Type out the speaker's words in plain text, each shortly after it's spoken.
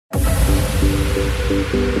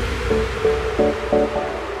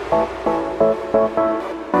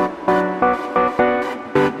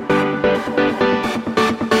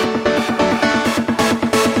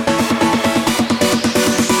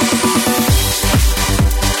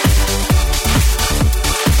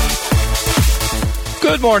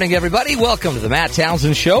Good morning, everybody. Welcome to the Matt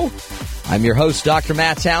Townsend Show. I'm your host, Dr.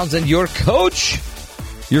 Matt Townsend, your coach,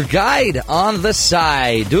 your guide on the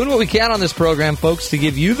side. Doing what we can on this program, folks, to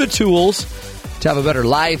give you the tools to have a better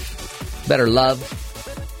life, better love,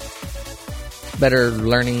 better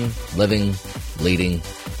learning, living, leading,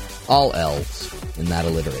 all L's in that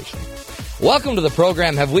alliteration. Welcome to the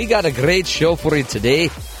program. Have we got a great show for you today?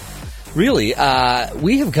 Really,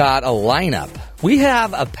 we have got a lineup. We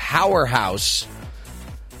have a powerhouse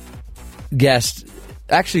guest,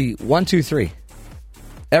 actually 1, 2, 3,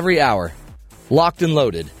 every hour, locked and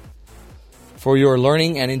loaded for your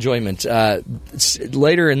learning and enjoyment.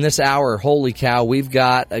 Later in this hour, holy cow, we've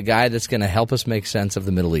got a guy that's going to help us make sense of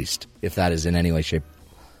the Middle East, if that is in any way, shape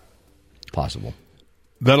possible.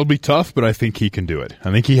 That'll be tough, but I think he can do it.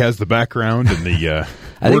 I think he has the background and the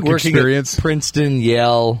I think work working experience. At Princeton,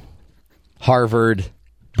 Yale, Harvard,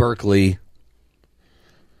 Berkeley,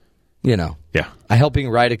 you know. Yeah. Helping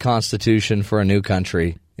write a constitution for a new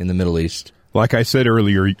country in the Middle East. Like I said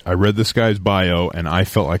earlier, I read this guy's bio, and I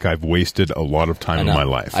felt like I've wasted a lot of time in my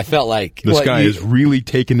life. I felt like this guy is really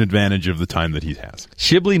taking advantage of the time that he has.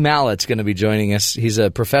 Shibli Mallet's going to be joining us. He's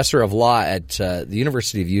a professor of law at the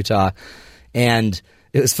University of Utah, and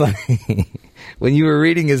it was funny. When you were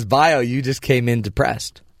reading his bio, you just came in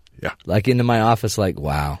depressed. Yeah. Like into my office like,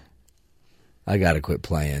 wow, I got to quit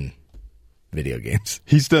playing video games.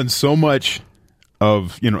 He's done so much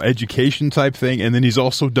of, education type thing, and then he's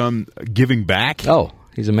also done giving back. Oh,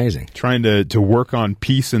 he's amazing. Trying to work on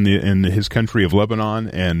peace in his country of Lebanon,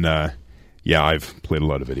 and I've played a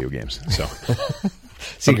lot of video games. So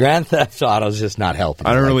see, Grand Theft Auto's just not helping.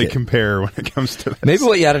 I don't really compare when it comes to this. Maybe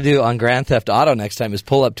what you ought to do on Grand Theft Auto next time is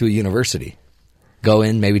pull up to a university. Go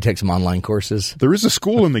in, maybe take some online courses. There is a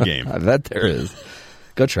school in the game. I bet there is.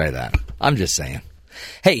 Go try that. I'm just saying.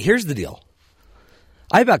 Hey, here's the deal.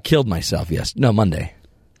 I about killed myself Monday.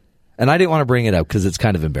 And I didn't want to bring it up because it's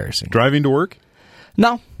kind of embarrassing. Driving to work?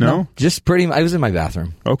 No. Just I was in my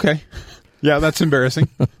bathroom. Okay. Yeah, that's embarrassing.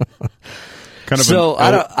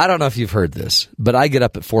 I don't know if you've heard this, but I get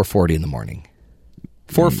up at 4:40 in the morning.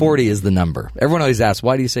 4:40 is the number. Everyone always asks,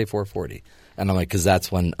 why do you say 4:40? And I'm like, because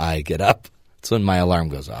that's when I get up. It's when my alarm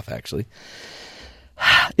goes off, actually.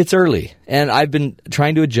 It's early, and I've been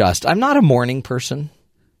trying to adjust. I'm not a morning person.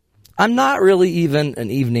 I'm not really even an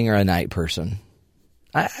evening or a night person.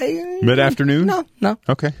 Mid-afternoon? No.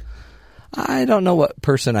 Okay. I don't know what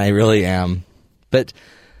person I really am, but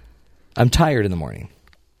I'm tired in the morning.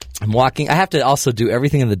 I'm walking. I have to also do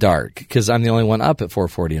everything in the dark because I'm the only one up at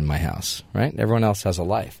 4:40 in my house, right? Everyone else has a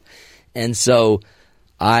life. And so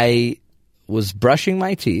I was brushing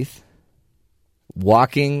my teeth,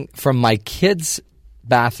 walking from my kids'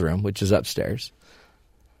 bathroom, which is upstairs,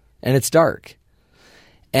 and it's dark.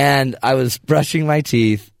 And I was brushing my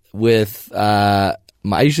teeth with, I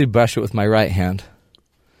usually brush it with my right hand,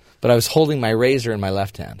 but I was holding my razor in my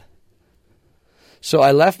left hand. So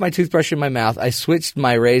I left my toothbrush in my mouth, I switched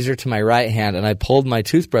my razor to my right hand, and I pulled my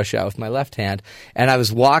toothbrush out with my left hand, and I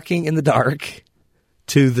was walking in the dark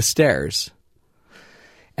to the stairs.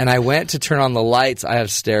 And I went to turn on the lights. I have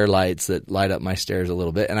stair lights that light up my stairs a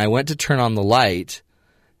little bit, and I went to turn on the light,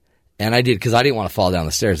 and I did because I didn't want to fall down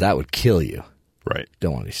the stairs. That would kill you. Right.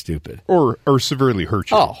 Don't want to be stupid. Or severely hurt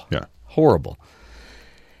you. Oh, yeah. Horrible.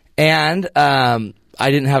 And I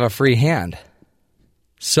didn't have a free hand.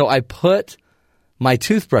 So I put my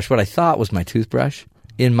toothbrush, what I thought was my toothbrush,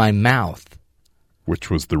 in my mouth. Which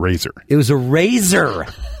was the razor. It was a razor.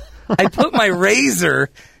 I put my razor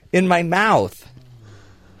in my mouth.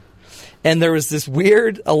 And there was this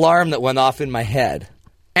weird alarm that went off in my head.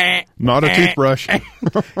 Not a toothbrush.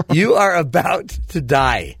 You are about to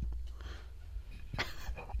die.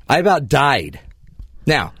 I about died.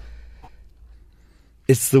 Now,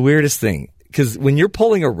 it's the weirdest thing, because when you're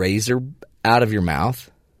pulling a razor out of your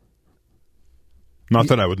mouth... Not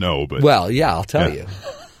that I would know, but... Well, yeah, I'll tell you.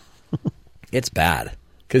 It's bad,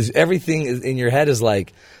 because everything in your head is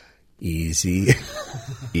like, easy,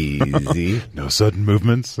 easy. No sudden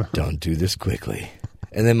movements. Don't do this quickly.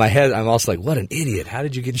 And then my head, I'm also like, what an idiot. How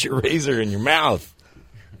did you get your razor in your mouth?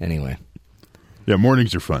 Anyway. Yeah,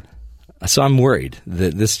 mornings are fun. So I'm worried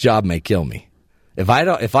that this job may kill me. If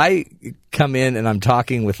I come in and I'm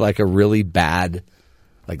talking with like a really bad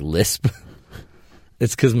like lisp,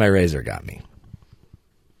 it's because my razor got me.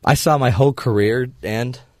 I saw my whole career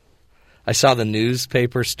end. I saw the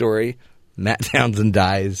newspaper story Matt Townsend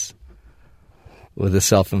dies with a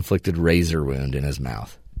self-inflicted razor wound in his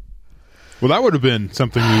mouth. Well, that would have been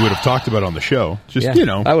something we would have talked about on the show. Just,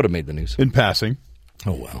 I would have made the news. in passing.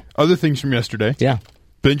 Oh, well. Other things from yesterday. Yeah.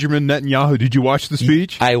 Benjamin Netanyahu, did you watch the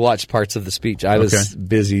speech? I watched parts of the speech. I was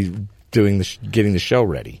busy doing getting the show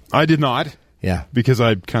ready. I did not. Yeah. Because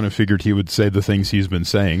I kind of figured he would say the things he's been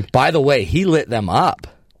saying. By the way, he lit them up.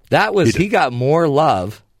 He got more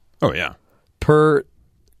love Oh, yeah. per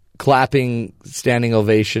clapping standing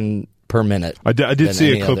ovation per minute. I did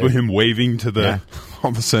see a clip of him waving to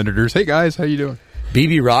all the senators. Hey, guys, how you doing?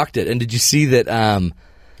 Bibi rocked it. And did you see that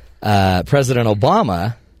President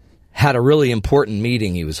Obama had a really important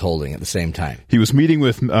meeting he was holding at the same time? He was meeting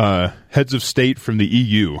with heads of state from the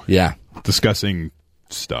EU. Yeah. Discussing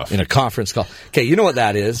stuff. In a conference call. Okay, you know what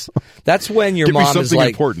that is? That's when your Give me mom is something like,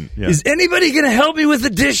 important. Yeah. is anybody going to help me with the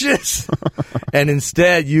dishes? And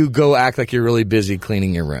instead, you go act like you're really busy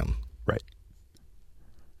cleaning your room. Right.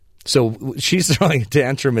 So she's throwing a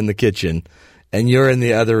tantrum in the kitchen, and you're in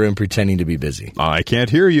the other room pretending to be busy. I can't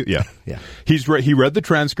hear you. Yeah. Yeah. He read the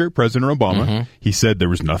transcript, President Obama. Mm-hmm. He said there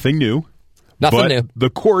was nothing new. Nothing but new. The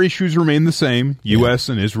core issues remain the same. U.S.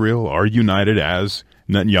 and Israel are united, as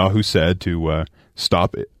Netanyahu said, to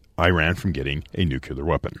stop Iran from getting a nuclear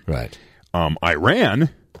weapon. Right. Iran,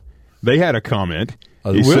 they had a comment. He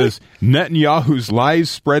really? says, Netanyahu's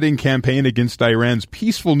lies-spreading campaign against Iran's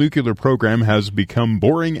peaceful nuclear program has become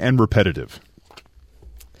boring and repetitive.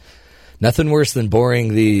 Nothing worse than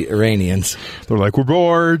boring the Iranians. They're like, we're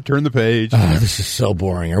bored, turn the page. Oh, this is so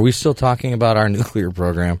boring. Are we still talking about our nuclear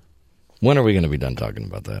program? When are we going to be done talking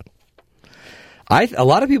about that? A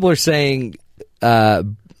lot of people are saying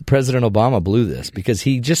President Obama blew this because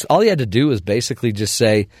all he had to do was basically just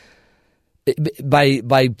say,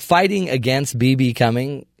 by fighting against Bibi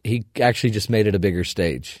coming, he actually just made it a bigger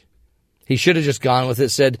stage. He should have just gone with it,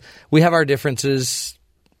 said, we have our differences,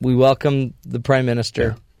 we welcome the prime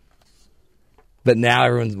minister. Yeah. But now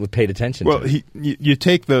everyone paid attention to it. You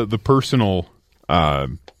take the personal,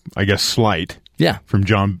 slight from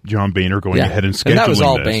John Boehner going ahead and scheduling and that was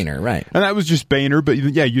all this. Boehner, right. And that was just Boehner, but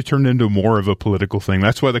you turned into more of a political thing.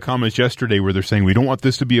 That's why the comments yesterday where they're saying we don't want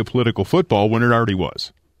this to be a political football when it already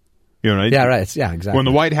was. You know, yeah, right. Yeah, exactly. When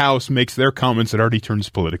the White House makes their comments, it already turns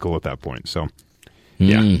political at that point. So,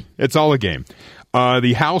 it's all a game.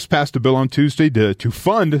 The House passed a bill on Tuesday to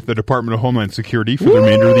fund the Department of Homeland Security for the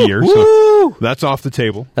remainder of the year. So that's off the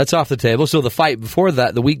table. That's off the table. So the fight before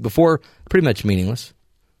that, the week before, pretty much meaningless.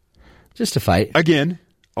 Just a fight. Again,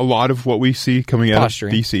 a lot of what we see coming out of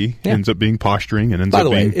D.C. ends up being posturing and ends up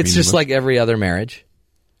being By the way, it's just like every other marriage.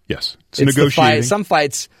 Yes. It's negotiating. Some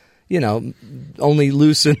fights, only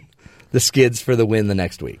loosen the skids for the win the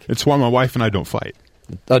next week. It's why my wife and I don't fight.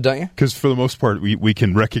 Oh, don't you? Because for the most part, we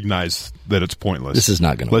can recognize that it's pointless. This is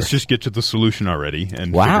not going to work. Let's just get to the solution already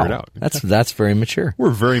and figure it out. That's very mature. We're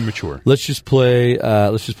very mature. Let's just play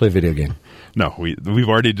video game. No, we've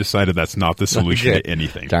already decided that's not the solution to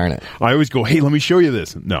anything. Darn it. I always go, hey, let me show you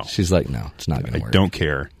this. No. She's like, no, it's not going to work. I don't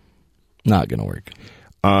care. Not going to work.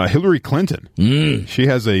 Hillary Clinton, she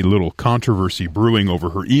has a little controversy brewing over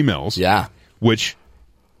her emails. Yeah. Which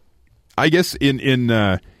I guess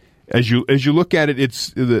as you look at it,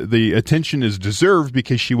 it's the attention is deserved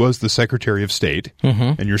because she was the Secretary of State,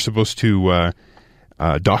 and you're supposed to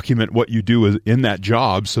document what you do in that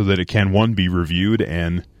job so that it can be reviewed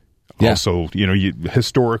and also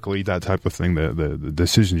historically that type of thing. The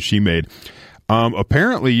decisions she made.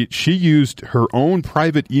 Apparently, she used her own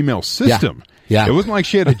private email system. Yeah. It wasn't like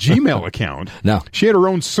she had a Gmail account. No. She had her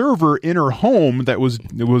own server in her home that was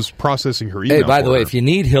processing her email. Hey, by the way, if you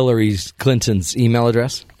need Hillary Clinton's email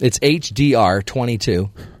address, it's HDR22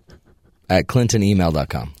 at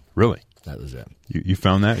clintonemail.com. Really? That was it. You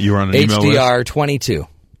found that? You were on an email list? HDR22.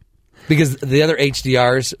 Because the other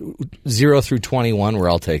HDRs, 0 through 21, were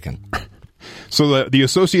all taken. So the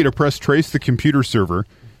Associated Press traced the computer server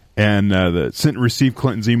and sent and received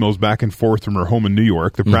Clinton's emails back and forth from her home in New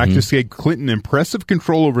York. The practice gave Clinton impressive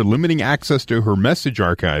control over limiting access to her message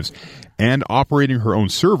archives, and operating her own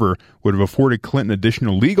server would have afforded Clinton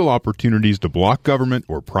additional legal opportunities to block government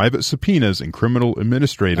or private subpoenas in criminal,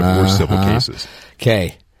 administrative, or civil cases.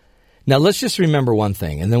 Okay. Now, let's just remember one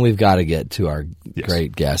thing, and then we've got to get to our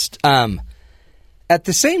great guest. At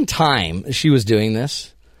the same time she was doing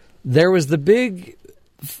this, there was the big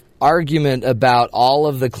argument about all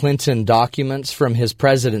of the Clinton documents from his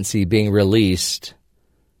presidency being released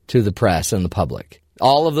to the press and the public.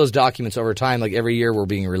 All of those documents over time, like every year, were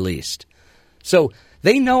being released. So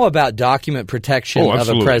they know about document protection of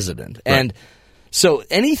a president. Right. And so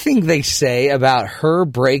anything they say about her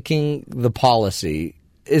breaking the policy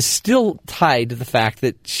is still tied to the fact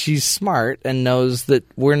that she's smart and knows that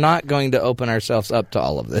we're not going to open ourselves up to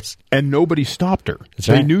all of this. And nobody stopped her.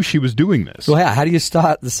 They right. knew she was doing this. Well, yeah, how do you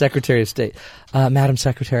stop the Secretary of State? Madam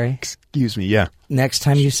Secretary? Excuse me, yeah. Next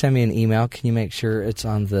time you send me an email, can you make sure it's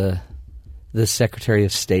on the Secretary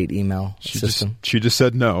of State email system? She just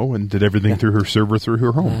said no and did everything through her server through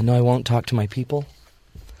her home. No, I won't talk to my people.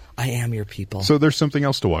 I am your people. So there's something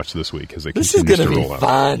else to watch this week as it This is continues going to to roll be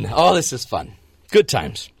fun. out. Oh, this is fun. Good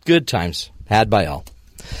times. Good times. Had by all.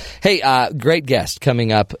 Hey, great guest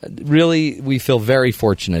coming up. Really, we feel very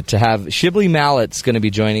fortunate to have Shibli Mallet's going to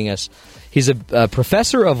be joining us. He's a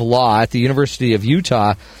professor of law at the University of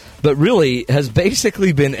Utah, but really has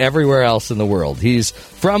basically been everywhere else in the world. He's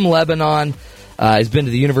from Lebanon. He's been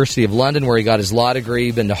to the University of London where he got his law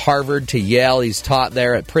degree, been to Harvard, to Yale. He's taught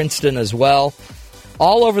there at Princeton as well.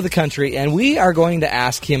 All over the country, and we are going to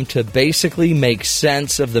ask him to basically make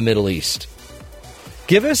sense of the Middle East.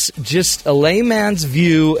 Give us just a layman's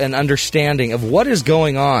view and understanding of what is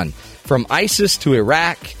going on from ISIS to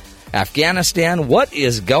Iraq, Afghanistan. What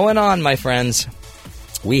is going on, my friends?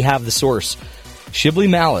 We have the source. Shibli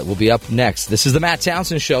Mallet will be up next. This is the Matt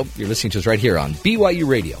Townsend Show. You're listening to us right here on BYU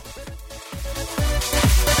Radio.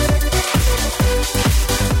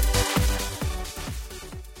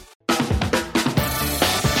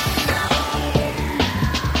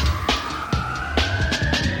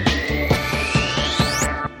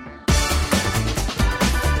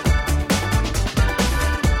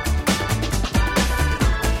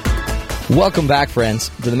 Welcome back, friends,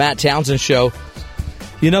 to the Matt Townsend Show.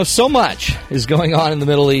 You know, so much is going on in the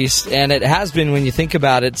Middle East, and it has been, when you think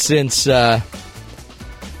about it, since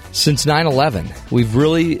 9/11. We've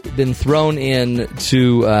really been thrown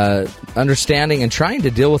into understanding and trying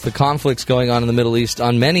to deal with the conflicts going on in the Middle East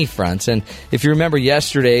on many fronts. And if you remember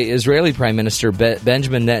yesterday, Israeli Prime Minister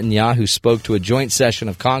Benjamin Netanyahu spoke to a joint session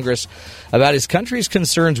of Congress about his country's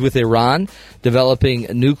concerns with Iran developing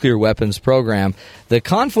a nuclear weapons program. The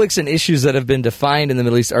conflicts and issues that have been defined in the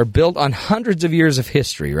Middle East are built on hundreds of years of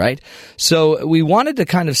history, right? So we wanted to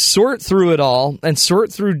kind of sort through it all and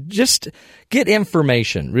sort through, just get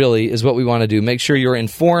information, really, is what we want to do. Make sure you're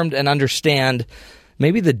informed and understand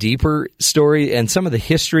maybe the deeper story and some of the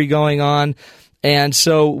history going on. And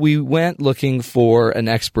so we went looking for an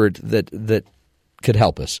expert that could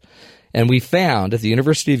help us. And we found at the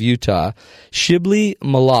University of Utah, Shibli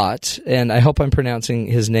Mallet, and I hope I'm pronouncing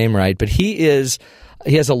his name right, but he has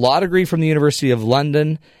a law degree from the University of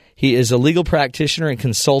London. He is a legal practitioner and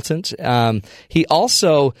consultant. He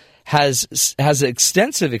also has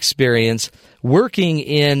extensive experience working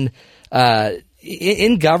in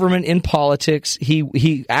government, in politics.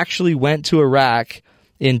 He actually went to Iraq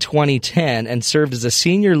in 2010 and served as a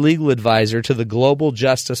senior legal advisor to the Global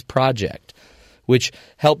Justice Project, which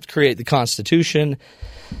helped create the Constitution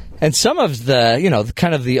and some of the,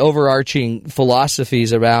 kind of the overarching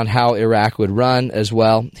philosophies around how Iraq would run as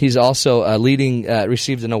well. He's also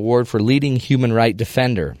received an award for leading human rights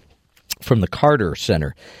defender from the Carter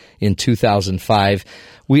Center in 2005.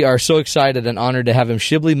 We are so excited and honored to have him.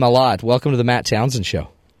 Shibli Mallet, welcome to the Matt Townsend Show.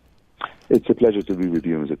 It's a pleasure to be with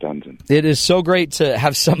you, Mr. Townsend. It is so great to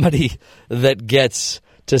have somebody that gets,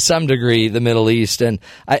 to some degree, the Middle East. And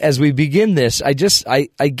as we begin this, I guess I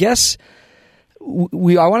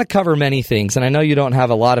want to cover many things, and I know you don't have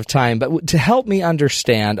a lot of time, but to help me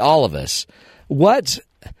understand, all of us,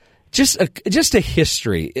 just a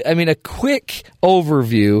history, a quick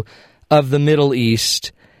overview of the Middle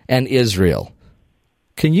East and Israel.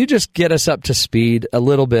 Can you just get us up to speed a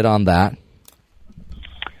little bit on that?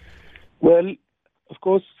 Well, of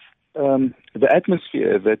course, the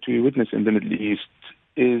atmosphere that we witness in the Middle East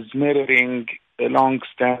is mirroring a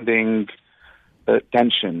long-standing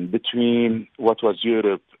tension between what was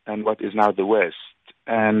Europe and what is now the West,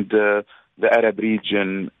 and the Arab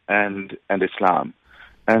region and Islam.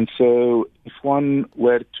 And so if one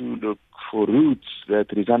were to look for roots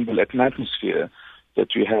that resemble an atmosphere that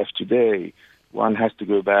we have today, one has to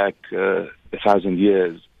go back 1,000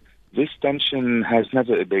 years. This tension has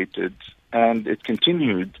never abated, and it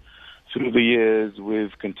continued through the years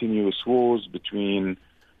with continuous wars between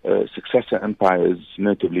successor empires,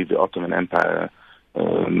 notably the Ottoman Empire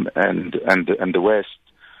and the West.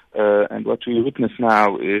 And what we witness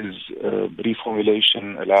now is a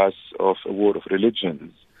reformulation, alas, of a war of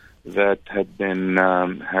religions that had been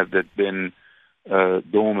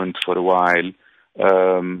dormant for a while,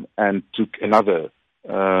 and took another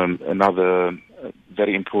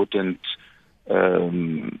very important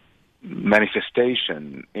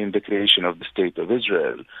manifestation in the creation of the State of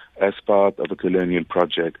Israel as part of a colonial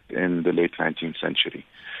project in the late 19th century.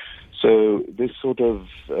 So this sort of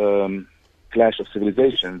clash of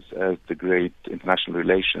civilizations, as the great international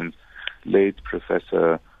relations late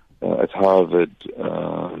professor at Harvard,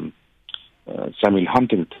 Samuel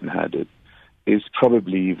Huntington, had it, is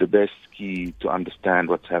probably the best key to understand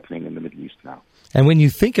what's happening in the Middle East now. And when you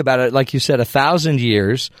think about it, like you said, 1,000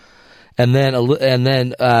 years, and then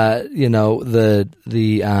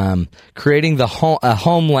creating a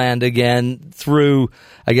homeland again through,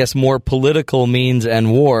 I guess, more political means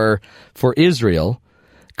and war for Israel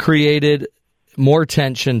created more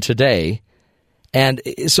tension today. And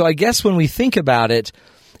so I guess when we think about it,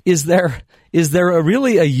 is there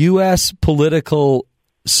really a U.S. political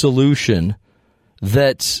solution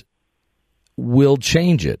that will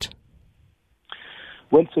change it?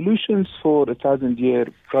 Well, solutions for a 1,000-year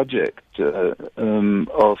project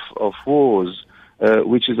of wars,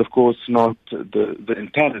 which is, of course, not the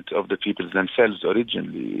intent of the peoples themselves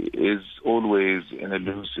originally, is always an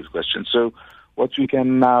elusive question. So what we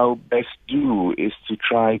can now best do is to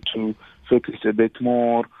try to focus a bit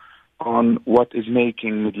more on what is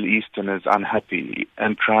making Middle Easterners unhappy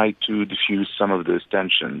and try to diffuse some of those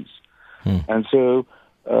tensions. And so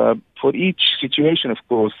for each situation, of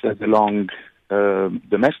course, there's a long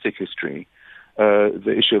domestic history.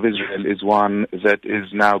 The issue of Israel is one that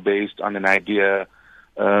is now based on an idea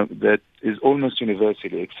that is almost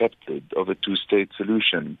universally accepted of a two-state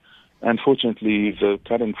solution. Unfortunately, the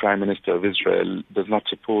current Prime Minister of Israel does not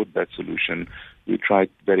support that solution. We tried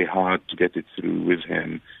very hard to get it through with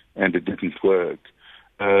him, and it didn't work.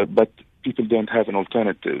 But people don't have an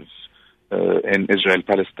alternative in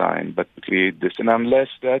Israel-Palestine but to create this. And unless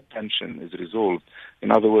that tension is resolved, in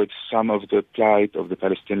other words, some of the plight of the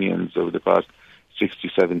Palestinians over the past 60,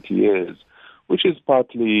 70 years, which is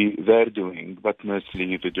partly their doing, but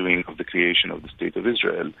mostly the doing of the creation of the State of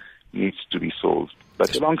Israel, needs to be solved.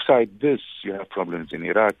 But alongside this, you have problems in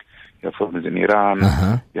Iraq, you have problems in Iran,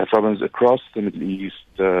 you have problems across the Middle East,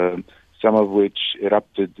 some of which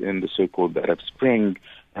erupted in the so-called Arab Spring.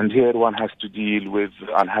 And here one has to deal with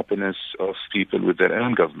the unhappiness of people with their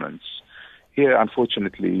own governments. Here,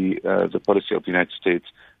 unfortunately, the policy of the United States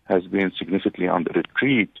has been significantly under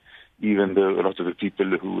retreat, even though a lot of the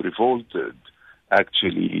people who revolted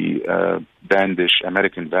actually brandish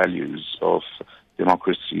American values of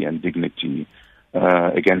democracy and dignity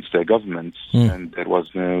against their governments, and there was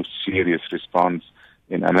no serious response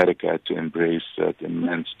in America to embrace that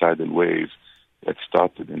immense tidal wave that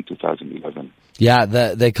started in 2011. Yeah,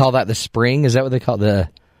 they call that the spring. Is that what they call the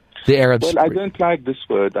Arab Spring? Well, I don't like this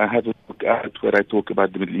word. I have a book out where I talk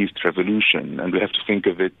about the Middle East Revolution, and we have to think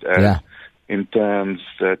of it as in terms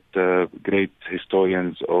that great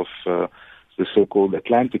historians of the so-called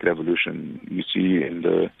Atlantic Revolution you see in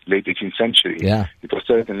the late 18th century. Yeah. It was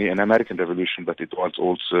certainly an American revolution, but it was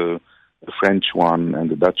also a French one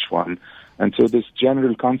and a Dutch one. And so this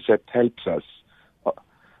general concept helps us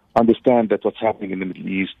understand that what's happening in the Middle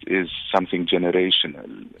East is something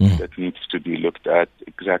generational that needs to be looked at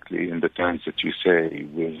exactly in the terms that you say,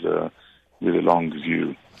 with a long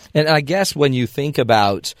view. And I guess when you think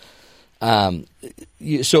about,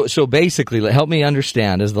 so basically, help me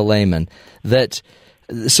understand as the layman that.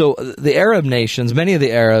 So the Arab nations, many of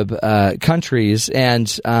the Arab countries and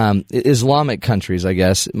Islamic countries, I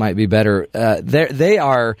guess it might be better.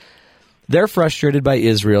 They're frustrated by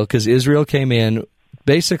Israel because Israel came in,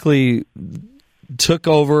 basically took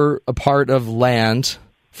over a part of land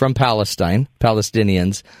from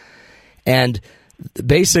Palestinians, and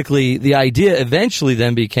basically the idea eventually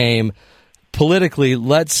then became politically,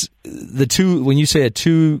 when you say a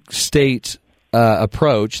two-state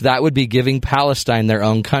approach, that would be giving Palestine their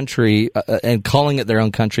own country and calling it their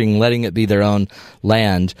own country and letting it be their own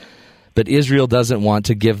land. But Israel doesn't want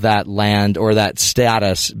to give that land or that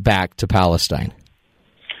status back to Palestine.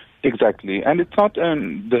 Exactly. And it's not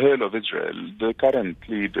the whole of Israel. The current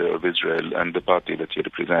leader of Israel and the party that he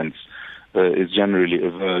represents is generally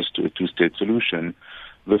averse to a two-state solution.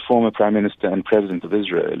 The former Prime Minister and President of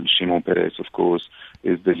Israel, Shimon Peres, of course,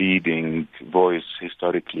 is the leading voice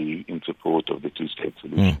historically in support of the two-state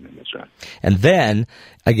solution in Israel. And then,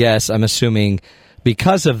 I guess, I'm assuming,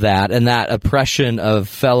 because of that and that oppression of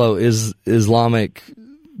fellow Islamic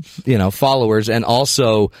followers and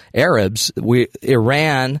also Arabs,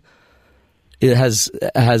 Iran has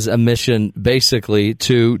a mission basically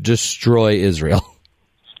to destroy Israel.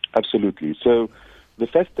 Absolutely. So the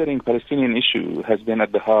festering Palestinian issue has been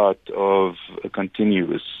at the heart of a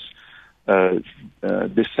continuous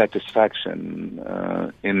dissatisfaction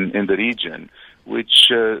in the region, which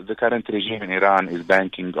the current regime in Iran is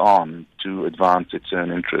banking on to advance its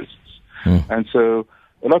own interests. And so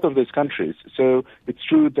a lot of those countries. So it's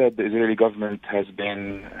true that the Israeli government has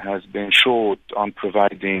been short on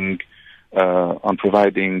providing on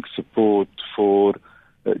providing support for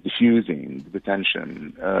diffusing the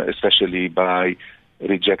tension, especially by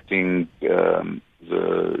rejecting the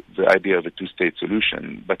idea of a two-state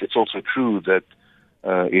solution. But it's also true that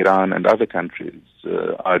Iran and other countries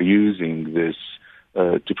are using this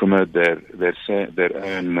to promote their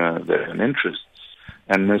own interests,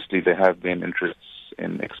 and mostly they have been interests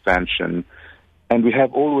in expansion. And we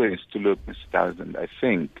have always to look, Mr. Townsend, I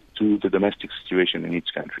think, to the domestic situation in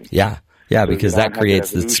each country. Yeah, So because Iran that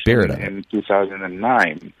creates had a the spirit of revolution it. In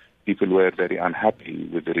 2009, people were very unhappy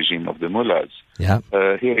with the regime of the mullahs. Yeah.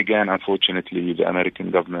 Here again, unfortunately, the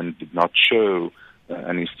American government did not show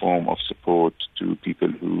any form of support to people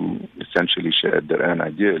who essentially shared their own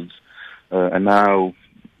ideals. And now,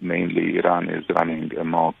 mainly, Iran is running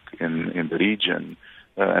amok in the region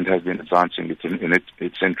and has been advancing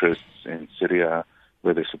its interests in Syria,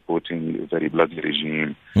 where they're supporting a very bloody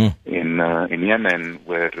regime, in Yemen,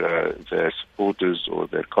 where their supporters or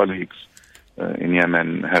their colleagues in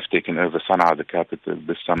Yemen have taken over Sana'a, the capital,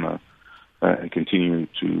 this summer, and continue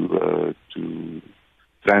to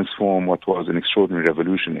transform what was an extraordinary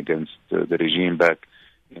revolution against the regime back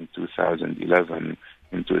in 2011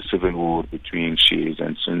 into a civil war between Shias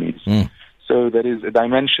and Sunnis. So there is a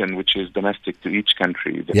dimension which is domestic to each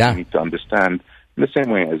country that we need to understand in the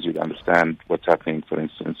same way as you'd understand what's happening, for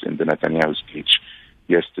instance, in the Netanyahu speech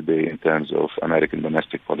yesterday in terms of American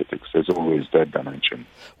domestic politics. There's always that dimension.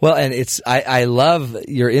 Well, and I love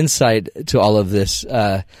your insight to all of this,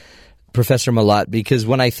 Professor Malat, because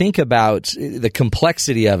when I think about the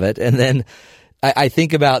complexity of it, and then I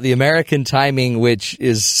think about the American timing, which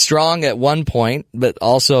is strong at one point, but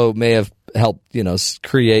also may have helped,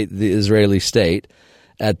 create the Israeli state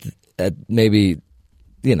at maybe,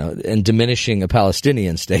 and diminishing a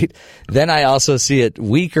Palestinian state. Then I also see it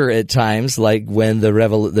weaker at times, like when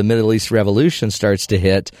the Middle East revolution starts to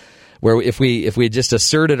hit, where if we had just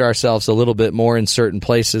asserted ourselves a little bit more in certain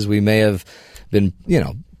places, we may have been,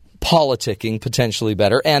 politicking potentially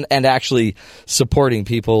better and actually supporting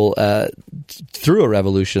people through a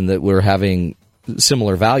revolution that were having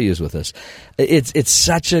similar values with us. It's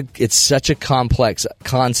such a complex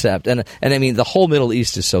concept, and I mean the whole Middle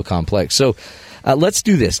East is so complex. So let's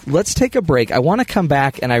do this. Let's take a break. I want to come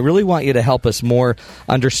back, and I really want you to help us more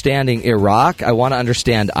understanding Iraq. I want to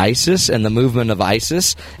understand ISIS and the movement of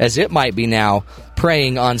ISIS as it might be now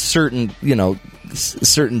preying on certain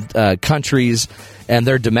countries and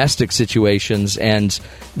their domestic situations, and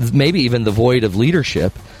maybe even the void of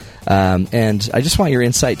leadership. And I just want your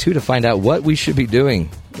insight, too, to find out what we should be doing,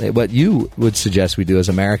 what you would suggest we do as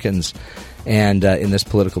Americans and in this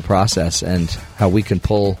political process, and how we can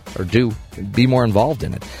pull or be more involved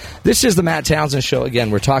in it. This is the Matt Townsend Show.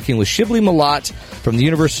 Again, we're talking with Shibli Malat from the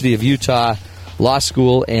University of Utah Law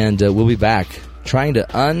School, and we'll be back trying to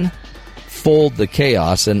unfold the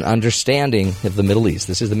chaos and understanding of the Middle East.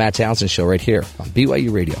 This is the Matt Townsend Show right here on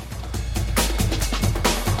BYU Radio.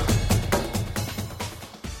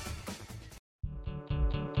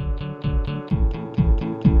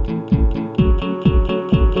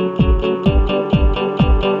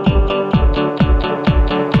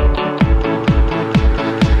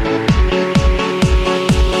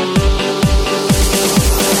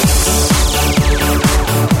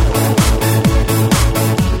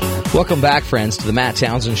 Welcome back, friends, to the Matt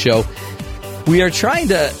Townsend Show. We are trying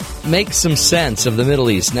to make some sense of the Middle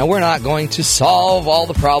East. Now, we're not going to solve all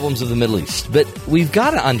the problems of the Middle East, but we've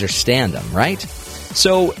got to understand them, right?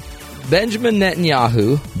 So, Benjamin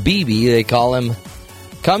Netanyahu, Bibi, they call him,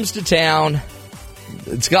 comes to town.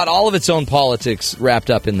 It's got all of its own politics wrapped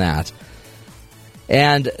up in that.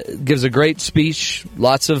 And gives a great speech.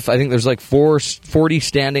 Lots of, I think there's like 40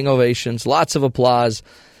 standing ovations, lots of applause.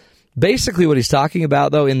 Basically, what he's talking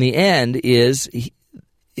about, though, in the end, is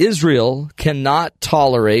Israel cannot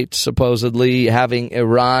tolerate, supposedly, having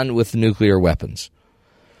Iran with nuclear weapons.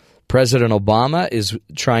 President Obama is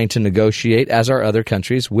trying to negotiate, as are other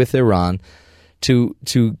countries, with Iran to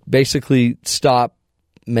basically stop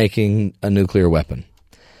making a nuclear weapon.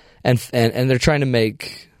 And they're trying to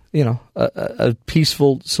make, a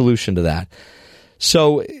peaceful solution to that.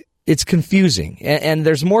 So it's confusing, and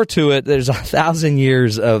there's more to it. There's 1,000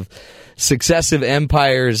 years of successive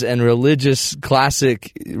empires and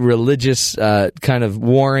classic religious kind of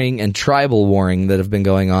warring and tribal warring that have been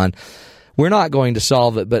going on. We're not going to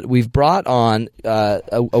solve it, but we've brought on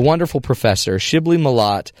a wonderful professor, Shibli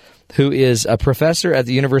Malat, who is a professor at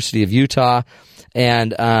the University of Utah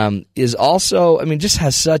and is also, just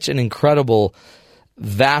has such an incredible,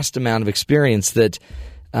 vast amount of experience that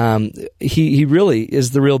he really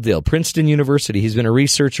is the real deal. Princeton University, he's been a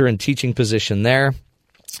researcher and teaching position there,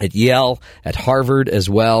 at Yale, at Harvard as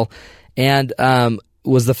well. and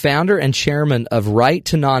was the founder and chairman of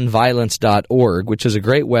RightToNonviolence.org, which is a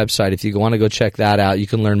great website. If you want to go check that out, you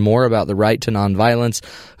can learn more about the Right to Nonviolence,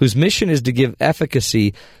 whose mission is to give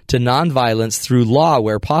efficacy to nonviolence through law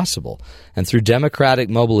where possible and through democratic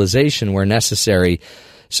mobilization where necessary.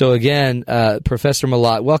 So again, Professor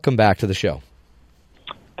Malat, welcome back to the show.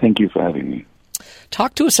 Thank you for having me.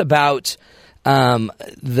 Talk to us about since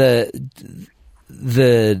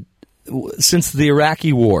the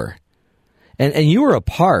Iraqi war. And you were a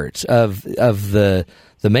part of the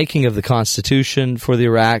making of the Constitution for the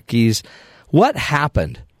Iraqis. What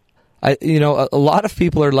happened? A lot of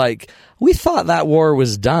people are like, we thought that war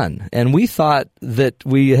was done, and we thought that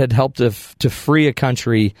we had helped to free a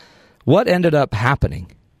country. What ended up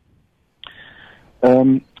happening?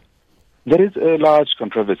 There is a large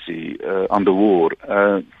controversy on the war,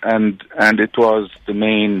 and it was the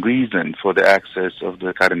main reason for the access of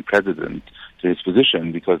the current president to his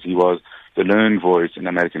position, because he was the lone voice in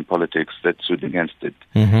American politics that stood against it.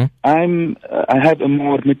 Mm-hmm. I have a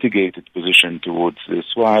more mitigated position towards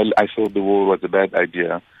this. While I thought the war was a bad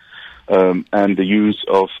idea, and the use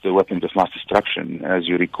of the weapons of mass destruction, as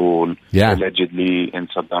you recall, allegedly in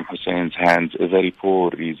Saddam Hussein's hands, a very poor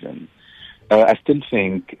reason. I still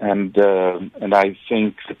think, and I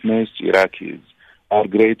think that most Iraqis are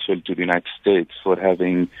grateful to the United States for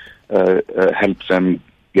having helped them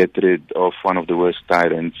get rid of one of the worst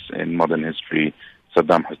tyrants in modern history,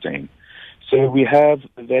 Saddam Hussein. So we have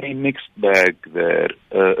a very mixed bag there,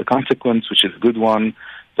 a consequence which is a good one,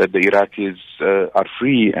 that the Iraqis are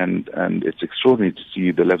free, and it's extraordinary to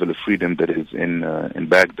see the level of freedom that is in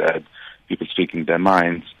Baghdad, people speaking their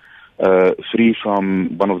minds, free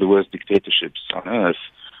from one of the worst dictatorships on earth,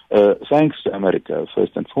 thanks to America,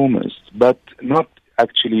 first and foremost, but not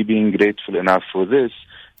actually being grateful enough for this,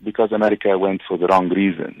 because America went for the wrong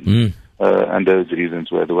reasons. And those reasons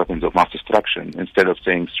were the weapons of mass destruction, instead of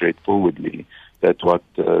saying straightforwardly that what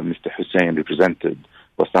Mr. Hussein represented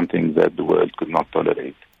was something that the world could not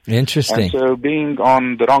tolerate. Interesting. And so being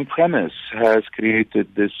on the wrong premise has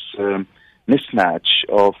created this mismatch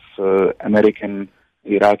of American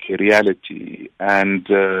Iraqi reality and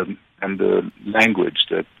the language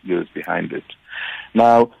that goes behind it.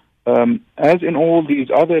 Now, as in all these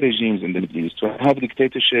other regimes in the Middle East, when you have a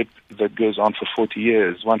dictatorship that goes on for 40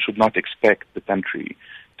 years, one should not expect the country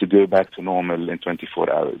to go back to normal in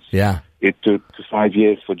 24 hours. Yeah. It took 5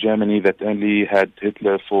 years for Germany, that only had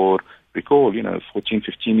Hitler for, 14,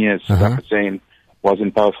 15 years. Saddam Hussein was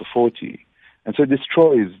in power for 40. And so it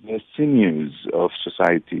destroys the sinews of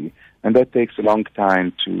society, and that takes a long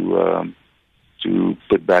time to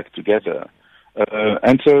put back together.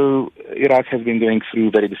 And so Iraq has been going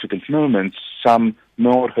through very difficult moments, some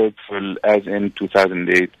more hopeful, as in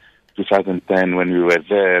 2008, 2010, when we were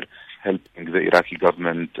there helping the Iraqi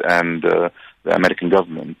government and the American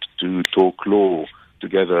government to talk law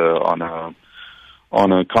together on a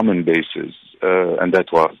common basis, and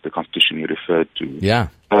that was the constitution you referred to. Yeah.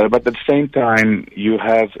 But at the same time, you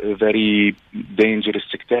have a very dangerous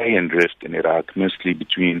sectarian rift in Iraq, mostly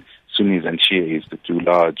between Sunnis and Shias, the two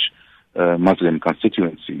large Muslim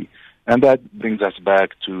constituency, and that brings us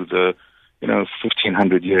back to the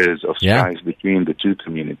 1500 years of strife between the two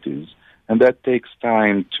communities, and that takes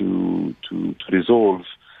time to resolve.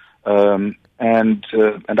 And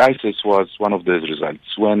ISIS was one of those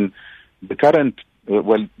results. When the current,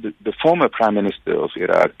 the former Prime Minister of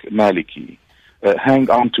Iraq, Maliki, hung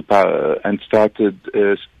on to power and started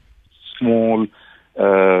a small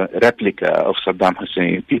replica of Saddam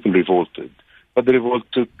Hussein, people revolted. But the revolt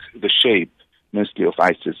took the shape mostly of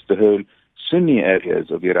ISIS. The whole Sunni areas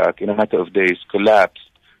of Iraq, in a matter of days, collapsed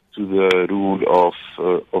to the rule of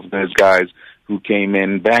those guys who came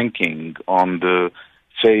in banking on the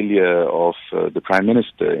failure of the prime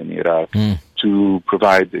minister in Iraq to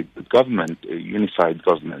provide a good government, a unified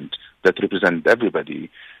government that represents everybody,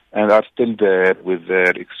 and are still there with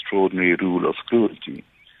their extraordinary rule of cruelty.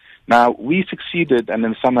 Now, we succeeded, and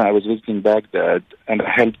in the summer I was visiting Baghdad, and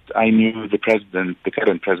I knew the president, the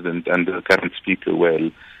current president, and the current speaker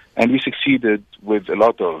well, and we succeeded with a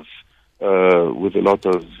lot of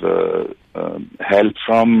help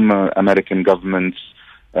from American governments,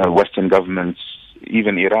 Western governments,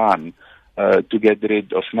 even Iran, to get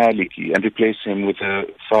rid of Maliki and replace him with a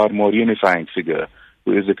far more unifying figure,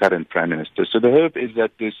 who is the current prime minister. So the hope is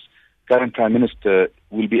that this current prime minister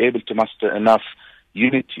will be able to muster enough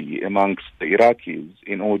unity amongst the Iraqis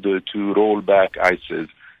in order to roll back ISIS,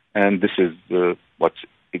 and this is what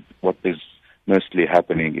is mostly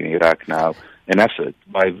happening in Iraq now, an effort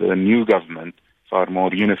by the new government, far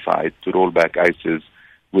more unified, to roll back ISIS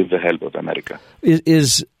with the help of America.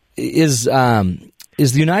 Is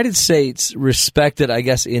is the United States respected, I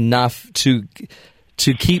guess, enough to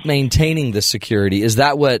keep maintaining the security? Is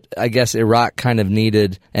that what, I guess, Iraq kind of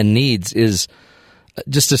needed and needs, is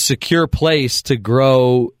just a secure place to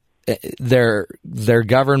grow their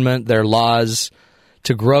government, their laws,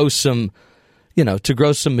 to grow some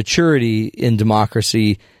maturity in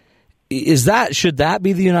democracy? Should that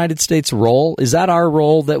be the United States' role? Is that our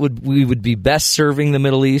role, that we would be best serving the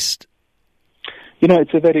Middle East?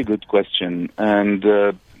 It's a very good question, and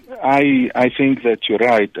I think that you're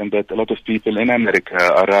right, and that a lot of people in America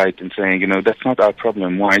are right in saying, that's not our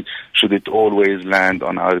problem. Why should it always land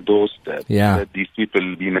on our doorstep? Yeah. That these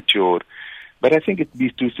people be mature. But I think it'd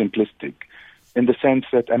be too simplistic, in the sense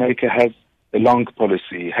that America has a long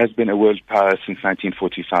policy, has been a world power since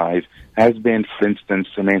 1945, has been, for instance,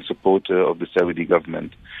 the main supporter of the Saudi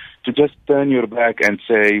government. To just turn your back and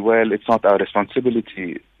say, well, it's not our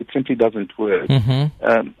responsibility, it simply doesn't work.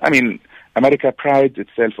 Mm-hmm. America prides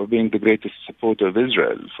itself of being the greatest supporter of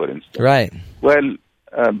Israel, for instance. Right. Well,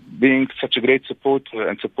 being such a great supporter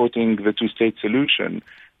and supporting the two-state solution,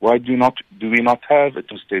 why do we not have a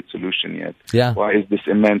two-state solution yet? Yeah. Why is this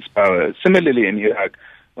immense power? Similarly, in Iraq,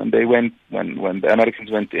 when the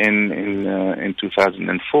Americans went in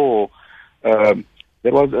 2004,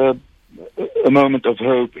 there was a moment of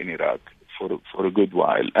hope in Iraq for a good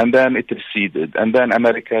while, and then it receded. And then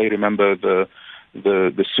America, you remember the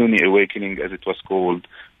Sunni awakening, as it was called,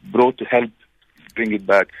 brought to help bring it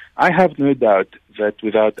back. I have no doubt that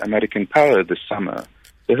without American power this summer,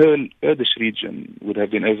 the whole Kurdish region would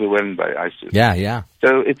have been overwhelmed by ISIS. Yeah.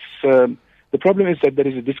 So it's the problem is that there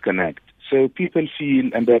is a disconnect. So people feel,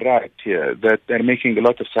 and they're right here, that they're making a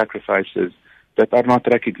lot of sacrifices that are not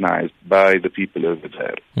recognized by the people over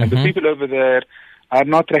there. Mm-hmm. And the people over there are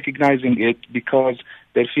not recognizing it because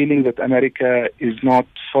they're feeling that America is not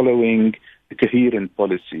following a coherent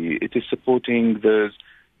policy. It is supporting those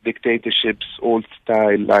dictatorships, old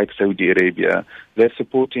style, like Saudi Arabia. They're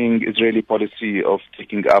supporting Israeli policy of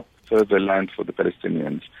taking up further land for the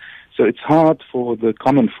Palestinians. So it's hard for the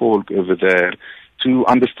common folk over there to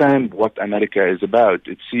understand what America is about.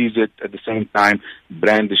 It sees it at the same time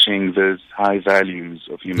brandishing those high values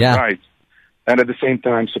of human rights, and at the same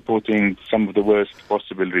time supporting some of the worst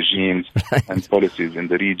possible regimes and policies in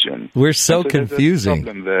the region. We're so confusing. There's a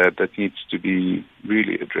problem there that needs to be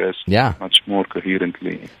really addressed much more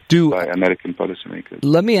coherently by American policymakers.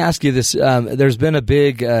 Let me ask you this. There's been a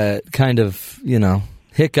big kind of,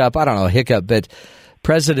 hiccup. I don't know, hiccup, but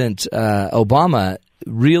President Obama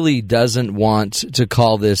really doesn't want to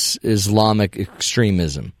call this Islamic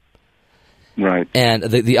extremism. Right. And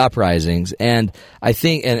the uprisings, and I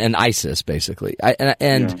think, and ISIS, basically.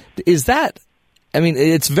 Is that,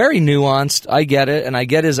 it's very nuanced. I get it, and I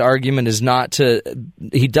get his argument is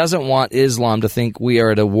he doesn't want Islam to think we are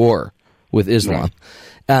at a war with Islam.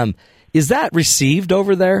 Right. Is that received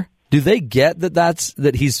over there? Do they get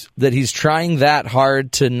that he's trying that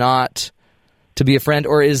hard to be a friend,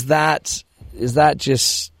 or is that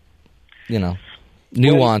just,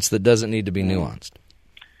 nuance that doesn't need to be nuanced?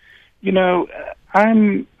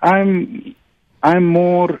 I'm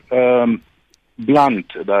more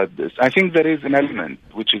blunt about this. I think there is an element,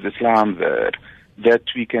 which is Islam there, that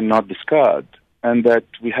we cannot discard, and that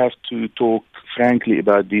we have to talk frankly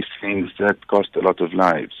about these things that cost a lot of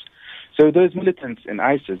lives. So those militants in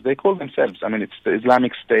ISIS, they call themselves, it's the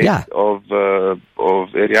Islamic State of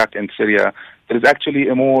Iraq and Syria. There is actually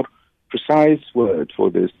a more precise word for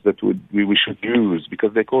this that we should use,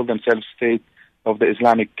 because they call themselves State of the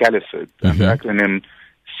Islamic Caliphate, and the acronym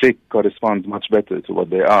SIC corresponds much better to what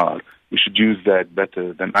they are. We should use that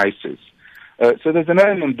better than ISIS. So there's an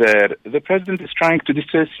element there. The president is trying to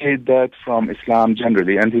dissociate that from Islam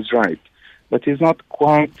generally, and he's right. But he's not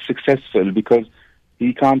quite successful, because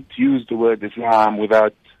he can't use the word Islam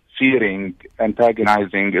without fearing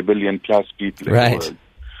antagonizing 1 billion-plus people in the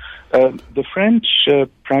world. The French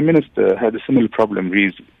Prime Minister had a similar problem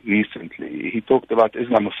recently. He talked about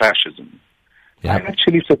Islamofascism. I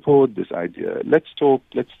actually support this idea. Let's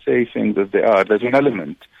say things as they are. There's an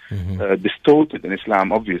element distorted in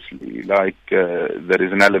Islam, obviously, like there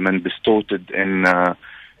is an element distorted in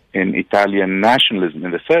Italian nationalism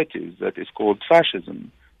in the 30s that is called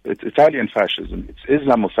fascism. It's Italian fascism. It's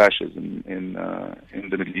Islamofascism in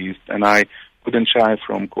the Middle East, and I wouldn't shy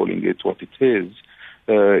from calling it what it is,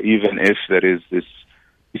 even if there is this.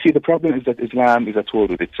 You see, the problem is that Islam is at war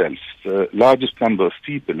with itself. The largest number of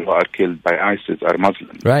people who are killed by ISIS are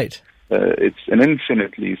Muslims. Right. It's an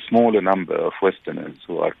infinitely smaller number of Westerners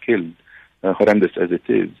who are killed, horrendous as it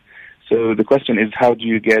is. So the question is, how do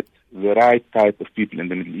you get the right type of people in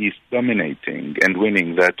the Middle East dominating and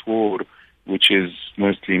winning that war which is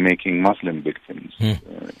mostly making Muslim victims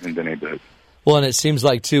in the neighborhood. Well, and it seems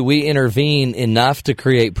like, too, we intervene enough to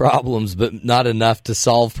create problems, but not enough to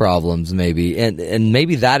solve problems, maybe. And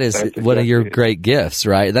maybe that is one of your great gifts,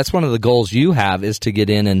 right? That's one of the goals you have, is to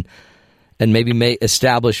get in and maybe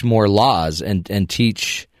establish more laws and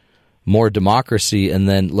teach more democracy, and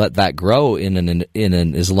then let that grow in an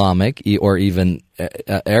Islamic or even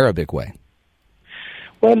Arabic way.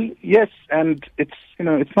 Well, yes, and it's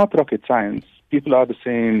not rocket science. People are the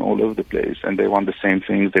same all over the place, and they want the same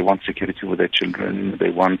things. They want security for their children. They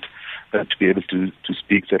want to be able to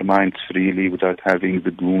speak their minds freely without having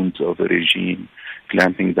the goons of a regime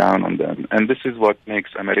clamping down on them. And this is what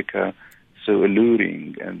makes America so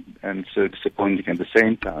alluring and so disappointing at the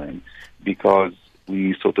same time, because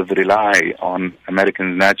we sort of rely on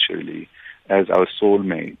Americans naturally as our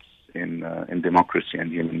soulmates in democracy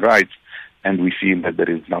and human rights, and we feel that there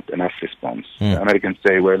is not enough response. Americans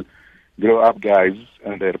say, well, grow up, guys,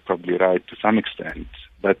 and they're probably right to some extent.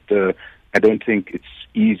 But I don't think it's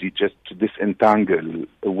easy just to disentangle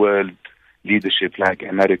a world leadership like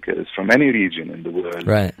America's from any region in the world.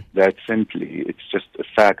 Right. That simply, it's just a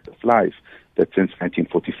fact of life that since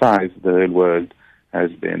 1945, the whole world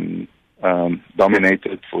has been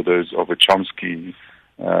dominated for those of the Chomsky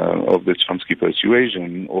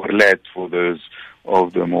persuasion, or led for those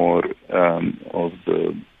of the more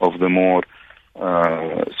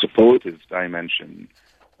supportive dimension,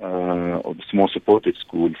 or the more supportive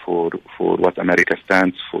school for what America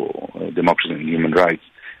stands for, democracy and human rights.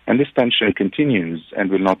 And this tension continues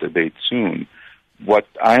and will not abate soon. What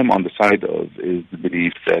I'm on the side of is the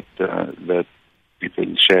belief that people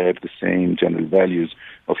share the same general values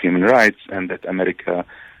of human rights, and that America,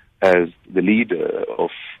 as the leader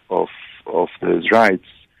of those rights,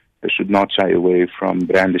 should not shy away from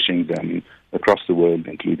brandishing them across the world,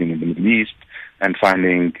 including in the Middle East, and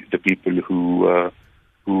finding the people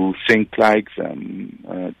who think like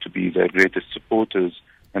them to be their greatest supporters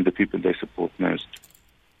and the people they support most.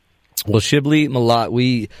 Well, Shibli Melatt,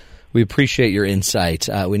 we appreciate your insight.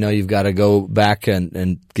 We know you've got to go back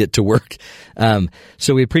and get to work.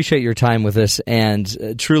 So we appreciate your time with us,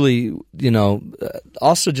 and truly,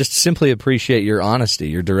 also just simply appreciate your honesty,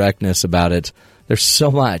 your directness about it. There's so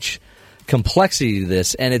much complexity to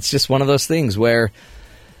this, and it's just one of those things where,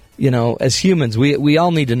 as humans, we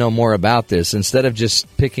all need to know more about this instead of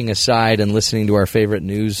just picking a side and listening to our favorite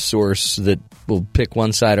news source that will pick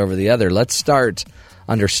one side over the other. Let's start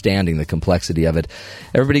understanding the complexity of it.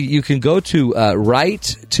 Everybody, you can go to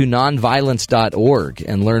rightononviolence.org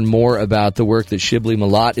and learn more about the work that Shibli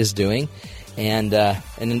Melatt is doing, and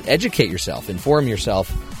educate yourself, inform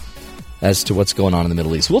yourself as to what's going on in the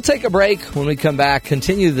Middle East. We'll take a break. When we come back,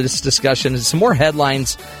 continue this discussion. Some more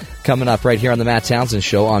headlines coming up right here on the Matt Townsend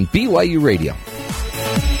Show on BYU Radio.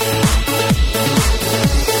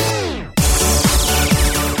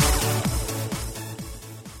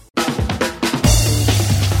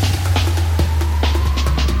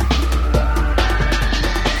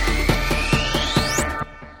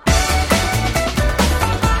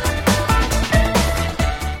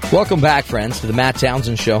 Welcome back, friends, to the Matt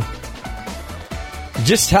Townsend Show.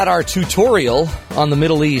 Just had our tutorial on the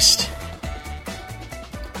Middle East.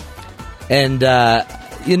 And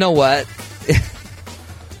you know what?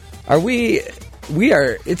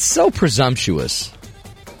 It's so presumptuous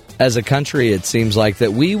as a country, it seems like,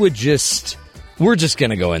 that we're just going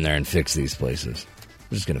to go in there and fix these places.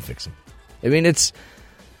 We're just going to fix them. I mean, it's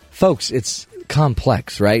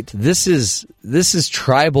complex, right? This is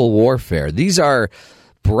tribal warfare. These are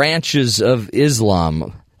branches of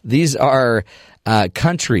Islam. These are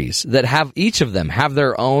countries that each of them have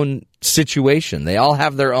their own situation. They all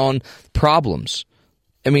have their own problems.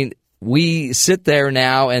 I mean, we sit there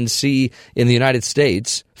now and see in the United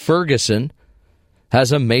States, Ferguson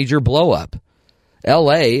has a major blow-up.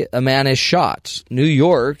 L.A., a man is shot. New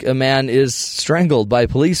York, a man is strangled by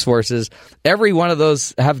police forces. Every one of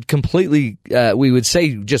those have completely, we would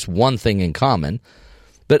say, just one thing in common,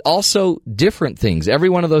 but also different things. Every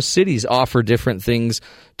one of those cities offer different things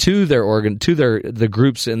to the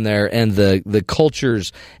groups in there, and the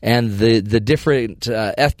cultures and the different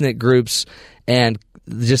ethnic groups and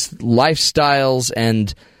just lifestyles,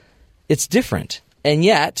 and it's different. And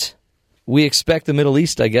yet, we expect the Middle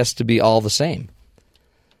East, I guess, to be all the same.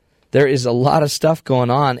 There is a lot of stuff going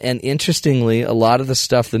on, and interestingly, a lot of the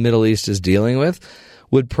stuff the Middle East is dealing with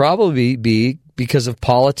would probably be because of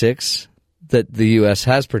politics that the U.S.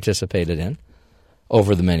 has participated in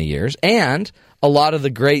over the many years, and a lot of the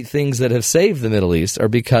great things that have saved the Middle East are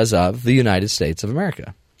because of the United States of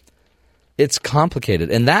America. It's complicated,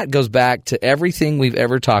 and that goes back to everything we've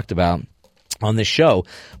ever talked about on this show,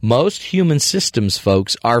 most human systems,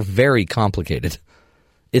 folks, are very complicated.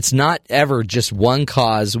 It's not ever just one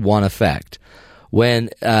cause, one effect. When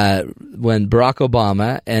Barack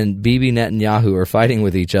Obama and Bibi Netanyahu are fighting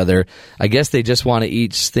with each other, I guess they just want to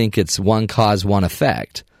each think it's one cause, one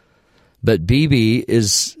effect. But Bibi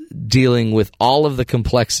is dealing with all of the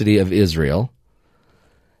complexity of Israel,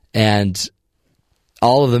 and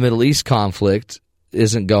all of the Middle East conflict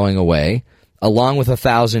isn't going away, along with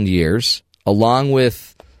 1,000 years, along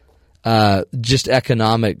with just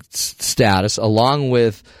economic status, along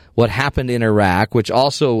with what happened in Iraq, which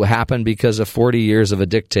also happened because of 40 years of a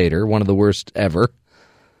dictator, one of the worst ever,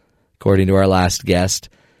 according to our last guest.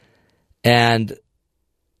 And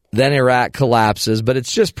then Iraq collapses, but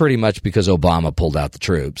it's just pretty much because Obama pulled out the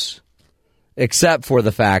troops, except for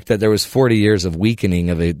the fact that there was 40 years of weakening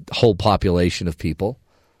of a whole population of people.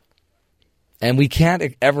 And we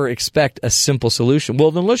can't ever expect a simple solution.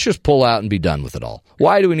 Well, then let's just pull out and be done with it all.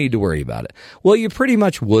 Why do we need to worry about it? Well, you pretty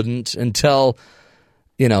much wouldn't until,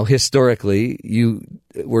 historically, you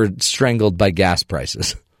were strangled by gas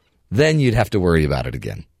prices. Then you'd have to worry about it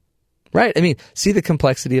again. Right? I mean, see the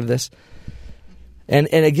complexity of this? And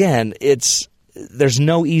again, there's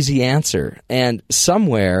no easy answer. And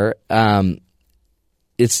somewhere,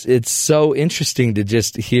 it's so interesting to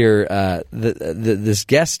just hear this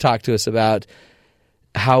guest talk to us about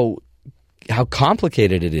how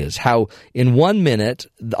complicated it is. How in 1 minute,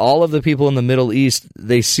 all of the people in the Middle East,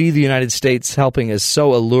 they see the United States helping as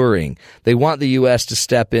so alluring. They want the U.S. to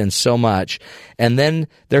step in so much. And then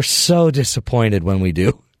they're so disappointed when we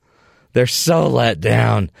do. They're so let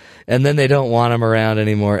down, and then they don't want them around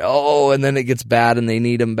anymore. Oh, and then it gets bad, and they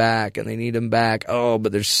need them back, and they need them back. Oh,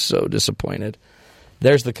 but they're so disappointed.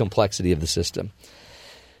 There's the complexity of the system.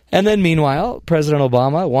 And then meanwhile, President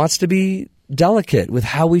Obama wants to be delicate with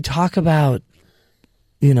how we talk about,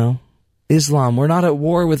 Islam. We're not at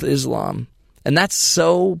war with Islam. And that's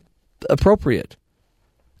so appropriate.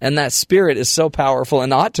 And that spirit is so powerful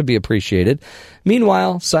and ought to be appreciated.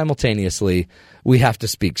 Meanwhile, simultaneously, we have to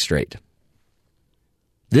speak straight.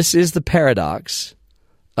 This is the paradox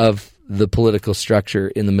of the political structure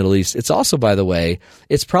in the Middle East. It's also, by the way,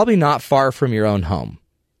 it's probably not far from your own home,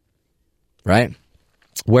 right?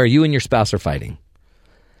 Where you and your spouse are fighting.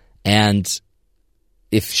 And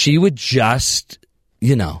if she would just,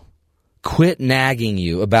 quit nagging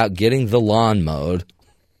you about getting the lawn mowed,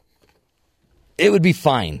 it would be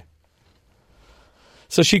fine.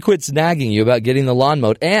 So she quits nagging you about getting the lawn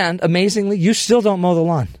mowed, and amazingly, you still don't mow the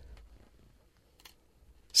lawn.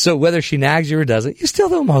 So whether she nags you or doesn't, you still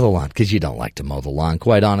don't mow the lawn because you don't like to mow the lawn,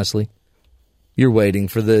 quite honestly. You're waiting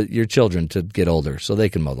for your children to get older so they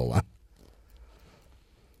can mow the lawn.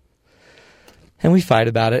 And we fight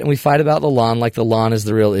about it, and we fight about the lawn like the lawn is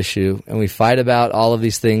the real issue, and we fight about all of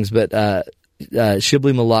these things, but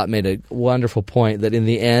Shibli Malat made a wonderful point that in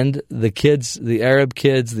the end, the kids, the Arab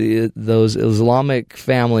kids, those Islamic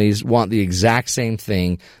families want the exact same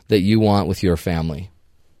thing that you want with your family.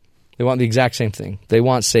 They want the exact same thing. They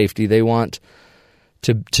want safety. They want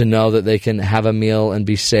to know that they can have a meal and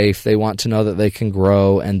be safe. They want to know that they can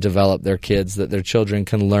grow and develop their kids, that their children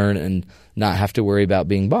can learn and not have to worry about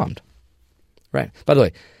being bombed. Right. By the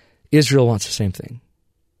way, Israel wants the same thing,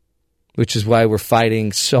 which is why we're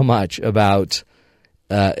fighting so much about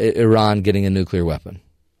Iran getting a nuclear weapon.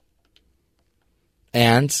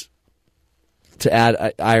 And to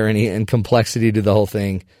add irony and complexity to the whole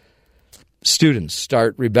thing, students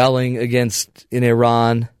start rebelling in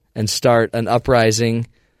Iran and start an uprising,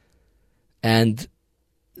 and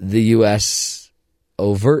the U.S.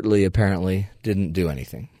 overtly, apparently, didn't do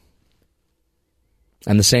anything.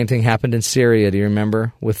 And the same thing happened in Syria, do you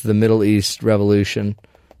remember, with the Middle East revolution?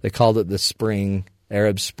 They called it the Spring,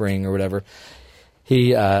 Arab Spring or whatever.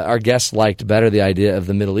 Our guest liked better the idea of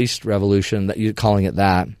the Middle East revolution, that you calling it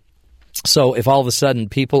that. So if all of a sudden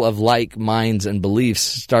people of like minds and beliefs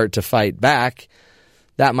start to fight back,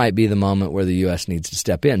 that might be the moment where the U.S. needs to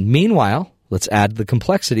step in. Meanwhile, let's add the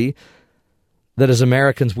complexity that as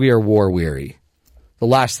Americans, we are war weary. The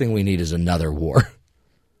last thing we need is another war.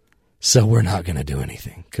 So we're not going to do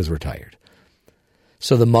anything because we're tired.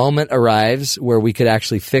 So the moment arrives where we could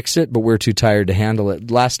actually fix it, but we're too tired to handle it.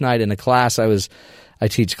 Last night in a class, I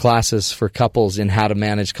teach classes for couples in how to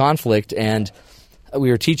manage conflict, and we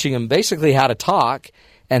were teaching them basically how to talk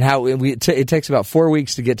and how it takes about 4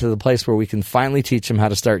 weeks to get to the place where we can finally teach them how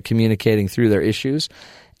to start communicating through their issues.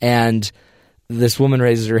 And this woman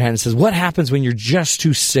raises her hand and says, "What happens when you're just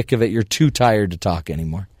too sick of it? You're too tired to talk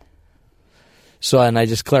anymore?" So, and I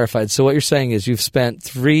just clarified. So what you're saying is you've spent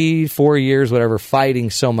 3-4 years, whatever, fighting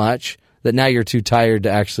so much that now you're too tired to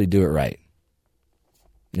actually do it right.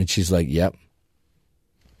 And she's like, "Yep."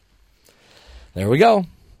 There we go.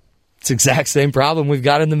 It's the exact same problem we've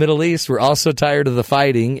got in the Middle East. We're also tired of the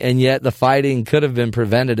fighting, and yet the fighting could have been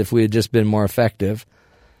prevented if we had just been more effective.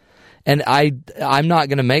 And I'm not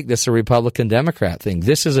going to make this a Republican-Democrat thing.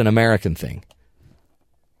 This is an American thing.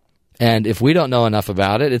 And if we don't know enough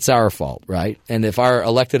about it, it's our fault, right? And if our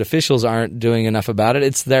elected officials aren't doing enough about it,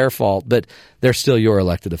 it's their fault. But they're still your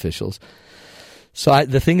elected officials. So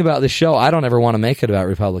the thing about this show, I don't ever want to make it about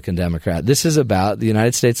Republican, Democrat. This is about the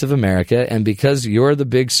United States of America, and because you're the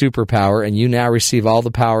big superpower and you now receive all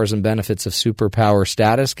the powers and benefits of superpower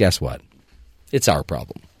status, guess what? It's our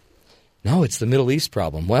problem. No, it's the Middle East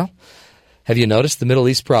problem. Well, have you noticed the Middle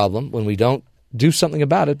East problem, when we don't do something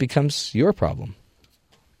about it, becomes your problem?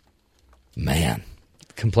 Man,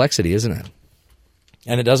 complexity, isn't it?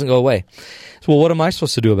 And it doesn't go away. So, well, what am I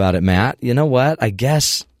supposed to do about it, Matt? You know what? I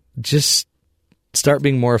guess just start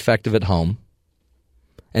being more effective at home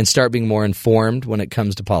and start being more informed when it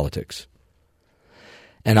comes to politics.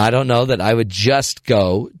 And I don't know that I would just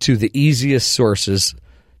go to the easiest sources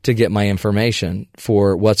to get my information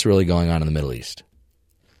for what's really going on in the Middle East.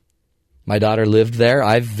 My daughter lived there.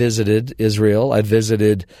 I've visited Israel. I've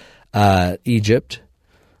visited Egypt.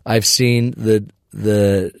 I've seen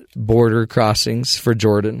the border crossings for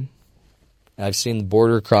Jordan. I've seen the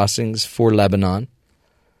border crossings for Lebanon.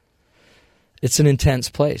 It's an intense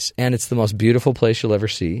place, and it's the most beautiful place you'll ever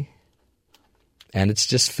see. And it's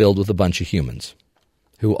just filled with a bunch of humans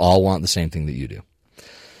who all want the same thing that you do.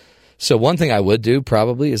 So one thing I would do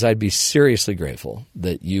probably is I'd be seriously grateful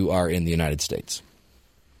that you are in the United States,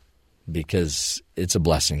 because it's a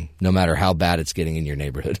blessing. No matter how bad it's getting in your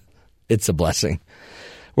neighborhood, it's a blessing.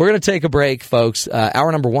 We're going to take a break, folks.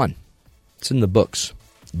 Hour number 1. It's in the books.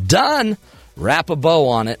 Done. Wrap a bow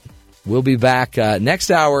on it. We'll be back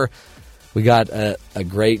next hour. We got a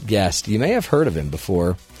great guest. You may have heard of him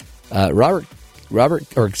before. Guy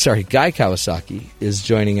Kawasaki is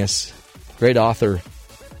joining us. Great author.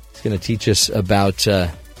 He's going to teach us about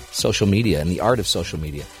social media and the art of social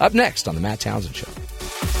media. Up next on The Matt Townsend Show.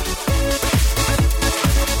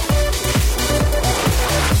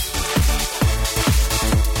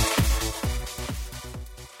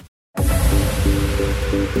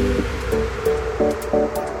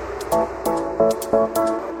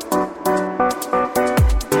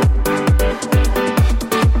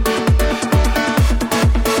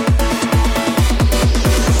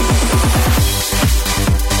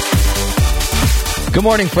 Good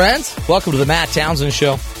morning, friends. Welcome to the Matt Townsend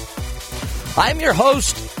Show. I'm your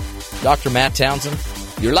host, Dr. Matt Townsend,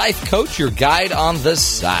 your life coach, your guide on the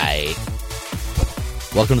side.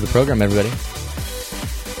 Welcome to the program, everybody.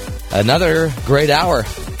 Another great hour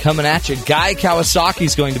coming at you. Guy Kawasaki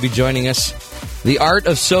is going to be joining us. The art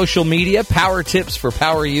of social media, power tips for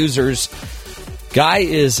power users. Guy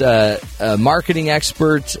is a marketing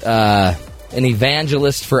expert, an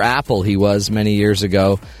evangelist for Apple, he was many years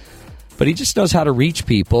ago. But he just knows how to reach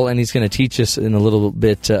people, and he's going to teach us in a little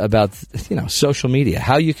bit about social media,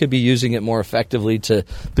 how you could be using it more effectively to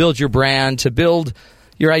build your brand, to build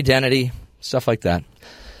your identity, stuff like that.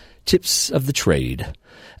 Tips of the trade.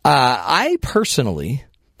 I personally,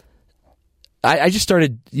 I just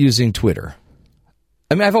started using Twitter.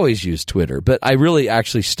 I mean, I've always used Twitter, but I really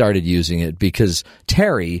actually started using it because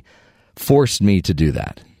Terry forced me to do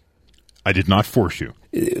that. I did not force you.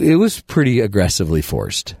 It was pretty aggressively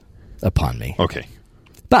forced upon me. Okay.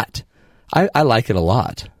 But I like it a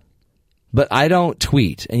lot. But I don't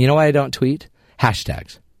tweet. And you know why I don't tweet?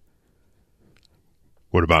 Hashtags.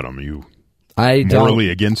 What about them? Are you morally morally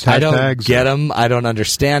against hashtags? I don't get them. I don't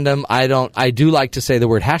understand them. I do like to say the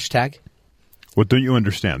word hashtag. What don't you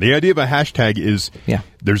understand? The idea of a hashtag is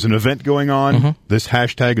there's an event going on. Mm-hmm. This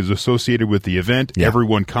hashtag is associated with the event. Yeah.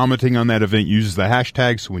 Everyone commenting on that event uses the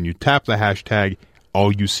hashtag. So when you tap the hashtag,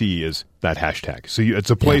 all you see is that hashtag. So it's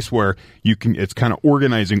a place where you can. It's kind of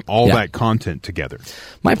organizing all that content together.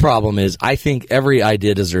 My problem is I think every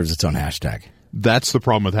idea deserves its own hashtag. That's the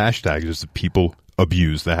problem with hashtags, is that people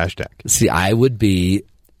abuse the hashtag. See, I would be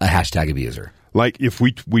a hashtag abuser. Like if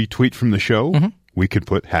we tweet from the show, we could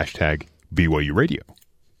put hashtag BYU Radio.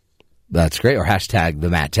 That's great. Or hashtag the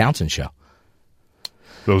Matt Townsend Show.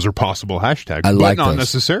 Those are possible hashtags, but not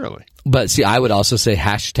necessarily. But see, I would also say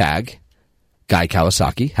hashtag Guy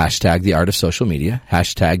Kawasaki, hashtag the art of social media,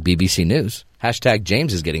 hashtag BBC News, hashtag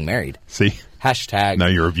James is getting married. See? Hashtag now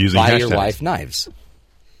you're abusing buy hashtags. Your wife knives.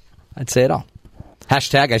 I'd say it all.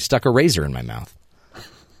 Hashtag I stuck a razor in my mouth.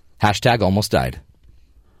 Hashtag almost died.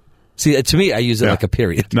 See, to me, I use it like a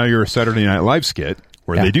period. Now you're a Saturday Night Live skit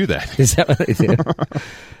where they do that. Is that what they do?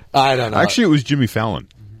 I don't know. Actually, it was Jimmy Fallon.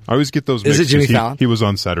 I always get those mixed. Is it Jimmy Fallon? He was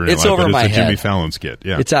on Saturday Night Live. It's over my head. It's a Jimmy Fallon skit.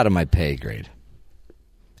 Yeah. It's out of my pay grade.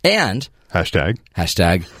 And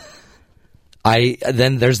Hashtag.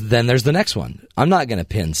 Then there's the next one. I'm not going to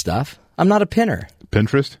pin stuff. I'm not a pinner.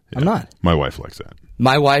 Pinterest? Yeah. I'm not. My wife likes that.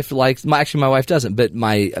 My wife actually my wife doesn't, but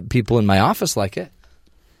my people in my office like it.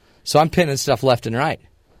 So I'm pinning stuff left and right.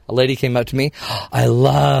 A lady came up to me, I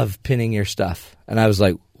love pinning your stuff. And I was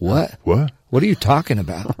like, what? What? What are you talking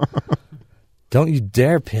about? Don't you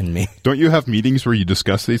dare pin me. Don't you have meetings where you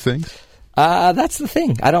discuss these things? That's the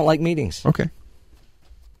thing. I don't like meetings. Okay.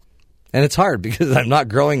 And it's hard because I'm not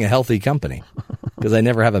growing a healthy company because I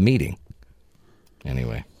never have a meeting.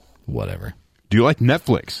 Anyway, whatever. Do you like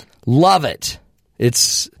Netflix? Love it.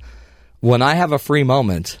 It's when I have a free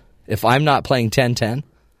moment, if I'm not playing 1010,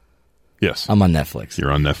 Yes. I'm on Netflix.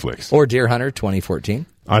 You're on Netflix. Or Deer Hunter 2014.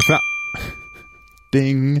 I found...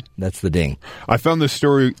 Ding. That's the ding. I found this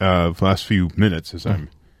story the last few minutes as I'm,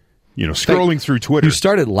 scrolling through Twitter. You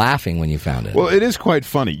started laughing when you found it. Well, it is quite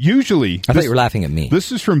funny. Usually... I thought you were laughing at me.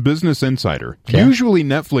 This is from Business Insider. Okay. Usually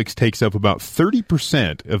Netflix takes up about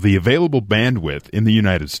 30% of the available bandwidth in the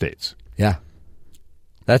United States. Yeah.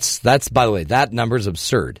 That's by the way, that number's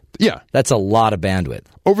absurd. Yeah. That's a lot of bandwidth.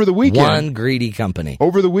 Over the weekend... One greedy company.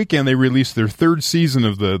 Over the weekend, they released their third season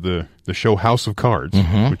of the show House of Cards,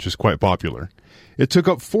 which is quite popular. It took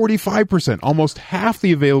up 45%, almost half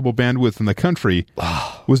the available bandwidth in the country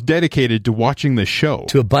was dedicated to watching the show.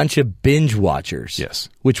 To a bunch of binge watchers. Yes.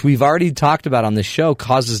 Which we've already talked about on the show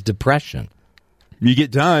causes depression. You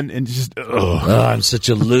get done and just, Oh, I'm such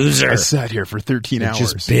a loser. I sat here for 13 hours.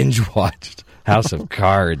 Just binge watched House of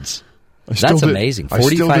Cards. That's amazing. 45%. I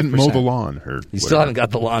still didn't mow the lawn. You still haven't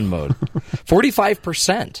got the lawn mowed.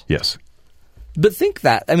 45%. Yes. But think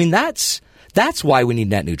that. I mean, that's why we need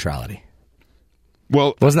net neutrality.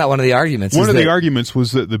 Well, wasn't that one of the arguments? One of the arguments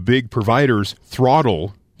was that the big providers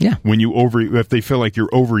throttle when if they feel like you're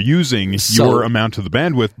overusing your amount of the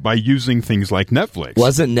bandwidth by using things like Netflix.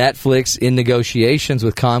 Wasn't Netflix in negotiations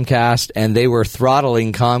with Comcast and they were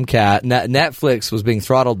throttling Comcast? Netflix was being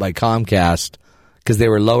throttled by Comcast because they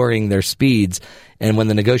were lowering their speeds. And when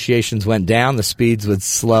the negotiations went down, the speeds would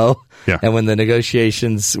slow. Yeah. And when the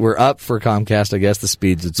negotiations were up for Comcast, I guess the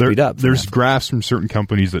speeds would speed up. There's graphs from certain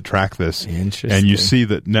companies that track this. Interesting. And you see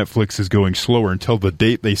that Netflix is going slower until the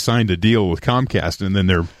date they signed a deal with Comcast, and then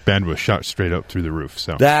their bandwidth shot straight up through the roof.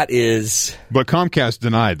 So that is... But Comcast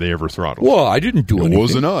denied they ever throttled. Well, I didn't do anything. It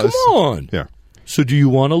wasn't us. Come on. Yeah. So do you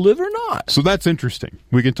want to live or not? So that's interesting.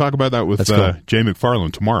 We can talk about that with cool. Jay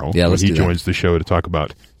McFarland tomorrow when he joins the show to talk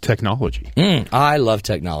about technology. I love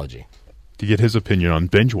technology. To get his opinion on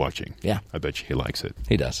binge watching. Yeah. I bet you he likes it.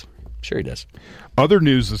 He does. Sure he does. Other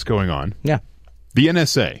news that's going on. Yeah. The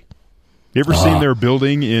NSA. You ever seen their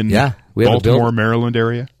building in Baltimore, Maryland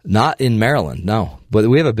area? Not in Maryland, no. But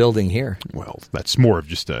we have a building here. Well, that's more of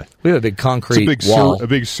just we have a big concrete wall. A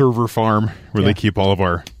big server farm where they keep all of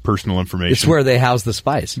our personal information. It's where they house the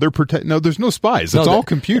spies. No, there's no spies. It's all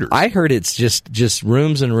computers. I heard it's just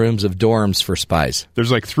rooms and rooms of dorms for spies.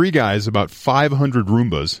 There's like 3 guys, about 500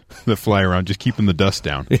 Roombas that fly around just keeping the dust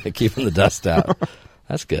down. Keeping the dust out.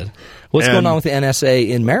 That's good. What's going on with the NSA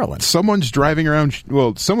in Maryland? Someone's driving around.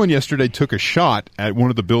 Well, someone yesterday took a shot at one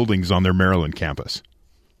of the buildings on their Maryland campus.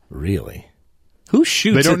 Really? Who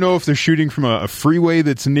shoots? They don't know if they're shooting from a freeway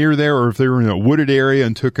that's near there or if they were in a wooded area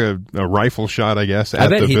and took a rifle shot, I guess, at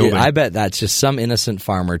the building. I bet that's just some innocent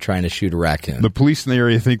farmer trying to shoot a raccoon. The police in the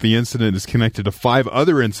area think the incident is connected to 5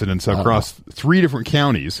 other incidents across 3 different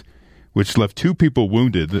counties, which left 2 people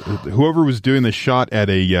wounded. Whoever was doing the shot at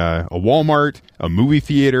a Walmart, a movie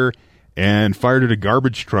theater, and fired at a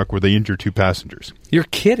garbage truck where they injured 2 passengers. You're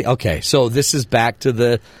kidding. Okay, so this is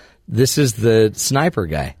the sniper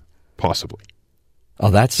guy. Possibly. Oh,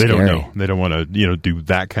 that's scary. They don't know. They don't want to, do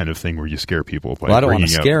that kind of thing where you scare people. Well, I don't want to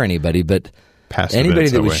scare anybody, but anybody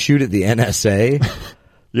that would shoot at the NSA,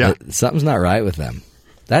 something's not right with them.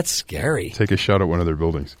 That's scary. Take a shot at one of their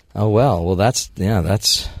buildings. Oh well, that's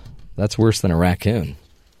worse than a raccoon.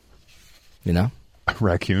 You know, a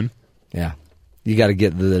raccoon. Yeah, you got to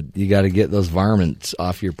get those varmints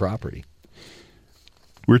off your property.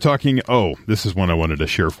 We're talking. Oh, this is one I wanted to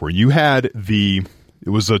share for you. You had It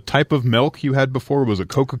was a type of milk you had before. Was it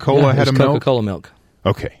Coca-Cola had a milk? Coca-Cola milk.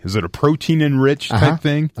 Okay. Is it a protein-enriched type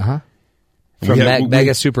thing? From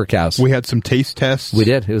Mega Super Cows. We had some taste tests. We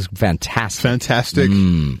did. It was fantastic. Fantastic.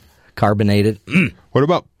 Carbonated. What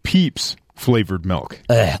about Peeps flavored milk?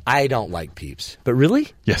 I don't like Peeps. But really?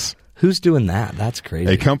 Yes. Who's doing that? That's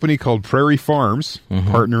crazy. A company called Prairie Farms,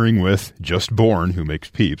 partnering with Just Born, who makes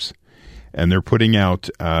Peeps. And they're putting out,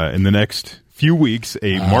 in the next few weeks,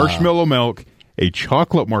 a marshmallow milk, a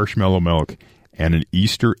chocolate marshmallow milk, and an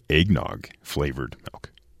Easter eggnog flavored milk.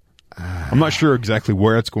 I'm not sure exactly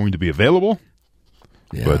where it's going to be available.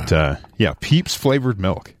 Yeah. But Peeps flavored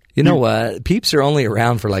milk. You know what? Peeps are only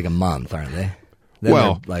around for like a month, aren't they? Then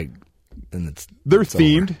Well, they're it's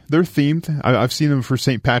themed. over. They're themed. I've seen them for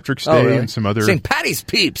St. Patrick's Day Really? and some other. St. Patty's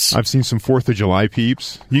Peeps. I've seen some 4th of July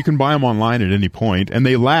Peeps. You can buy them online at any point, and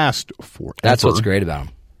they last forever. That's what's great about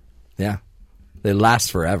them. Yeah, they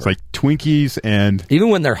last forever. It's like Twinkies, and Even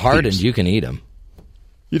when they're hardened, Peeps. you can eat them.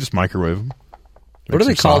 you just microwave them. What are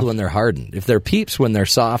they called when they're hardened? If they're Peeps when they're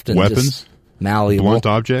soft and Weapons? just malleable. Blunt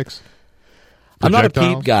objects? I'm not a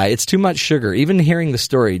Projectiles? Peep guy. It's too much sugar. Even hearing the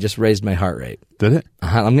story just raised my heart rate. Did it?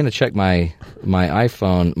 I'm going to check my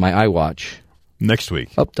iPhone, my iWatch. Next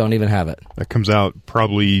week. Oh, don't even have it. That comes out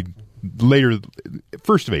probably later,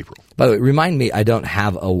 1st of April. By the way, remind me, I don't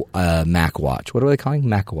have a Mac Watch. What are they calling?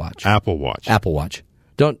 Mac Watch. Apple Watch. Apple Watch.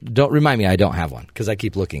 Don't remind me I don't have one because I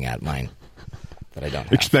keep looking at mine that I don't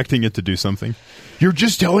have. Expecting it to do something. You're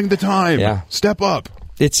just telling the time. Yeah. Step up.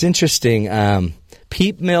 It's interesting.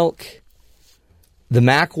 Peep Milk, the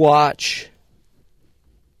Mac Watch.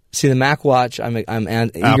 See, the Mac Watch, I'm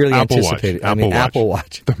eagerly Apple anticipating. Watch. Apple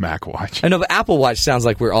Watch. The Mac Watch. I know, but Apple Watch sounds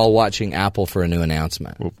like we're all watching Apple for a new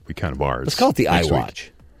announcement. Well, we kind of are. Let's call it the Next week. iWatch.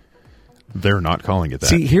 They're not calling it that.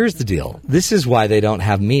 See, here's the deal. This is why they don't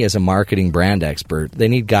have me as a marketing brand expert. They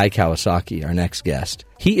need Guy Kawasaki, our next guest.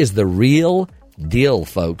 He is the real deal,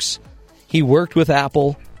 folks. He worked with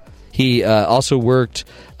Apple. He also worked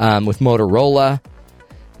with Motorola.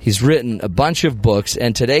 He's written a bunch of books,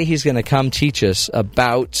 and today he's going to come teach us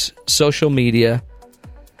about social media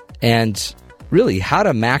and really how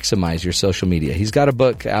to maximize your social media. He's got a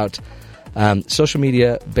book out, Social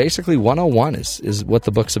Media, basically 101 is what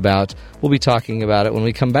the book's about. We'll be talking about it when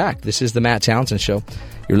we come back. This is the Matt Townsend Show.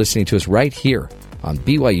 You're listening to us right here on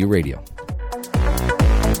BYU Radio.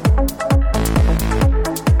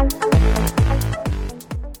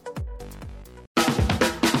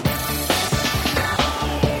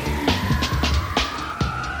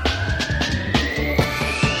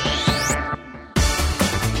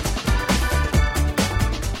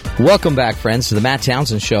 Welcome back, friends, to the Matt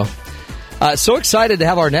Townsend Show. So excited to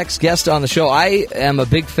have our next guest on the show. I am a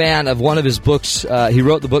big fan of one of his books. He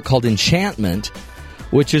wrote the book called Enchantment,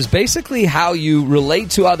 which is basically how you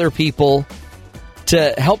relate to other people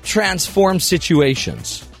to help transform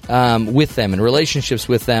situations with them and relationships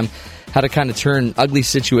with them, how to kind of turn ugly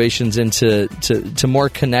situations into to more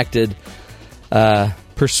connected,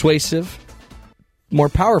 persuasive, more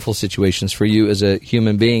powerful situations for you as a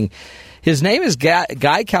human being. His name is Guy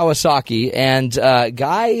Kawasaki, and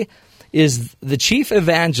Guy is the chief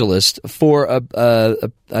evangelist for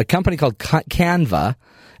a company called Canva,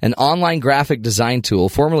 an online graphic design tool.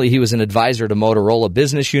 Formerly, he was an advisor to Motorola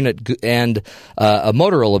Business Unit and a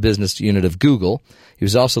Motorola Business Unit of Google. He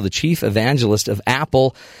was also the chief evangelist of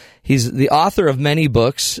Apple. He's the author of many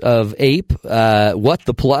books, of Ape, What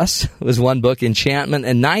the Plus was one book, Enchantment,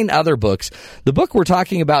 and 9 other books. The book we're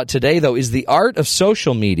talking about today, though, is The Art of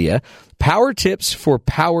Social Media, Power Tips for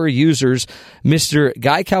Power Users. Mr.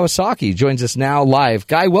 Guy Kawasaki joins us now live.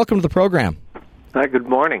 Guy, welcome to the program. Hi, good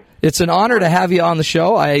morning. It's an honor to have you on the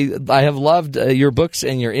show. I have loved your books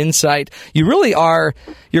and your insight. You really are,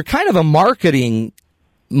 you're kind of a marketing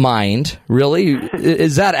mind, really.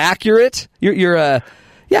 Is that accurate? You're a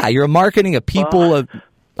marketing, a people, a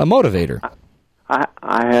motivator.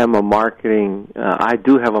 I am a marketing, I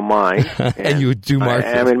do have a mind. And you do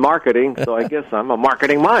marketing. I am in marketing, so I guess I'm a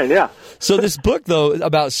marketing mind, yeah. So this book, though,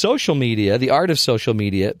 about social media, the art of social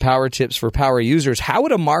media, Power Tips for Power Users, how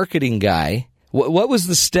would a marketing guy, what was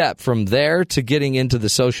the step from there to getting into the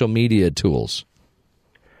social media tools?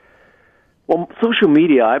 Well, social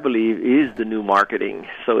media, I believe, is the new marketing.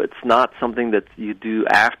 So it's not something that you do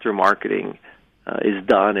after marketing is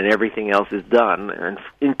done and everything else is done. And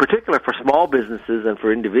in particular for small businesses and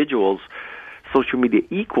for individuals, social media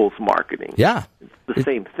equals marketing. Yeah. It's the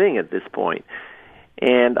same thing at this point.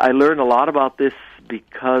 And I learned a lot about this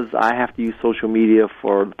because I have to use social media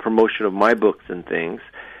for the promotion of my books and things.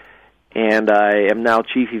 And I am now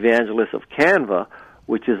chief evangelist of Canva,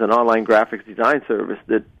 which is an online graphics design service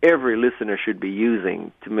that every listener should be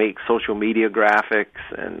using to make social media graphics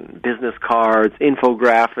and business cards,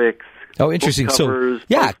 infographics. Oh, interesting. Covers, so,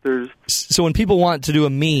 yeah. Posters. So when people want to do a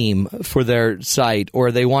meme for their site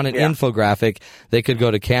or they want an infographic, they could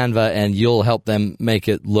go to Canva and you'll help them make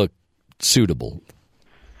it look suitable.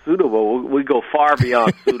 Suitable. We go far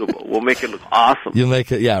beyond suitable. We'll make it look awesome. You'll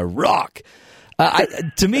make it, rock.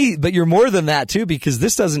 To me, but you're more than that too, because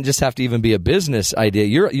this doesn't just have to even be a business idea.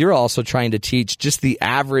 You're also trying to teach just the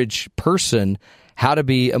average person how to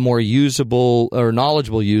be a more usable or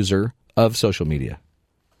knowledgeable user of social media.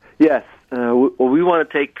 Yes. We want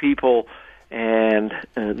to take people, and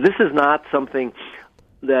this is not something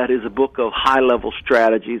that is a book of high-level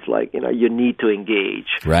strategies, like, you need to engage.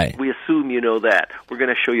 Right. We assume you know that. We're going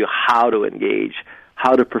to show you how to engage,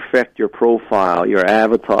 how to perfect your profile, your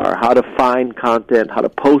avatar, how to find content, how to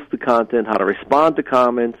post the content, how to respond to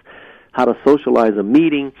comments, how to socialize a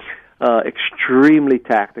meeting. Extremely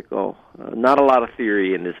tactical. Not a lot of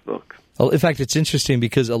theory in this book. Well, in fact, it's interesting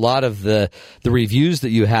because a lot of the reviews that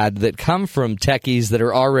you had that come from techies that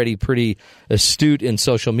are already pretty astute in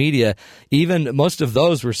social media, even most of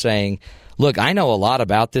those were saying, look, I know a lot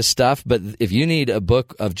about this stuff, but if you need a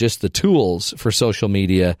book of just the tools for social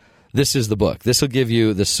media, this is the book. This will give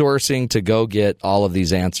you the sourcing to go get all of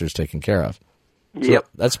these answers taken care of. So Yep.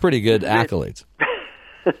 that's pretty good accolades.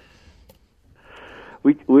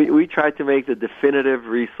 We try to make the definitive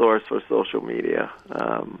resource for social media.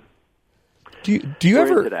 Do you We're into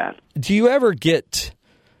ever that. do you ever get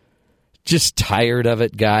just tired of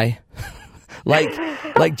it, Guy?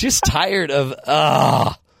 like just tired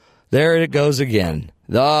of there it goes again.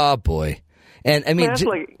 Oh boy. And I mean That's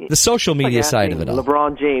like- the social media Like side of asking it all.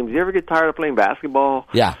 LeBron James, you ever get tired of playing basketball?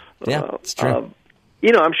 Yeah, it's true.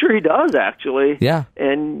 I'm sure he does, actually. Yeah.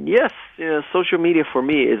 And yes, social media for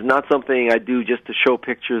me is not something I do just to show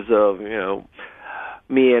pictures of,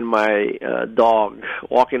 me and my dog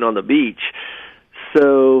walking on the beach.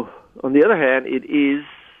 So, on the other hand, it is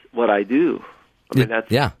what I do. I mean,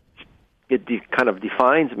 it kind of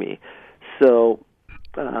defines me. So,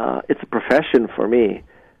 it's a profession for me.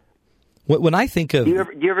 When I think of... Do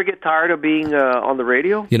you ever get tired of being on the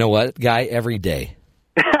radio? You know what, Guy? Every day.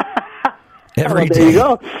 There you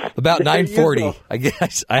go. About There you 9:40. go. I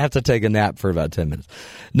guess I have to take a nap for about 10 minutes.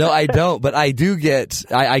 No, I don't, but I do get,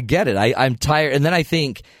 I get it. I'm tired. And then I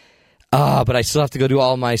think, but I still have to go do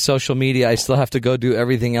all my social media. I still have to go do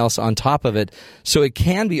everything else on top of it. So it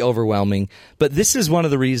can be overwhelming. But this is one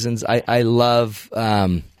of the reasons I love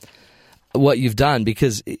what you've done,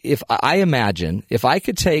 because if I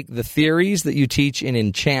could take the theories that you teach in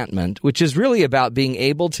Enchantment, which is really about being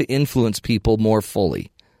able to influence people more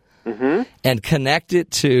fully, and connect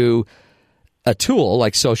it to a tool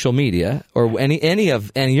like social media or and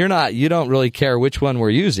you don't really care which one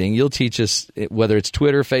we're using. You'll teach us whether it's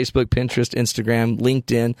Twitter, Facebook, Pinterest, Instagram,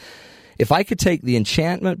 LinkedIn. If I could take the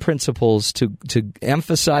Enchantment principles to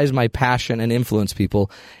emphasize my passion and influence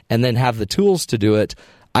people, and then have the tools to do it,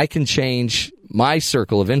 I can change my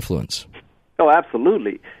circle of influence. Oh,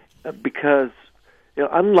 absolutely. Because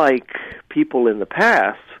unlike people in the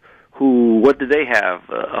past, what did they have?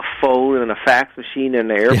 A phone and a fax machine and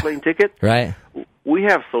an airplane ticket? Right. We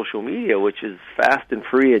have social media, which is fast and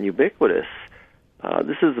free and ubiquitous.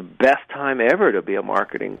 This is the best time ever to be a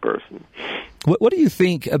marketing person. What do you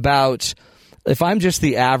think about if I'm just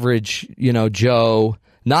the average, Joe,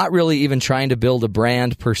 not really even trying to build a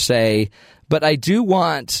brand per se, but I do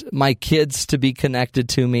want my kids to be connected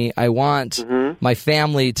to me. I want my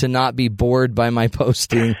family to not be bored by my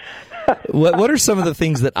posting. What are some of the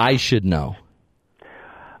things that I should know?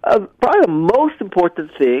 Probably the most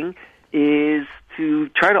important thing is to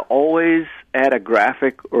try to always add a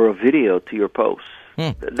graphic or a video to your posts.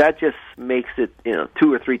 That just makes it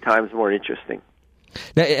 2 or 3 times more interesting.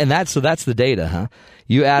 And that's the data, huh?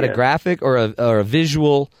 You add a graphic or a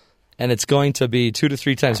visual, and it's going to be 2 to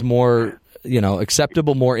 3 times more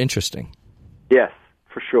acceptable, more interesting. Yes,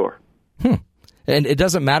 for sure. And it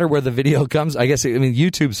doesn't matter where the video comes.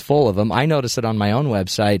 YouTube's full of them. I notice it on my own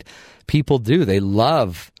website. People do. They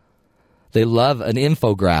love an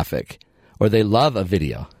infographic, or they love a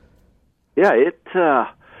video. Yeah,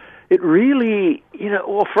 it really,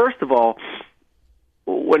 well, first of all,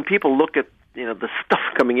 when people look at, the stuff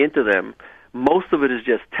coming into them, most of it is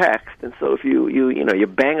just text. And so if you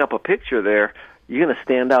bang up a picture there, you're going to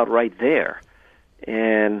stand out right there.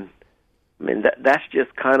 And I mean, that's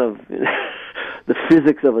just kind of the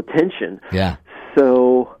physics of attention. Yeah.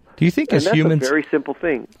 So, do you think as that's humans, a very simple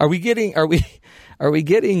thing? Are we getting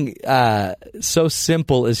so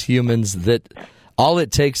simple as humans that all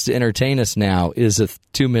it takes to entertain us now is a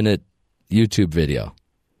 2-minute YouTube video?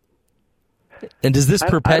 And does this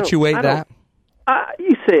perpetuate that?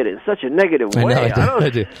 You say it in such a negative way. I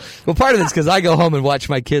do. Well, part of it's because I go home and watch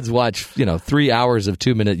my kids watch 3 hours of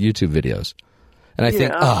 2-minute YouTube videos. And I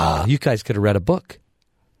think, you guys could have read a book.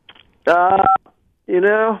 My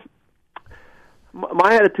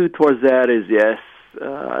attitude towards that is yes.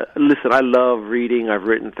 Listen, I love reading. I've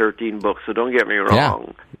written 13 books, so don't get me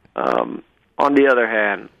wrong. Yeah. On the other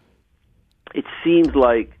hand, it seems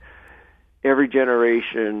like every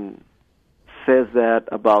generation says that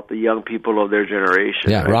about the young people of their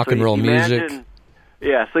generation. Yeah, right? Rock and roll music.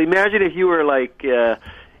 Yeah, so imagine if you were like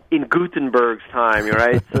in Gutenberg's time,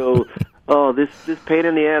 right? So oh, this pain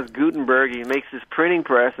in the ass Gutenberg, he makes this printing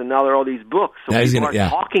press, and now there are all these books. So people are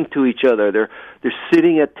talking to each other. They're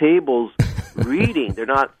sitting at tables reading. They're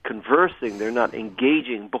not conversing. They're not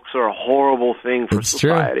engaging. Books are a horrible thing for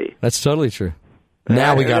society. True. That's totally true.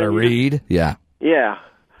 Now we got to read. Yeah. Yeah.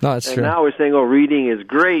 No, that's true. And now we're saying, oh, reading is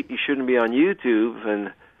great. You shouldn't be on YouTube.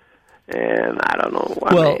 And I don't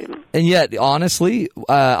know. And yet, honestly,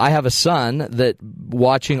 I have a son that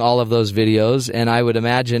watching all of those videos, and I would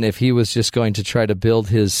imagine if he was just going to try to build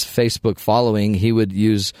his Facebook following, he would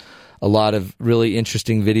use a lot of really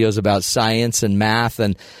interesting videos about science and math,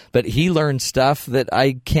 but he learned stuff that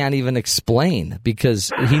I can't even explain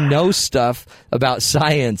because he knows stuff about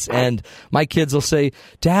science. And my kids will say,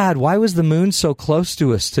 "Dad, why was the moon so close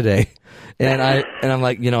to us today?" And I'm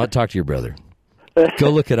like, you know what? Talk to your brother. Go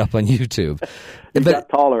look it up on YouTube. He got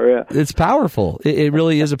taller, yeah. It's powerful. It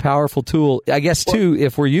really is a powerful tool, I guess, too,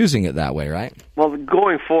 if we're using it that way, right? Well,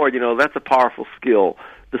 going forward, that's a powerful skill.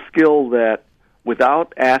 The skill that,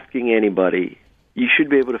 without asking anybody, you should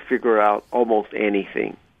be able to figure out almost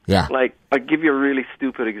anything. Yeah. Like, I'll give you a really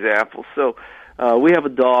stupid example. So, we have a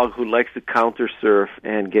dog who likes to counter surf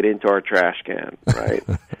and get into our trash can, right?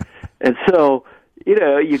 And so,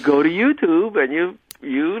 you go to YouTube and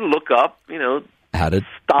you look up, how to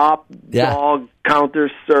stop dog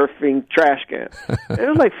counter surfing trash can.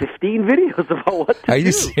 There's like 15 videos about what to do. Are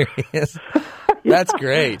you serious? That's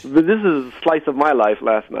great. But this is a slice of my life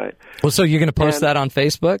last night. Well, so you're going to post that on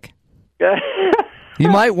Facebook? You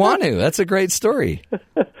might want to. That's a great story.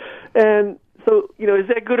 And so, is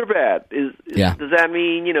that good or bad? Does that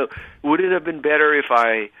mean, would it have been better if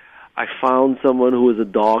I found someone who was a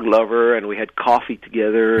dog lover and we had coffee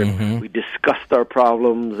together and we discussed our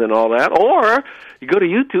problems and all that? Or you go to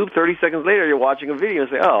YouTube, 30 seconds later, you're watching a video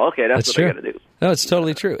and say, oh, okay, that's what true. I got to do. No, it's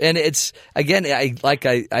totally true. And it's, again,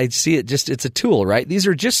 I see it just, it's a tool, right? These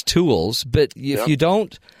are just tools, but if you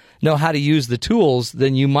don't know how to use the tools,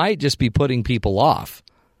 then you might just be putting people off.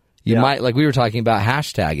 You might, like we were talking about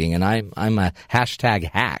hashtagging, and I'm a hashtag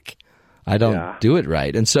hack. I don't do it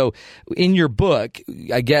right. And so in your book,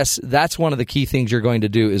 I guess that's one of the key things you're going to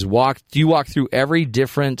do is do you walk through every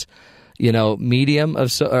different, medium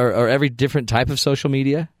of, or every different type of social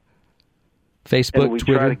media? Facebook, and we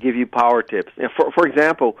Twitter? try to give you power tips. For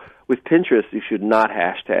example, with Pinterest, you should not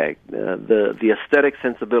hashtag. The aesthetic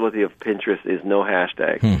sensibility of Pinterest is no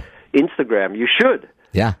hashtag. Instagram, you should.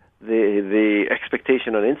 Yeah. The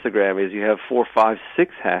expectation on Instagram is you have 4, 5,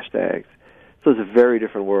 6 hashtags. So it's a very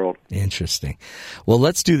different world. Interesting. Well,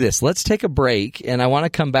 let's do this. Let's take a break, and I want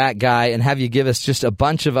to come back, Guy, and have you give us just a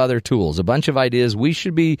bunch of other tools, a bunch of ideas we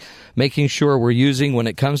should be making sure we're using when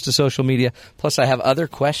it comes to social media. Plus, I have other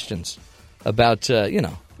questions about,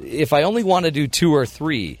 if I only want to do 2 or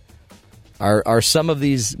 3, are some of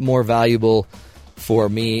these more valuable for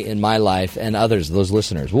me in my life and others, those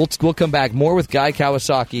listeners. We'll come back more with Guy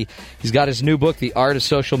Kawasaki. He's got his new book, The Art of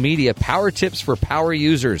Social Media, Power Tips for Power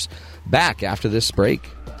Users. Back after this break.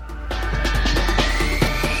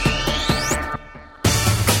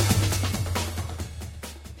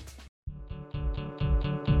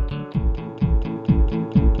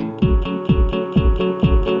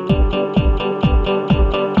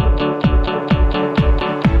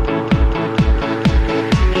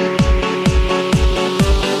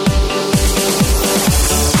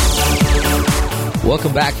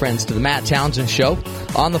 Welcome back, friends, to the Matt Townsend Show.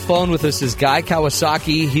 On the phone with us is Guy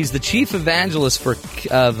Kawasaki. He's the chief evangelist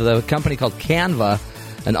of the company called Canva,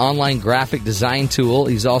 an online graphic design tool.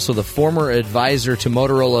 He's also the former advisor to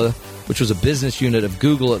Motorola, which was a business unit of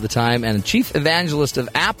Google at the time, and chief evangelist of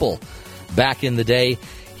Apple back in the day.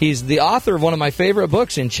 He's the author of one of my favorite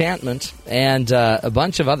books, Enchantment, and a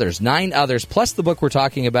bunch of others, 9 others, plus the book we're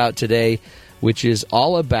talking about today, which is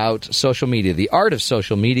all about social media, the art of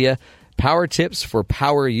social media, power tips for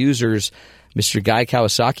power users. Mr. Guy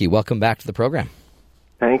Kawasaki, welcome back to the program.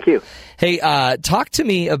 Thank you. Hey, talk to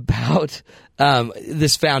me about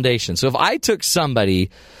this foundation. So if I took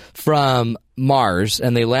somebody from Mars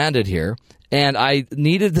and they landed here and I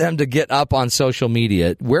needed them to get up on social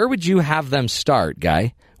media, where would you have them start,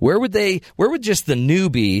 Guy? Where would just the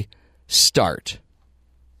newbie start?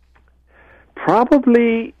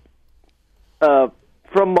 Probably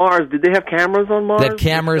from Mars. Did they have cameras on Mars? They had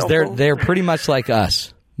cameras. They're pretty much like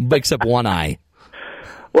us, except one eye.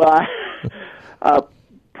 Well,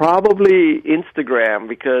 probably Instagram,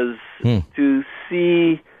 because to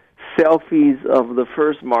see selfies of the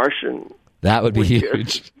first Martian, that would be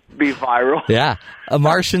huge. Be viral. Yeah, a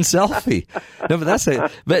Martian selfie. No, but that's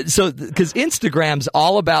it. But so because Instagram's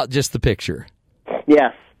all about just the picture.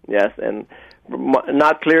 Yes, and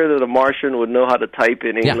not clear that a Martian would know how to type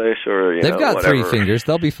in English or they've got whatever. 3 fingers.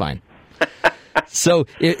 They'll be fine. So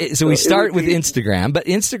we start with Instagram, but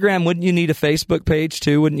Instagram, wouldn't you need a Facebook page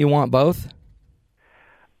too? Wouldn't you want both?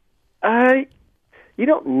 You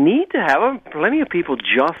don't need to have them. Plenty of people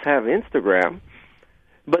just have Instagram.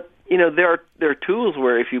 But, there are tools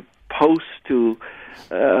where if you post to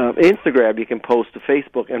Instagram, you can post to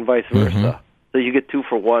Facebook and vice versa. Mm-hmm. So you get 2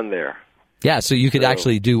 for 1 there. Yeah, so you could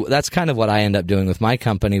actually do – that's kind of what I end up doing with my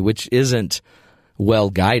company, which isn't well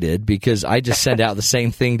guided because I just send out the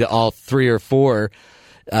same thing to all 3 or 4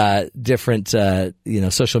 different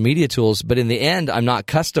social media tools. But in the end, I'm not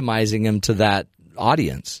customizing them to that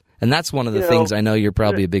audience. And that's one of the things I know you're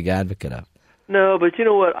probably a big advocate of. No, but you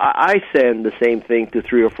know what? I send the same thing to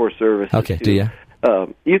 3 or 4 services. Okay, do you?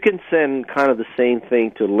 You can send kind of the same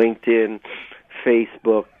thing to LinkedIn,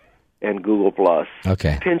 Facebook, and Google+.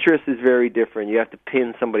 Okay. Pinterest is very different. You have to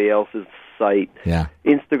pin somebody else's site. Yeah.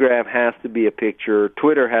 Instagram has to be a picture.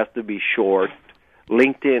 Twitter has to be short.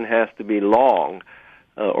 LinkedIn has to be long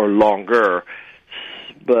or longer.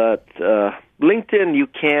 But LinkedIn, you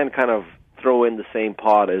can kind of throw in the same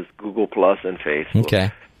pot as Google+ and Facebook.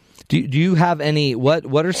 Okay. Do you have any,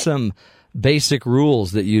 what are some basic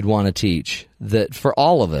rules that you'd want to teach that for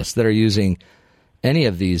all of us that are using any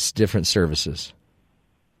of these different services?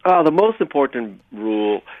 The most important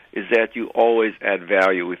rule is that you always add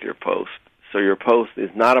value with your post. So your post is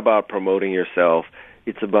not about promoting yourself.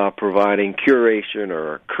 It's about providing curation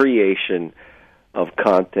or creation of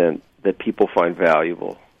content that people find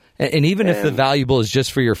valuable. And even if the valuable is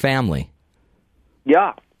just for your family.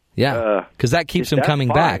 Yeah. Yeah, because that keeps them coming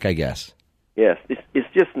back, I guess. Yes. It's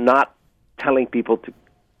just not telling people to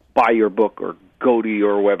buy your book or go to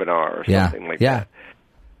your webinar or something like that.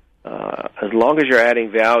 As long as you're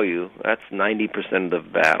adding value, that's 90% of the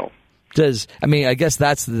battle. I guess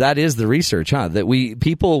that is the research, huh? That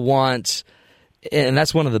people want, and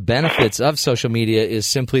that's one of the benefits of social media is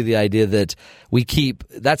simply the idea that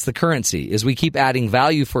that's the currency, is we keep adding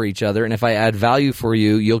value for each other, and if I add value for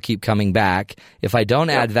you, you'll keep coming back. If I don't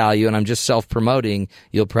add value and I'm just self-promoting,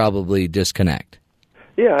 you'll probably disconnect.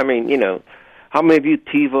 Yeah, how many of you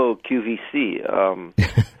TiVo QVC?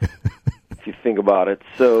 If you think about it.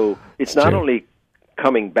 So it's not only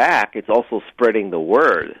coming back, it's also spreading the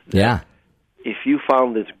word. Yeah. If you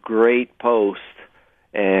found this great post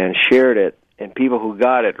and shared it, and people who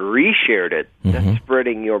got it reshared it, that's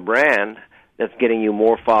spreading your brand, that's getting you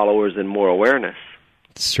more followers and more awareness.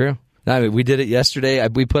 It's true. We did it yesterday.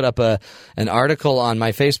 We put up an article on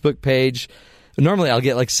my Facebook page. Normally I'll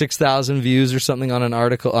get like 6,000 views or something on an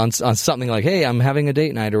article on something like, hey, I'm having a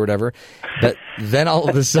date night or whatever. But then all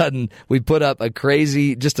of a sudden we put up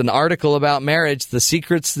just an article about marriage, the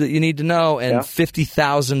secrets that you need to know, and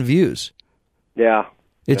 50,000 views. Yeah.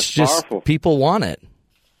 It's just powerful. People want it.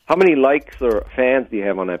 How many likes or fans do you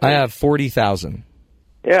have on that page? I have 40,000.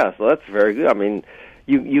 Yeah, so that's very good.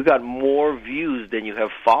 You got more views than you have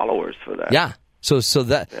followers for that. Yeah. So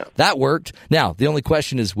that worked. Now, the only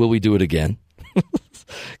question is, will we do it again?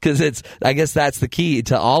 Because I guess that's the key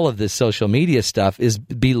to all of this social media stuff is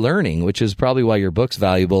be learning, which is probably why your book's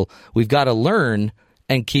valuable. We've got to learn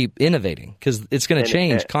and keep innovating because it's going to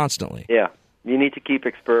change constantly. Yeah, you need to keep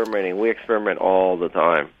experimenting. We experiment all the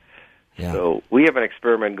time. Yeah. So we have an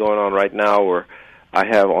experiment going on right now where I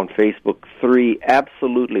have on Facebook 3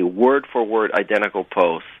 absolutely word-for-word identical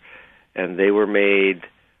posts, and they were made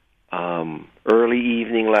early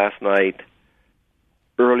evening last night,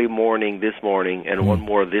 early morning this morning, and one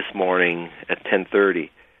more this morning at 10:30.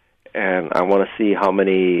 And I want to see how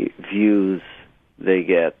many views they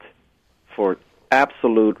get for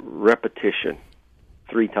absolute repetition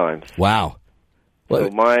 3 times. Wow. So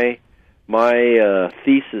my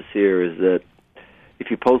thesis here is that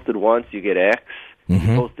if you post it once, you get X. If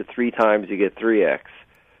you post it 3 times, you get 3X.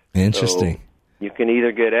 Interesting. So you can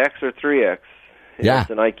either get X or 3X. Yeah.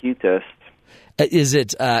 It's an IQ test. Is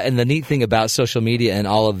it? And the neat thing about social media and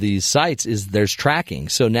all of these sites is there's tracking.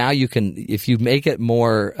 So now you can, if you make it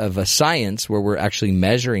more of a science where we're actually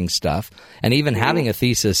measuring stuff, and even having a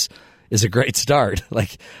thesis is a great start.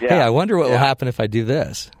 Hey, I wonder what will happen if I do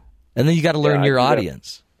this. And then you got to learn your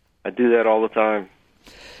audience. I do that all the time.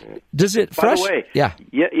 Does it? By the way,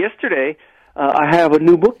 yesterday I have a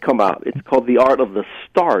new book come out. It's called The Art of the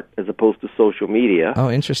Start, as opposed to social media. Oh,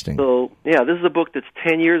 interesting. So this is a book that's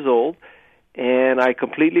 10 years old, and I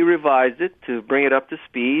completely revised it to bring it up to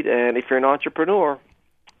speed. And if you're an entrepreneur,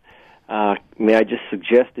 may I just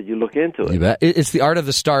suggest that you look into it? You bet. It's The Art of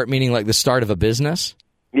the Start, meaning like the start of a business?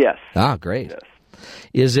 Yes. Ah, great. Yes.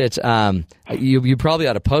 Is it? You probably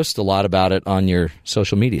ought to post a lot about it on your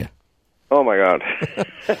social media. Oh my God!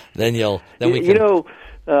 then we can. You know,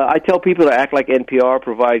 I tell people to act like NPR,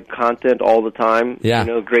 provide content all the time.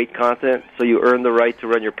 Yeah. Great content, so you earn the right to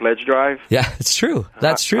run your pledge drive. Yeah, it's true.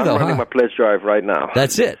 That's true, I'm though. running my pledge drive right now.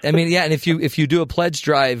 That's it. I mean, yeah, and if you do a pledge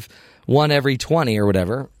drive, 1 every 20 or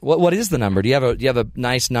whatever, what is the number? Do you have a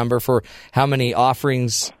nice number for how many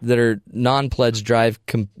offerings that are non-pledge drive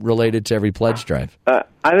related to every pledge drive?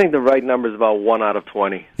 I think the right number is about 1 out of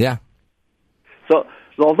 20. Yeah. So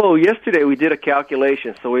although yesterday we did a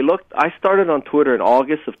calculation, so we looked. I started on Twitter in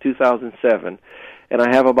August of 2007, and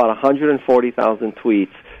I have about 140,000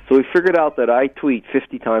 tweets. So we figured out that I tweet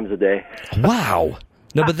 50 times a day. Wow.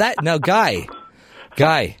 No, but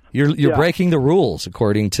Guy, you're breaking the rules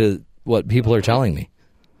according to what people are telling me.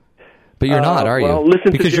 But you're not, are you?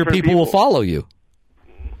 Because your people will follow you.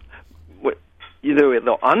 What,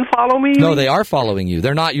 they'll unfollow me? No, they are following you.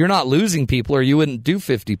 They're not. You're not losing people, or you wouldn't do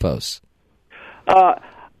 50 posts. I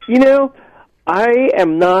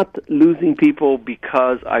am not losing people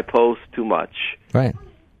because I post too much. Right.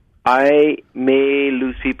 I may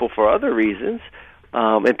lose people for other reasons,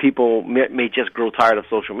 and people may just grow tired of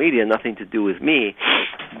social media, nothing to do with me.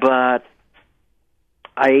 But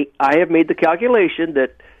I have made the calculation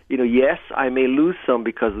that, yes, I may lose some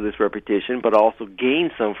because of this repetition, but also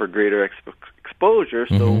gain some for greater exposure.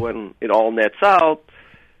 So when it all nets out,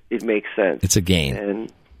 it makes sense. It's a gain.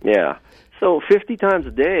 And, yeah. So 50 times a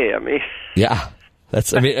day, I mean. Yeah.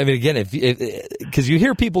 I mean, again, because you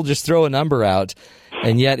hear people just throw a number out,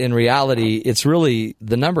 and yet in reality, it's really,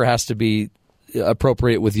 the number has to be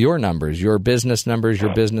appropriate with your numbers, your business numbers,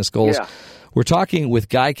 your business goals. Yeah. We're talking with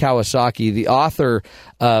Guy Kawasaki, the author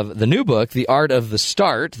of the new book, The Art of the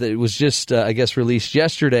Start, that was just, released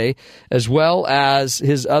yesterday, as well as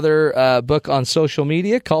his other book on social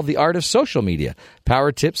media called The Art of Social Media,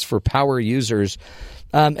 Power Tips for Power Users.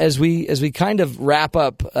 As we kind of wrap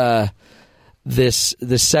up this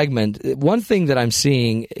segment, one thing that I'm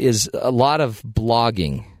seeing is a lot of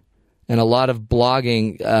blogging, and a lot of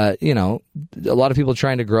blogging. A lot of people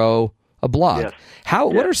trying to grow a blog. Yes.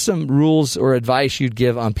 What are some rules or advice you'd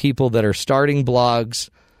give on people that are starting blogs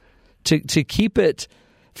to keep it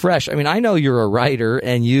fresh? I mean, I know you're a writer,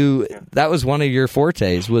 and that was one of your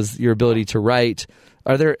fortes, was your ability to write.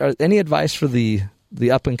 Are there any advice for the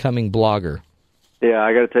up and coming blogger? Yeah,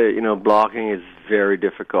 I got to tell you, blogging is very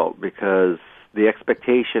difficult because the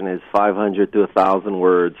expectation is 500 to 1,000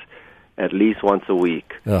 words at least once a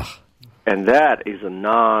week. Ugh. And that is a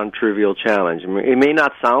non-trivial challenge. I mean, it may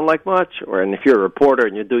not sound like much, and if you're a reporter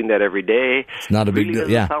and you're doing that every day, it's not a big deal.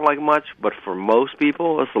 Doesn't sound like much, but for most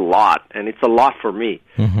people, it's a lot, and it's a lot for me.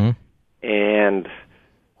 Mm-hmm. And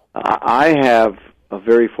I have a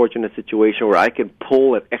very fortunate situation where I can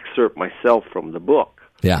pull an excerpt myself from the book.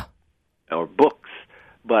 Yeah. Or books,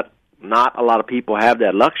 but not a lot of people have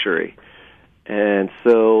that luxury. And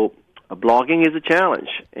so blogging is a challenge.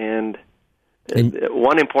 And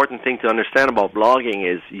one important thing to understand about blogging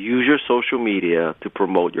is use your social media to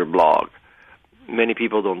promote your blog. Many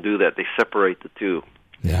people don't do that. They separate the two.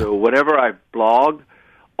 Yeah. So whenever I blog,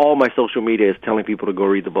 all my social media is telling people to go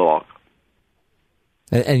read the blog.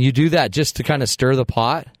 And you do that just to kind of stir the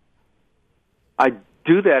pot? I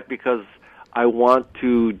do that because I want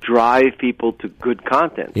to drive people to good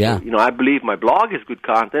content. Yeah. So, I believe my blog is good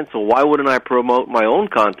content, so why wouldn't I promote my own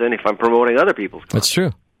content if I'm promoting other people's content? That's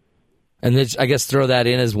true. And then I guess throw that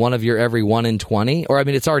in as one of your every 1 in 20? Or, I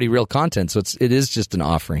mean, it's already real content, so it is just an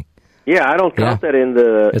offering. Yeah, I don't count that in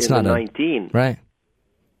the it's not 19. Right.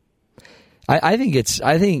 I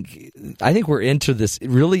think we're into this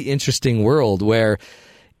really interesting world where,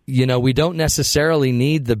 we don't necessarily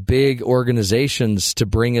need the big organizations to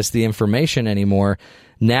bring us the information anymore.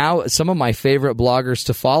 Now, some of my favorite bloggers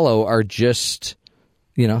to follow are just,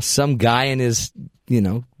 some guy in his,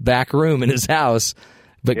 back room in his house,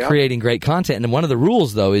 but creating great content. And one of the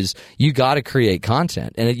rules, though, is you got to create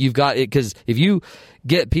content. And you've got it, because if you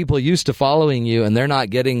get people used to following you and they're not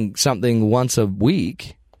getting something once a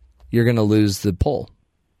week, you're going to lose the pull.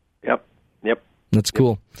 Yep. That's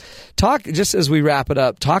cool. Talk, just as we wrap it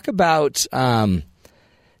up, talk about, I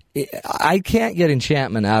can't get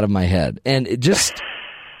enchantment out of my head. And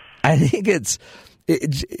I think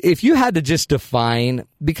if you had to just define,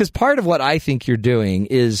 because part of what I think you're doing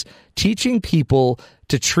is teaching people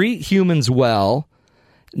to treat humans well,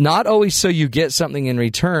 not always so you get something in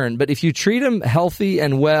return, but if you treat them healthy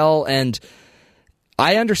and well, and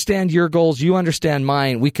I understand your goals, you understand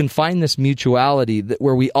mine, we can find this mutuality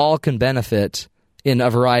where we all can benefit in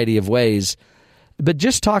a variety of ways. But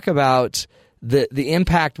just talk about the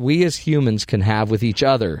impact we as humans can have with each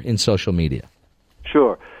other in social media.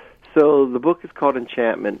 Sure. So the book is called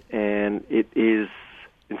Enchantment, and it's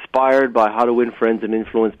inspired by How to Win Friends and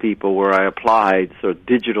Influence People, where I applied sort of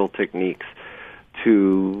digital techniques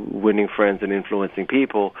to winning friends and influencing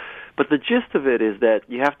people. But the gist of it is that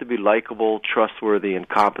you have to be likable, trustworthy, and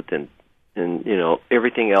competent. And,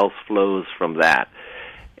 everything else flows from that.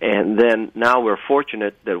 And then now we're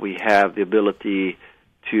fortunate that we have the ability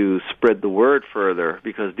to spread the word further,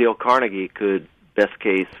 because Dale Carnegie could, best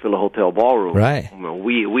case, fill a hotel ballroom. Right.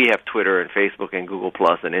 We have Twitter and Facebook and Google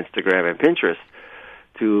Plus and Instagram and Pinterest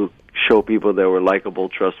to show people that we're likable,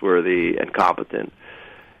 trustworthy, and competent.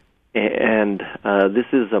 And this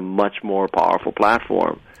is a much more powerful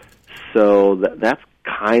platform. So that's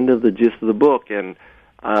kind of the gist of the book. And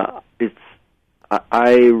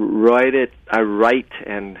I write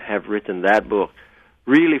and have written that book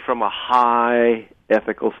really from a high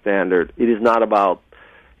ethical standard. It is not about,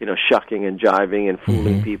 shucking and jiving and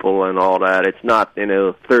fooling people and all that. It's not,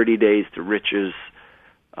 30 days to riches.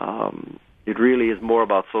 It really is more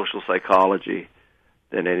about social psychology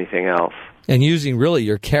than anything else. And using really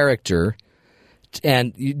your character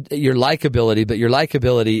and your likability, but your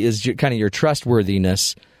likability is kind of your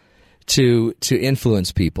trustworthiness to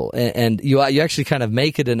influence people. And you actually kind of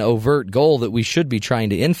make it an overt goal that we should be trying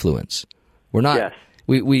to influence. We're not. Yes.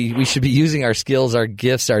 We should be using our skills, our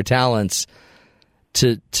gifts, our talents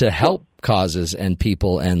to help causes and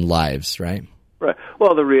people and lives, right? Right.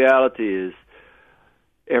 Well, the reality is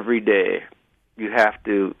every day you have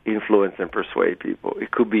to influence and persuade people.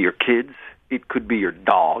 It could be your kids. It could be your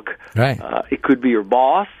dog. Right. It could be your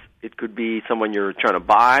boss. It could be someone you're trying to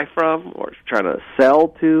buy from or trying to sell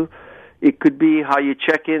to. It could be how you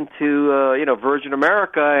check into, Virgin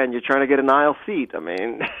America and you're trying to get an aisle seat. I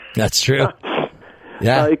mean, that's true.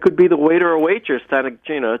 Yeah. It could be the waiter or waitress trying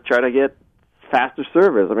to get faster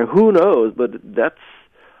service. I mean, who knows? But that's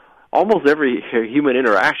almost every human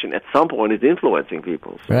interaction at some point is influencing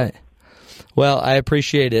people. So. Right. Well, I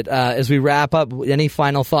appreciate it. As we wrap up, any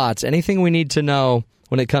final thoughts? Anything we need to know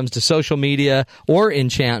when it comes to social media or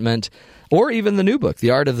enchantment, or even the new book,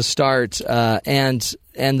 The Art of the Start, and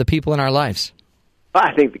the people in our lives?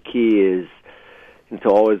 I think the key is to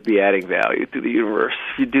always be adding value to the universe.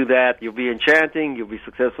 If you do that, you'll be enchanting, you'll be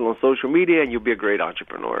successful on social media, and you'll be a great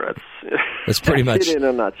entrepreneur. That's pretty much it in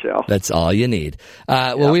a nutshell. That's all you need.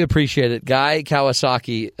 Well, we appreciate it. Guy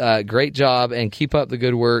Kawasaki, great job, and keep up the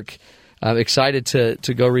good work. I'm excited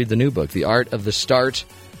to go read the new book, The Art of the Start.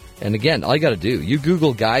 And again, all you got to do, you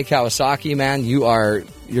Google Guy Kawasaki, man, you're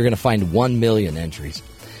going to find 1 million entries.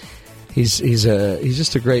 He's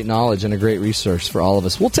just a great knowledge and a great resource for all of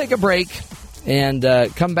us. We'll take a break and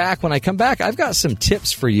come back. When I come back, I've got some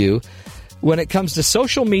tips for you when it comes to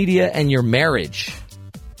social media and your marriage.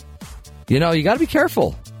 You got to be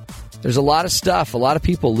careful. There's a lot of stuff, a lot of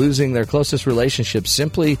people losing their closest relationships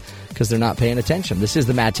simply because they're not paying attention. This is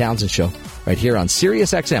the Matt Townsend Show right here on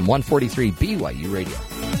Sirius XM 143 BYU Radio.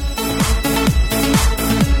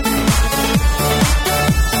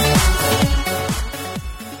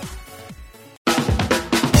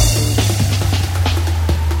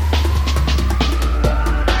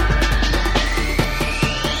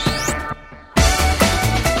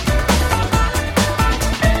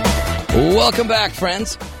 Welcome back,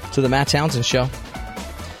 friends, to the Matt Townsend Show.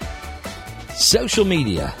 Social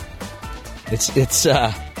media, it's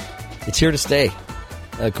here to stay.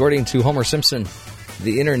 According to Homer Simpson,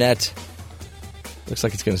 the internet looks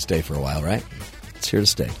like it's going to stay for a while, right? It's here to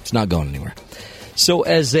stay. It's not going anywhere. So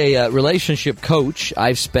as a relationship coach,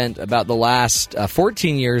 I've spent about the last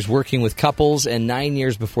 14 years working with couples and 9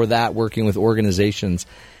 years before that working with organizations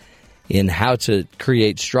in how to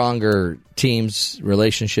create stronger teams,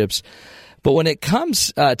 relationships. But when it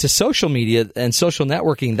comes to social media and social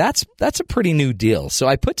networking, that's a pretty new deal. So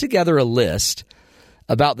I put together a list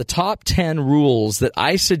about the top 10 rules that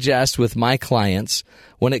I suggest with my clients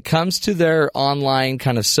when it comes to their online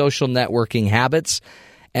kind of social networking habits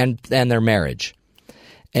and their marriage.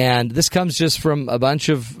 And this comes just from a bunch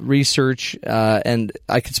of research, and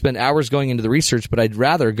I could spend hours going into the research, but I'd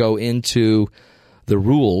rather go into the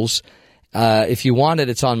rules. If you want it,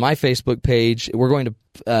 it's on my Facebook page. We're going to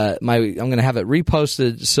I'm going to have it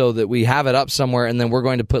reposted so that we have it up somewhere, and then we're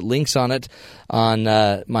going to put links on it on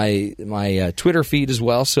my Twitter feed as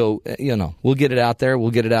well. So we'll get it out there.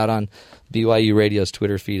 We'll get it out on BYU Radio's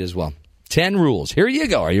Twitter feed as well. 10 rules. Here you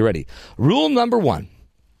go. Are you ready? Rule number 1: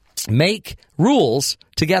 make rules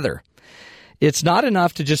together. It's not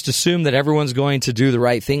enough to just assume that everyone's going to do the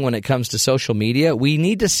right thing when it comes to social media. We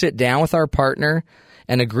need to sit down with our partner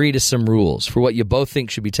and agree to some rules for what you both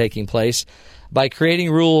think should be taking place. By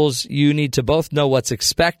creating rules, you need to both know what's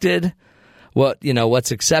expected,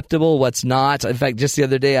 what's acceptable, what's not. In fact, just the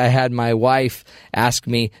other day, I had my wife ask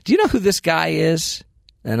me, "Do you know who this guy is?"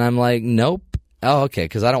 And I'm like, nope. Oh, okay,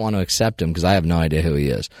 because I don't want to accept him because I have no idea who he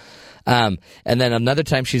is. And then another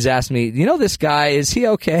time she's asked me, you know this guy, is he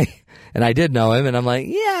okay? And I did know him, and I'm like,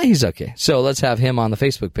 yeah, he's okay. So let's have him on the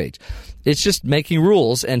Facebook page. It's just making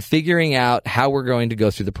rules and figuring out how we're going to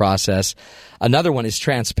go through the process. Another one is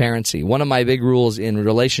transparency. One of my big rules in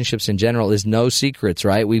relationships in general is no secrets,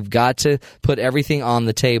 right? We've got to put everything on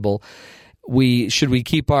the table. Should we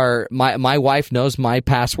keep my wife knows my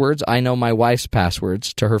passwords. I know my wife's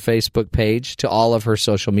passwords to her Facebook page, to all of her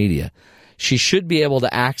social media. She should be able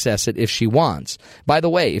to access it if she wants. By the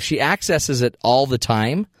way, if she accesses it all the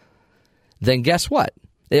time, then guess what?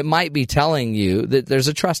 It might be telling you that there's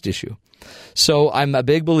a trust issue. So I'm a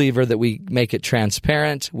big believer that we make it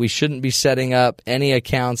transparent. We shouldn't be setting up any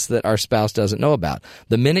accounts that our spouse doesn't know about.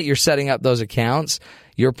 The minute you're setting up those accounts,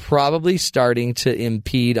 you're probably starting to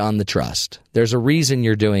impede on the trust. There's a reason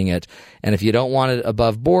you're doing it, and if you don't want it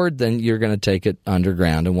above board, then you're going to take it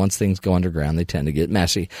underground, and once things go underground, they tend to get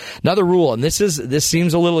messy. Another rule, and this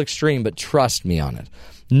seems a little extreme, but trust me on it.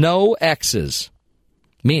 No exes,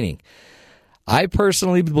 meaning I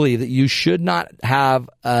personally believe that you should not have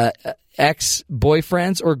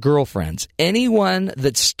ex-boyfriends or girlfriends. Anyone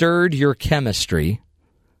that stirred your chemistry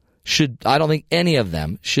I don't think any of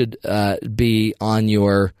them should be on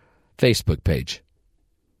your Facebook page.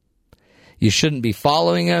 You shouldn't be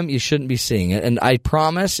following them. You shouldn't be seeing it. And I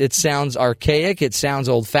promise it sounds archaic. It sounds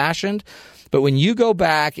old-fashioned. But when you go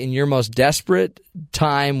back in your most desperate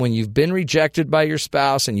time, when you've been rejected by your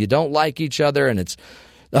spouse and you don't like each other and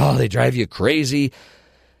they drive you crazy,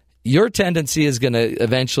 your tendency is going to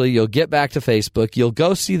eventually, you'll get back to Facebook. You'll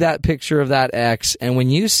go see that picture of that ex. And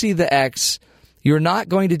when you see the ex, you're not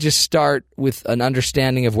going to just start with an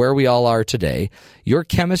understanding of where we all are today. Your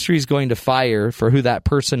chemistry is going to fire for who that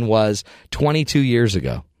person was 22 years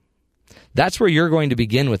ago. That's where you're going to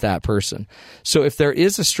begin with that person. So if there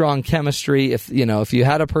is a strong chemistry, if you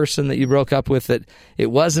had a person that you broke up with that it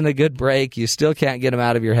wasn't a good break, you still can't get them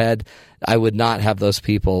out of your head, I would not have those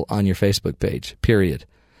people on your Facebook page, period.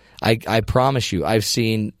 I promise you, I've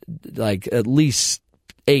seen like at least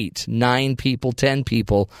 8, 9 people, 10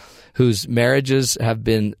 people whose marriages have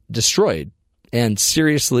been destroyed and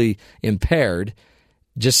seriously impaired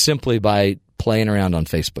just simply by playing around on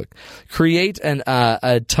Facebook. Create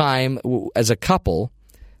a time as a couple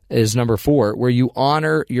is number 4, where you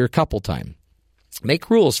honor your couple time.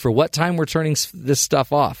 Make rules for what time we're turning this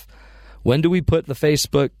stuff off. When do we put the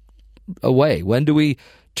Facebook away? When do we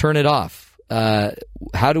turn it off?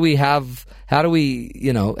 How do we have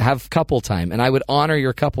couple time? And I would honor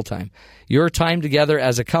your couple time. Your time together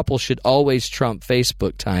as a couple should always trump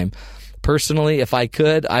Facebook time. Personally, if I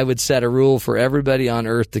could, I would set a rule for everybody on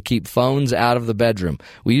earth to keep phones out of the bedroom.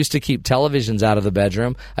 We used to keep televisions out of the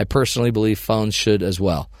bedroom. I personally believe phones should as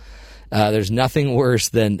well. There's nothing worse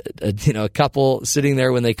than a couple sitting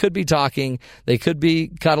there when they could be talking, they could be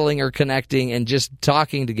cuddling or connecting and just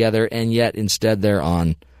talking together, and yet instead they're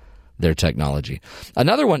on their technology.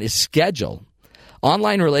 Another one is schedule.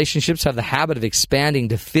 Online relationships have the habit of expanding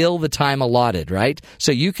to fill the time allotted, right?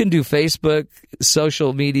 So you can do Facebook,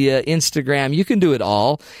 social media, Instagram, you can do it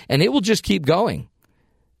all, and it will just keep going.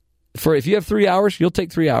 If you have 3 hours, you'll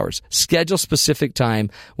take 3 hours. Schedule specific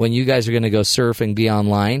time when you guys are going to go surf and be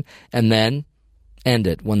online, and then end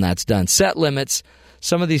it when that's done. Set limits.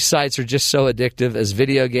 Some of these sites are just so addictive as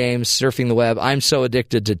video games, surfing the web. I'm so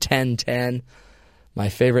addicted to 1010, my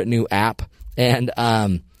favorite new app. And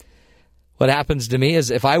what happens to me is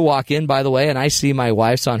if I walk in, by the way, and I see my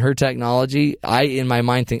wife's on her technology, I, in my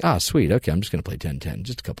mind, think, oh, sweet, okay, I'm just going to play 1010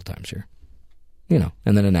 just a couple times here.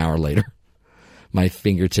 And then an hour later, my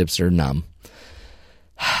fingertips are numb.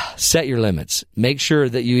 Set your limits. Make sure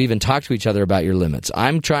that you even talk to each other about your limits.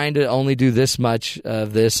 I'm trying to only do this much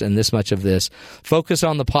of this and this much of this. Focus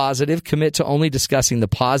on the positive. Commit to only discussing the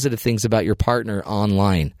positive things about your partner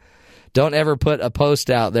online. Don't ever put a post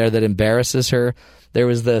out there that embarrasses her. There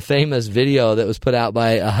was the famous video that was put out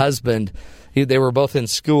by a husband. They were both in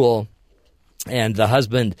school, and the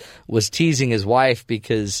husband was teasing his wife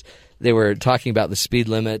because they were talking about the speed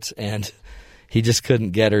limit, and he just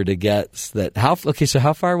couldn't get her to get that. So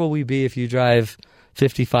how far will we be if you drive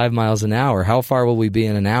 55 miles an hour? How far will we be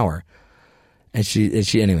in an hour? And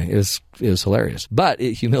she anyway, it was hilarious, but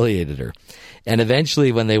it humiliated her. And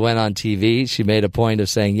eventually when they went on TV, she made a point of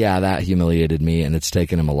saying, yeah, that humiliated me, and it's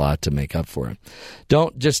taken him a lot to make up for it.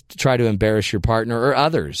 Don't just try to embarrass your partner or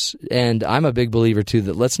others. And I'm a big believer, too,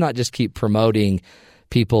 that let's not just keep promoting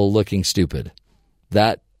people looking stupid.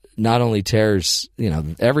 That not only tears,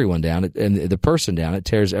 everyone down, and the person down, it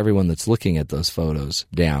tears everyone that's looking at those photos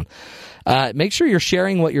down. Make sure you're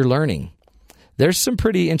sharing what you're learning. there's some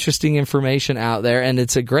pretty interesting information out there, and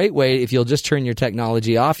it's a great way, if you'll just turn your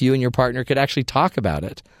technology off, you and your partner could actually talk about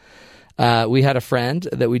it. We had a friend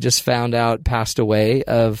that we just found out passed away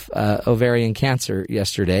of ovarian cancer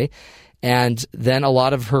yesterday, and then a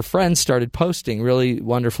lot of her friends started posting really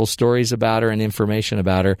wonderful stories about her and information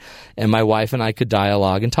about her, and my wife and I could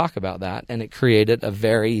dialogue and talk about that, and it created a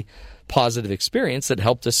very positive experience that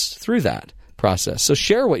helped us through that process. So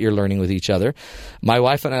share what you're learning with each other. My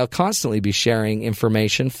wife and I will constantly be sharing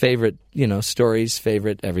information, favorite, stories,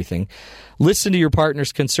 favorite everything. Listen to your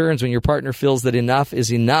partner's concerns. When your partner feels that enough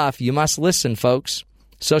is enough, you must listen, folks.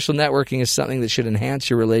 Social networking is something that should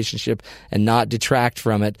enhance your relationship and not detract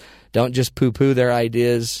from it. Don't just poo-poo their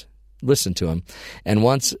ideas. Listen to them. And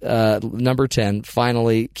once, number 10,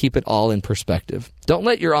 finally, keep it all in perspective. Don't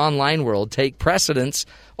let your online world take precedence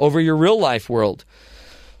over your real-life world.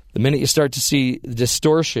 The minute you start to see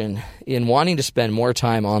distortion in wanting to spend more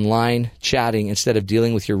time online chatting instead of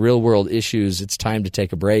dealing with your real-world issues, it's time to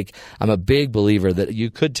take a break. I'm a big believer that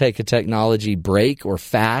you could take a technology break or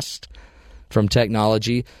fast from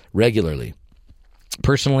technology regularly.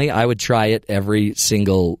 Personally, I would try it every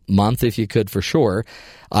single month if you could, for sure.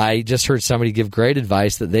 I just heard somebody give great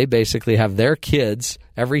advice that they basically have their kids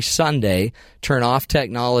every Sunday turn off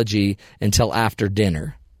technology until after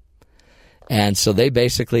dinner. And so they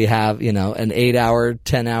basically have, an 8-hour,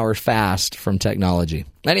 10-hour fast from technology.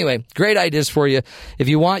 Anyway, great ideas for you. If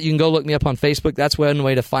you want, you can go look me up on Facebook. That's one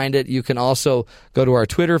way to find it. You can also go to our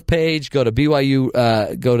Twitter page, go to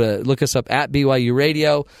BYU, look us up at BYU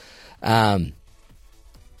Radio.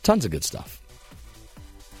 Tons of good stuff.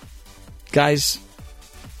 Guys,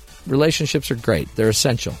 relationships are great. They're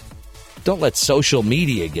essential. Don't let social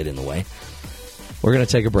media get in the way. We're going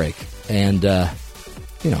to take a break and,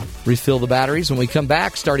 refill the batteries. When we come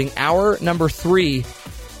back, starting hour number 3,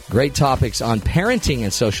 great topics on parenting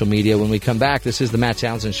and social media. When we come back, this is the Matt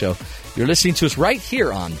Townsend Show. You're listening to us right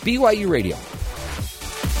here on BYU Radio.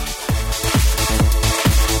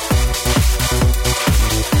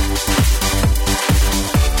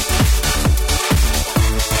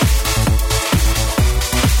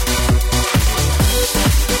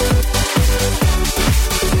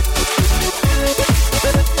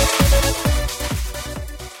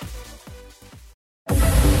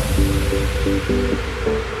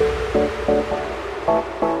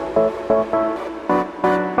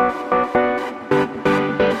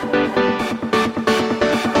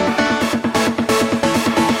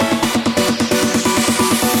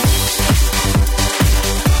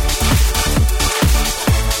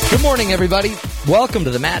 Good morning, everybody. Welcome to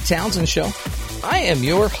the Matt Townsend Show. I am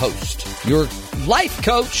your host, your life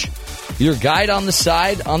coach, your guide on the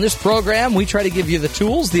side. On this program, we try to give you the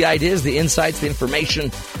tools, the ideas, the insights, the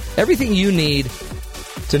information, everything you need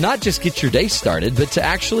to not just get your day started, but to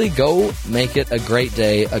actually go make it a great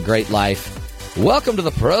day, a great life. Welcome to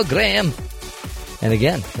the program. And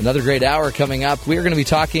again, another great hour coming up. We're going to be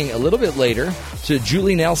talking a little bit later to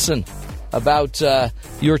Julie Nelson about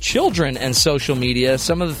your children and social media,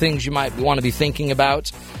 some of the things you might want to be thinking about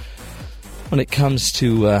when it comes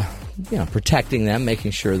to protecting them,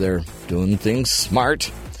 making sure they're doing things smart.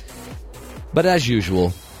 But as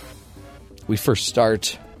usual, we first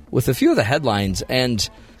start with a few of the headlines, and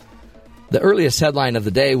the earliest headline of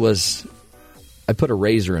the day was, I put a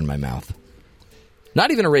razor in my mouth.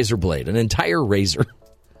 Not even a razor blade, an entire razor.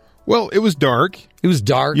 Well, it was dark. It was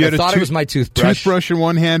dark. I thought it was my toothbrush. Toothbrush in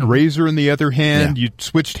one hand, razor in the other hand. Yeah. You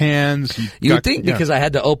switched hands. You would think because I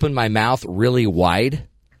had to open my mouth really wide,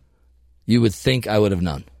 you would think I would have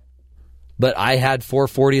known. But I had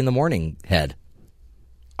 4:40 in the morning head.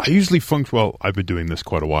 I usually function, well, I've been doing this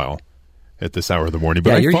quite a while at this hour of the morning,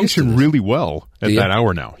 but I function really well at that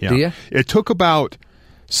hour now. Yeah. Do you? It took about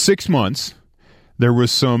 6 months. There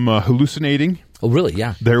was some hallucinating. Oh, really?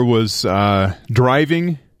 Yeah. There was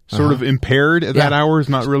driving. Sort of impaired at that hour is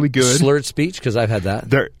not really good. Slurred speech, because I've had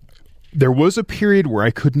that. There was a period where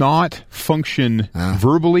I could not function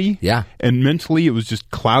verbally and mentally. It was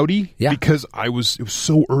just cloudy because it was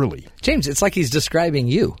so early. James, it's like he's describing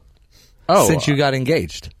you since you got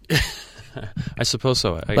engaged. I suppose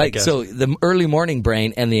so. So the early morning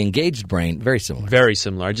brain and the engaged brain, very similar. Very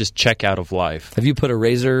similar. I just check out of life. Have you put a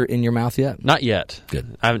razor in your mouth yet? Not yet.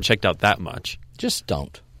 Good. I haven't checked out that much. Just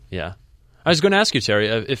don't. Yeah. I was going to ask you, Terry,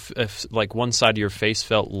 if like one side of your face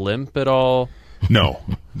felt limp at all. No,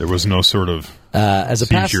 there was no sort of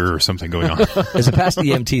seizure or something going on. As a past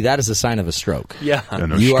EMT, that is a sign of a stroke. Yeah,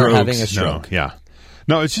 you are having a stroke.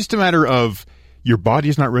 No, it's just a matter of your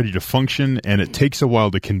body's not ready to function, and it takes a while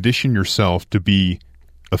to condition yourself to be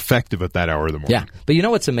effective at that hour of the morning. Yeah, but you know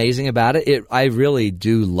what's amazing about it? I really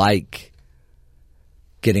do like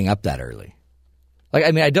getting up that early. Like,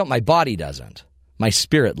 I mean, I don't. My body doesn't. My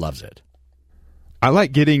spirit loves it. I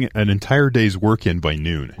like getting an entire day's work in by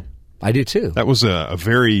noon. I do too. That was a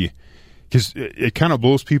very, because it kind of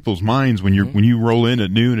blows people's minds when you roll in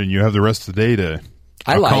at noon and you have the rest of the day to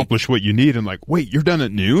accomplish what you need. And like, wait, you're done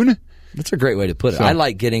at noon? That's a great way to put it. So, I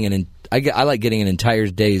like getting I like getting an entire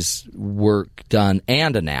day's work done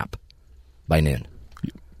and a nap by noon.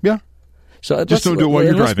 Yeah. So just don't do it while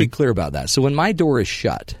you're let's driving. be clear about that. So when my door is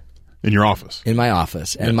shut In your office. in my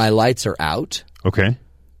office and my lights are out, Okay.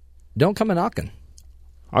 don't come a knocking.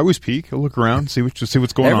 I always peek. I look around, see what's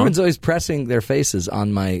going Everyone's on. always pressing their faces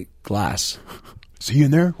on my glass. Is he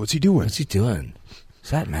in there? What's he doing? What's he doing? Is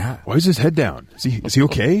that Matt? Why is his head down? Is he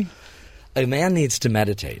okay? A man needs to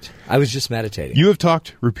meditate. I was just meditating. You have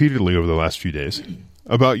talked repeatedly over the last few days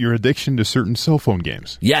about your addiction to certain cell phone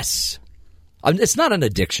games. Yes. It's not an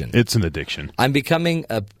addiction. It's an addiction. I'm becoming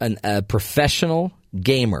a professional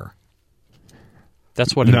gamer.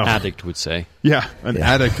 That's what an addict would say. Yeah, an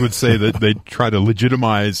addict would say that they try to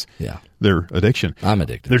legitimize their addiction. I'm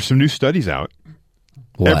addicted. There's some new studies out.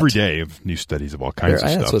 What? Every day of new studies of all kinds of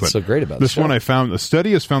stuff. That's what's But so great about this the one show. I found. A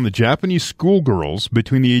study has found the Japanese schoolgirls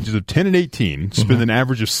between the ages of 10 and 18 spend an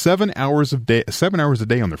average of 7 hours a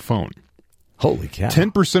day on their phone. Holy cow.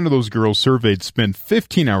 10% of those girls surveyed spend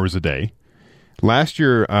 15 hours a day. Last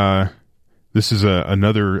year, this is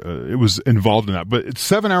it was involved in that, but it's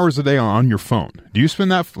 7 hours a day on your phone. Do you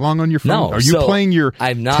spend that long on your phone? No. Are you So playing your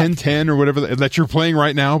I'm not- 1010 or whatever that you're playing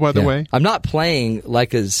right now, by the way? I'm not playing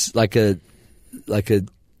like a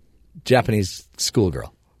Japanese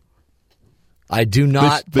schoolgirl. I do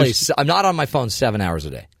not play. I'm not on my phone 7 hours a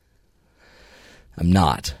day. I'm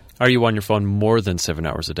not. Are you on your phone more than 7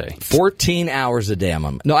 hours a day? 14 hours a day I'm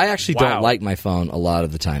on. No, I actually don't like my phone a lot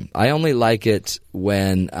of the time. I only like it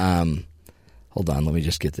when hold on, let me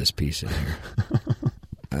just get this piece in here.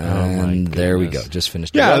 And there we go. Just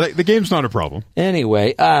finished it. Yeah, the game's not a problem.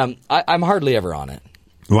 Anyway, I'm hardly ever on it.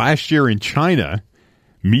 Last year in China,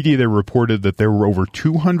 media there reported that there were over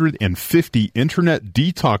 250 internet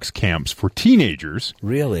detox camps for teenagers.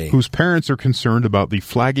 Really? Whose parents are concerned about the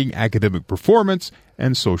flagging academic performance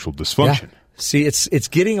and social dysfunction. Yeah. See, it's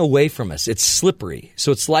getting away from us. It's slippery.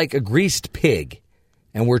 So it's like a greased pig.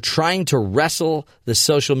 And we're trying to wrestle the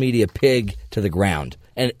social media pig to the ground.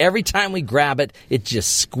 And every time we grab it, it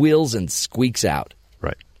just squeals and squeaks out.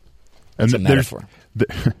 Right. It's a metaphor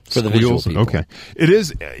for the visual people. Okay. It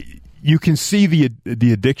is. You can see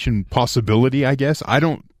the addiction possibility, I guess. I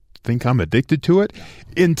don't think I'm addicted to it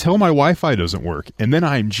until my Wi-Fi doesn't work. And then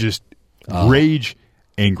I'm just rage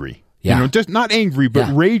angry. Yeah. You know, just not angry,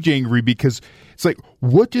 but rage angry because it's like,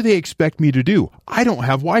 what do they expect me to do? I don't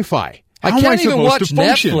have Wi-Fi. How I am can't even supposed watch to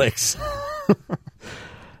function? Netflix.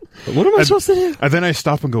 What am I supposed to do? And then I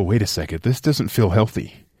stop and go, wait a second, this doesn't feel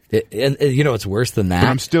healthy. And you know what's worse than that? But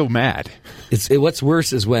I'm still mad. What's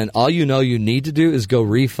worse is when all you need to do is go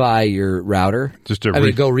refi your router.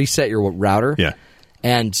 Go reset your router. Yeah.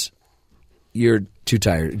 And you're too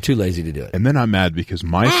tired, too lazy to do it. And then I'm mad because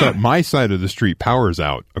my side of the street power's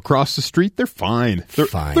out. Across the street, they're fine.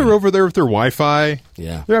 They're over there with their Wi-Fi.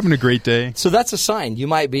 Yeah. They're having a great day. So that's a sign you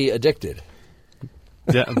might be addicted.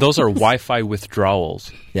 Yeah, those are Wi-Fi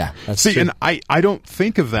withdrawals. Yeah, that's See, true. and I don't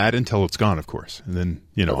think of that until it's gone, of course. And then,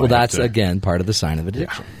 Well, that's, again, part of the sign of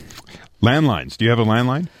addiction. Yeah. Landlines. Do you have a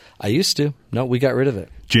landline? I used to. No, we got rid of it.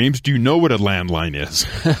 James, do you know what a landline is?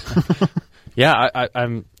 Yeah,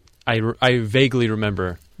 I vaguely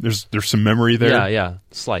remember. There's some memory there. Yeah,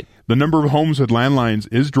 slight. The number of homes with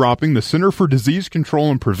landlines is dropping. The Center for Disease Control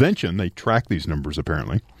and Prevention, they track these numbers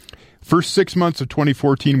apparently. First 6 months of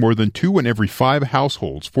 2014, more than 2 in every 5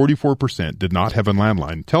 households, 44%, did not have a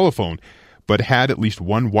landline telephone, but had at least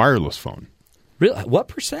one wireless phone. Really? What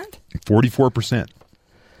percent? 44%.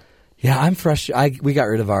 Yeah, I'm frustrated. We got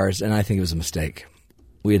rid of ours, and I think it was a mistake.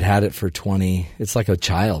 We had it for 20. It's like a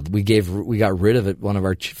child. We got rid of it. One of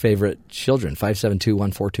our favorite children,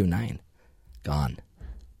 572-1429, gone.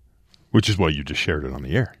 Which is why you just shared it on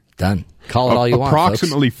the air. Done. Call it all you want.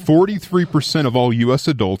 Approximately 43% of all U.S.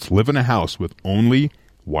 adults live in a house with only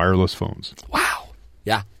wireless phones. Wow.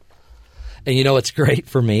 Yeah. And you know what's great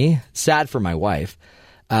for me? Sad for my wife.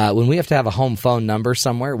 When we have to have a home phone number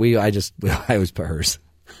somewhere, I always put hers.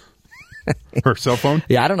 Her cell phone?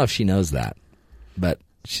 Yeah, I don't know if she knows that, but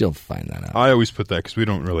she'll find that out. I always put that because we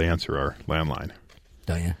don't really answer our landline.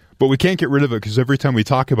 Don't you? But we can't get rid of it because every time we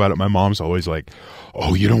talk about it, my mom's always like,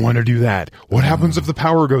 oh, you don't want to do that. What happens if the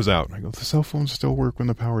power goes out? And I go, the cell phones still work when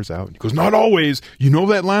the power's out. He goes, not always. You know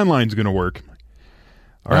that landline's going to work.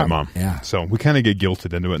 All right, Mom. Yeah. So we kind of get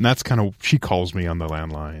guilted into it. And that's kind of, she calls me on the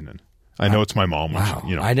landline. And I know it's my mom. Wow.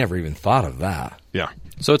 Which, I never even thought of that. Yeah.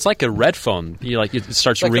 So it's like a red phone. It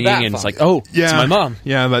starts Like the ringing, bat and it's phone. like, oh, it's my mom.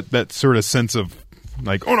 Yeah, that sort of sense of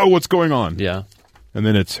like, oh no, what's going on? Yeah. And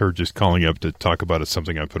then it's her just calling up to talk about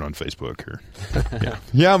something I put on Facebook. Or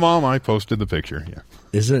yeah, Mom, I posted the picture. Yeah.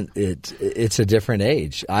 Isn't it? It's a different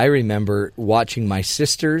age. I remember watching my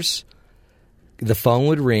sisters. The phone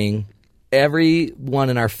would ring. Everyone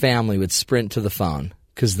in our family would sprint to the phone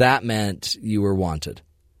because that meant you were wanted.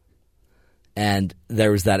 And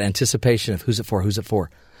there was that anticipation of who's it for? Who's it for?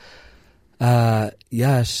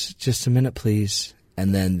 Yes, just a minute, please.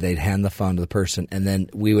 And then they'd hand the phone to the person, and then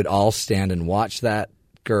we would all stand and watch that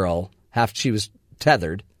girl. She was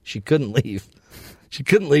tethered. She couldn't leave. She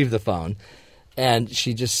couldn't leave the phone. And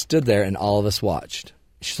she just stood there, and all of us watched.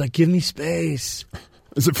 She's like, give me space.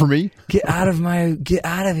 Is it for me? Get out of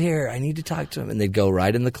here. I need to talk to him. And they'd go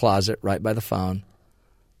right in the closet, right by the phone,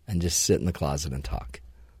 and just sit in the closet and talk.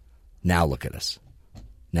 Now look at us.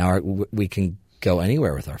 Now we can go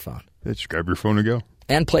anywhere with our phone. Just grab your phone and go.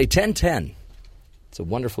 And play 10-10. It's a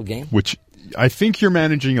wonderful game. Which I think you're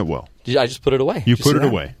managing it well. I just put it away. You put it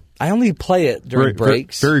away. I only play it during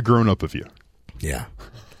breaks. Very grown up of you. Yeah.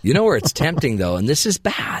 You know where it's tempting, though, and this is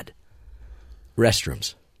bad?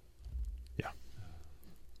 Restrooms. Yeah.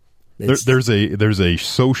 There's a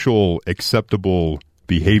social acceptable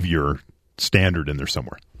behavior standard in there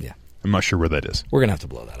somewhere. Yeah. I'm not sure where that is. We're going to have to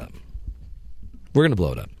blow that up. We're going to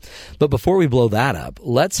blow it up. But before we blow that up,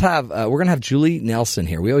 let's have we're going to have Julie Nelson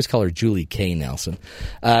here. We always call her Julie K. Nelson.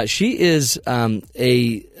 She is an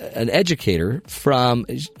educator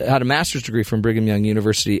had a master's degree from Brigham Young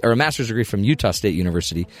University, or a master's degree from Utah State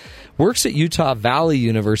University, works at Utah Valley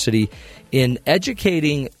University in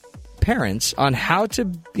educating parents on how to,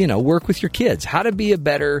 work with your kids, how to be a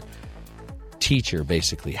better teacher,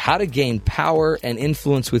 basically, how to gain power and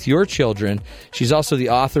influence with your children. She's also the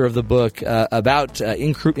author of the book about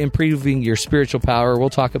improving your spiritual power.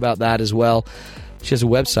 We'll talk about that as well. She has a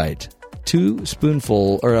website, a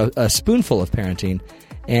spoonful of parenting.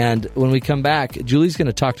 And when we come back, Julie's going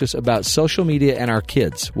to talk to us about social media and our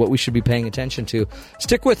kids, what we should be paying attention to.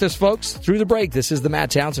 Stick with us, folks, through the break. This is the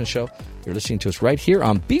Matt Townsend Show. You're listening to us right here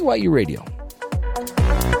on BYU Radio.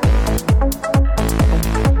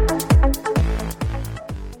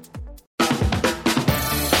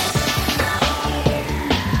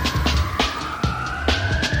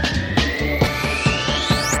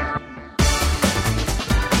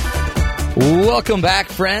 Welcome back,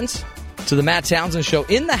 friends, to the Matt Townsend Show.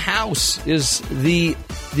 In the house is the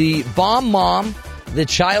bomb mom, the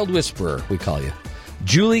child whisperer, we call you,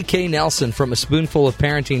 Julie K. Nelson from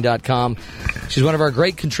aspoonfulofparenting.com. She's one of our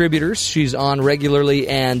great contributors. She's on regularly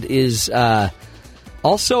and is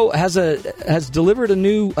also has delivered a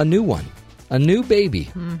new one, a new baby,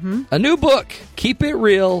 a new book. Keep it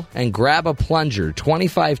real and grab a plunger.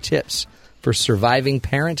 25 tips for surviving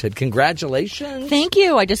parenthood. Congratulations. Thank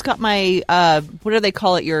you. I just got my, what do they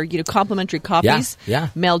call it? Your complimentary copies. Yeah.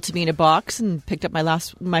 Mailed to me in a box and picked up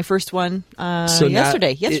my first one So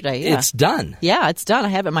yesterday. yeah. It's done. Yeah, it's done. I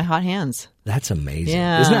have it in my hot hands. That's amazing.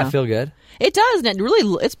 Yeah. Doesn't that feel good? It does. And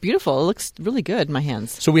it's beautiful. It looks really good in my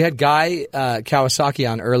hands. So we had Guy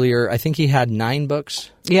Kawasaki on earlier. I think he had 9 books.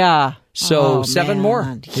 Yeah. So 7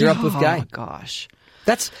 more. You're up with Guy. Oh, gosh.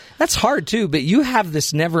 That's hard, too, but you have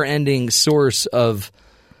this never-ending source of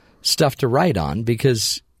stuff to write on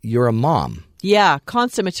because you're a mom. Yeah,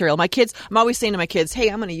 constant material. My kids, I'm always saying to my kids, hey,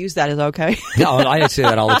 I'm going to use that. Is that okay? No, I say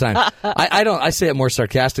that all the time. I say it more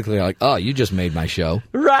sarcastically, like, oh, you just made my show.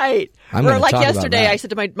 Right. I'm Or gonna like talk about yesterday, that. I said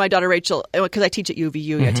to my daughter Rachel, because I teach at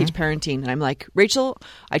UVU, I teach parenting, and I'm like, Rachel,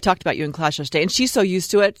 I talked about you in class yesterday, and she's so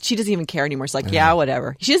used to it, she doesn't even care anymore. It's like, yeah,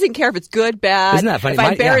 whatever. She doesn't care if it's good, bad, Isn't that funny? if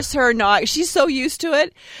I embarrass her or not. She's so used to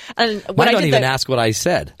it. And when I I don't did even that, ask what I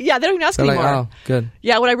said. yeah, they don't even ask They're anymore. like, oh, good.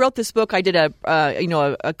 Yeah, when I wrote this book, I did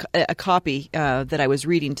a copy that I was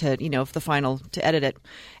reading to to edit it,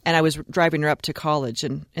 and I was driving her up to college,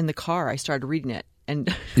 and in the car I started reading it.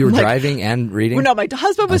 And You were like, driving and reading? Well, no, my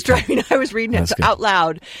husband was driving. I was reading That's it good. out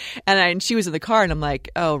loud, and she was in the car, and I'm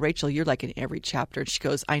like, "Oh, Rachel, you're like in every chapter." And she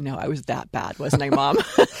goes, "I know, I was that bad, wasn't I, Mom?"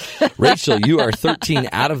 Rachel, you are 13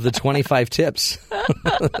 out of the 25 tips.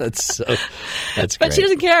 That's But great. she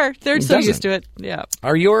doesn't care. They're so Doesn't. used to it. Yeah.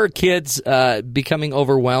 Are your kids becoming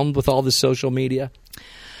overwhelmed with all the social media?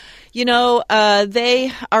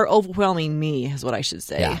 They are overwhelming me, is what I should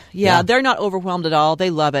say. Yeah. They're not overwhelmed at all. They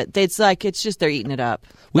love it. It's just they're eating it up.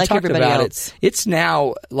 We like talked everybody about else. it. It's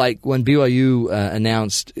now like when BYU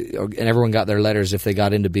announced, and everyone got their letters if they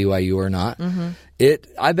got into BYU or not. Mm-hmm.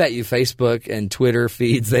 I bet you Facebook and Twitter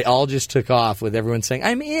feeds, they all just took off with everyone saying,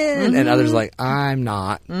 I'm in, and others like, I'm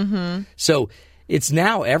not. Mm-hmm. So it's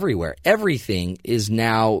now everywhere. Everything is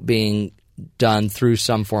now being done through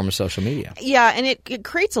some form of social media. Yeah, and it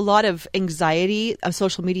creates a lot of anxiety,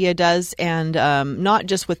 social media does, and not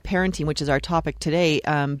just with parenting, which is our topic today,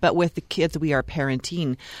 but with the kids we are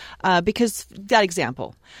parenting. Because that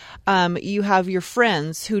example, you have your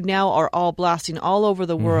friends who now are all blasting all over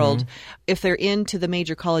the world if they're into the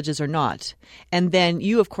major colleges or not. And then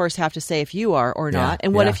you, of course, have to say if you are or not.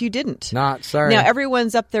 And what if you didn't? Not, sorry. Now,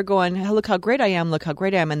 everyone's up there going, oh, look how great I am, look how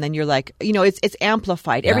great I am. And then you're like, it's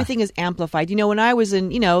amplified. Everything is amplified. When I was in,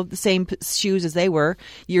 the same shoes as they were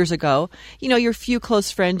years ago, your few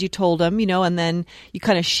close friends, you told them, and then you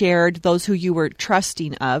kind of shared those who you were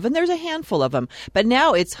trusting of. And there's a handful of them. But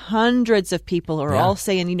now it's hundreds of people who are all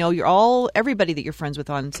saying, you're everybody that you're friends with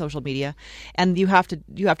on social media. And you have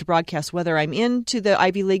to broadcast whether I'm into the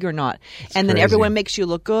Ivy League or not. And then everyone makes you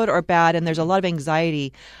look good or bad. And there's a lot of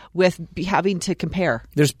anxiety with having to compare.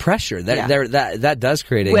 There's pressure. That does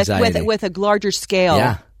create anxiety. With a larger scale.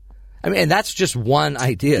 Yeah. I mean, and that's just one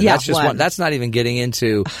idea. Yeah, that's just one. That's not even getting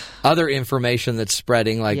into other information that's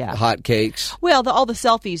spreading like hotcakes. Well, all the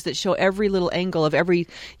selfies that show every little angle of every,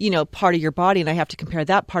 part of your body, and I have to compare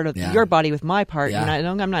that part of your body with my part. Yeah.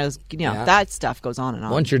 And I'm not as, that stuff goes on and on.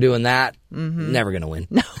 Once you're doing that, never going to win.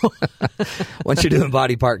 No. Once you're doing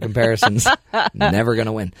body part comparisons, never going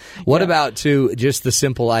to win. What about just the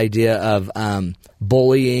simple idea of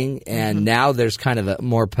bullying, and now there's kind of a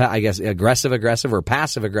more, aggressive or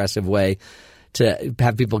passive-aggressive way to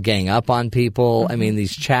have people gang up on people. I mean,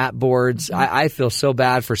 these chat boards. I feel so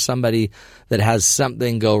bad for somebody that has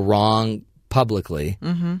something go wrong publicly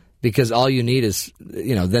because all you need is,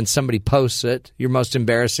 then somebody posts it, your most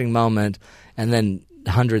embarrassing moment, and then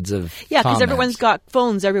hundreds of because everyone's got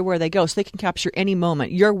phones everywhere they go, so they can capture any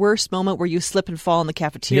moment. Your worst moment where you slip and fall in the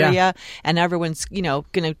cafeteria, and everyone's going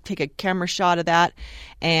to take a camera shot of that,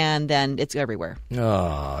 and then it's everywhere.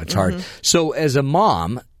 Oh, it's hard. So, as a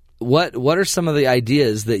mom, what are some of the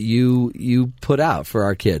ideas that you put out for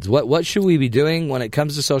our kids? What should we be doing when it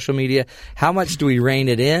comes to social media? How much do we rein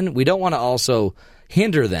it in? We don't want to also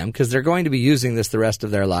hinder them because they're going to be using this the rest of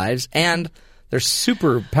their lives, and there's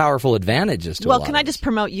super powerful advantages to it. Well, can I just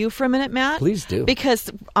promote you for a minute, Matt? Please do. Because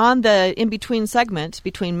on the in-between segment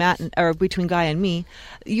between between Guy and me,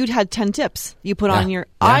 you'd had 10 tips you put on your...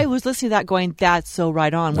 I was listening to that going, that's so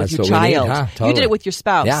right on with your child. We need, Totally. You did it with your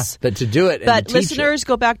spouse. Yeah, but to do it But listeners,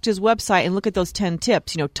 go back to his website and look at those 10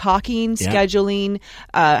 tips. Talking, scheduling,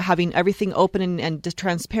 having everything open and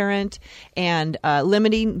transparent, and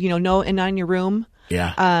limiting, not in your room.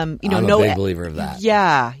 Yeah, I'm a big believer of that.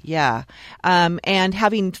 Yeah. And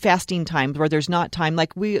having fasting times where there's not time.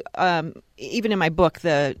 Like we, even in my book,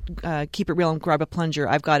 the Keep It Real and Grab a Plunger,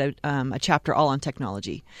 I've got a chapter all on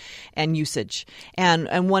technology and usage.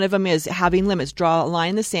 And one of them is having limits. Draw a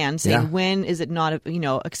line in the sand saying when is it not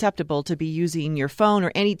acceptable to be using your phone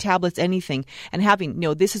or any tablets, anything, and having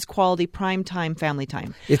this is quality prime time family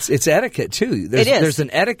time. It's etiquette too. It is. There's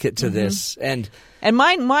an etiquette to this, and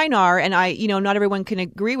mine are, and I, not everyone can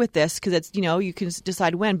agree with this because it's, you can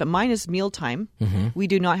decide when, but mine is mealtime. We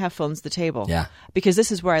do not have phones at the table. Yeah. Because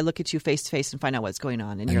this is where I look at you face to face and find out what's going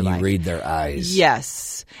on in your life. And you read their eyes.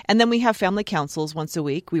 Yes. And then we have family councils once a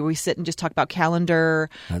week. We sit and just talk about calendar,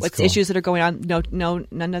 what's cool. issues that are going on. No,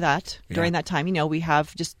 none of that. During that time, we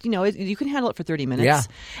have just, you can handle it for 30 minutes. Yeah.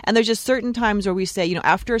 And there's just certain times where we say,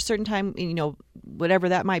 after a certain time, whatever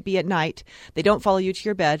that might be at night, they don't follow you to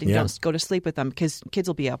your bed and you don't go to sleep with them because kids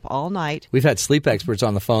will be up all night. We've had sleep experts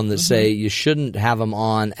on the phone that say you shouldn't have them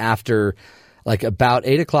on after like about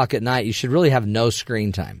 8 o'clock at night. You should really have no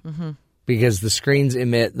screen time because the screens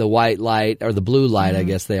emit the white light or the blue light, I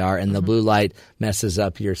guess they are, and the blue light messes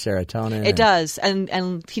up your serotonin. It does.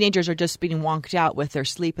 And teenagers are just being wonked out with their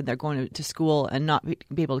sleep, and they're going to school and not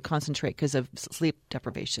be able to concentrate because of sleep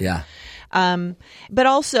deprivation. Yeah. But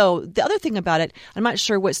also, the other thing about it, I'm not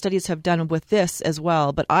sure what studies have done with this as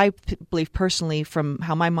well, but I believe personally from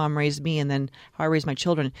how my mom raised me and then how I raised my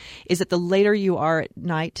children, is that the later you are at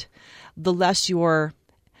night, the less your...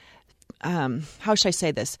 how should I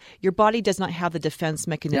say this? Your body does not have the defense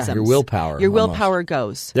mechanisms. Yeah, your willpower. Your willpower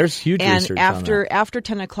goes. There's huge research on that. And after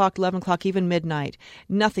 10 o'clock, 11 o'clock, even midnight,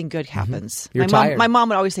 nothing good happens. You're tired. My mom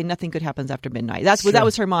would always say nothing good happens after midnight. That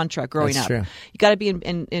was her mantra growing up. True. You got to be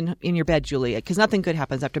in your bed, Julia, because nothing good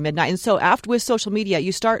happens after midnight. And so with social media,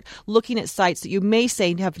 you start looking at sites that you may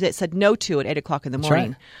have said no to at 8 o'clock in the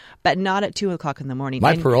morning. Right. But not at 2 o'clock in the morning.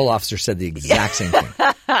 My parole officer said the exact same thing.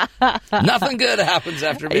 Nothing good happens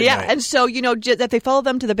after midnight. Yeah, and so, that they follow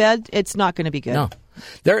them to the bed, it's not going to be good. No.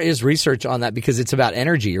 There is research on that because it's about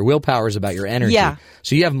energy. Your willpower is about your energy. Yeah.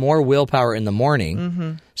 So you have more willpower in the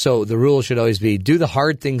morning. So the rule should always be do the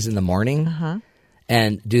hard things in the morning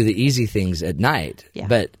and do the easy things at night. Yeah.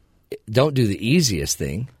 But don't do the easiest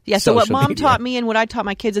thing. Yeah, so what social Mom media. taught me and what I taught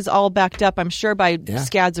my kids is all backed up, I'm sure, by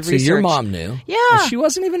scads of research. So your mom knew. Yeah. And she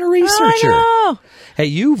wasn't even a researcher. I know. Hey,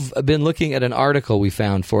 you've been looking at an article we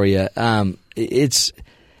found for you. It's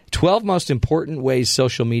 12 most important ways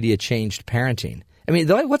social media changed parenting. I mean,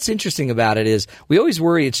 what's interesting about it is we always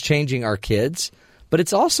worry it's changing our kids, but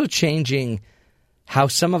it's also changing how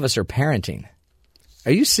some of us are parenting.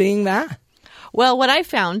 Are you seeing that? Well, what I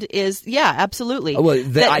found is, yeah, absolutely. Well,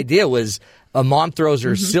 the idea was a mom throws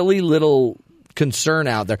her silly little concern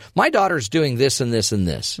out there. My daughter's doing this and this and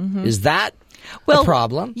this. Is that a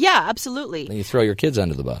problem? Yeah, absolutely. Then you throw your kids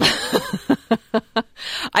under the bus.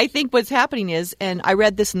 I think what's happening is, and I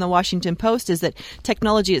read this in the Washington Post, is that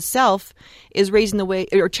technology itself is raising the way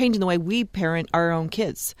or changing the way we parent our own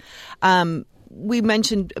kids. We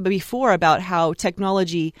mentioned before about how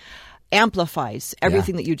technology amplifies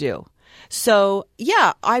everything that you do. So,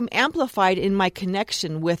 yeah, I'm amplified in my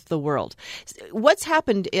connection with the world. What's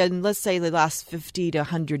happened in, let's say, the last 50 to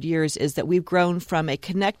 100 years is that we've grown from a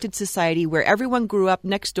connected society where everyone grew up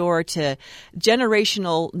next door to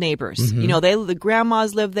generational neighbors. You know, the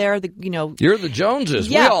grandmas live there. You're the Joneses.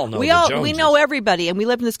 Yeah, we all know the Joneses. we know everybody, and we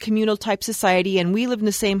live in this communal type society, and we live in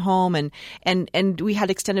the same home, and we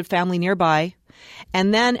had extended family nearby.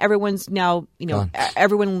 And then everyone's now,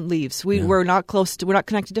 everyone leaves. We're not we're not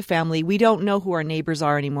connected to family. We don't know who our neighbors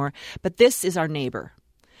are anymore. But this is our neighbor.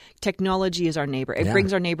 Technology is our neighbor. It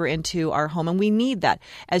brings our neighbor into our home, and we need that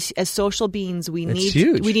as social beings. We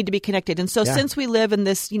need to be connected. And so, since we live in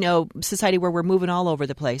this society where we're moving all over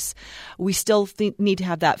the place, we still need to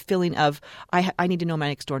have that feeling of I need to know my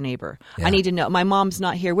next door neighbor. I need to know my mom's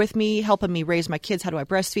not here with me, helping me raise my kids. How do I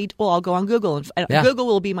breastfeed? Well, I'll go on Google, and Google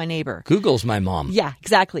will be my neighbor. Google's my mom. Yeah,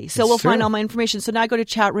 exactly. So we'll find all my information. So now I go to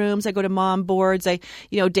chat rooms, I go to mom boards,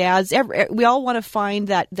 dads. We all want to find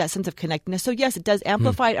that sense of connectedness. So yes, it does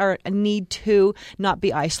amplify our need to not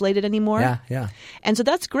be isolated anymore. Yeah. And so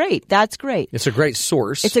that's great. That's great. It's a great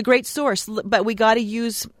source. It's a great source, but we got to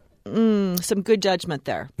use some good judgment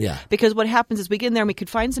there. Yeah. Because what happens is we get in there and we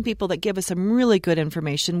could find some people that give us some really good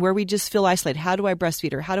information where we just feel isolated. How do I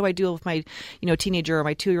breastfeed her? How do I deal with my teenager or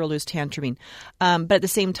my 2-year-old who's tantruming? But at the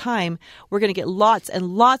same time, we're going to get lots and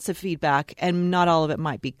lots of feedback, and not all of it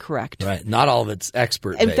might be correct. Right. Not all of it's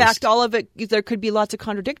expert-based. In fact, all of it, there could be lots of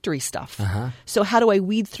contradictory stuff. So how do I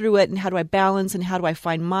weed through it, and how do I balance, and how do I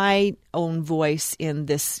find my own voice in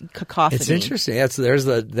this cacophony? It's interesting. There's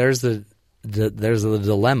the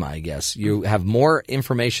dilemma, I guess. You have more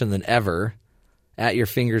information than ever at your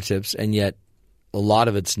fingertips, and yet a lot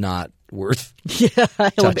of it's not worth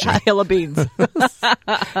touching. Hill of beans.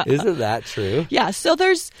 Isn't that true? Yeah, so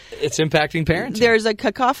it's impacting parenting. There's a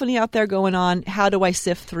cacophony out there going on. How do I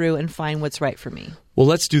sift through and find what's right for me? Well,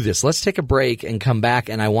 let's do this. Let's take a break and come back,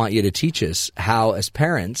 and I want you to teach us how, as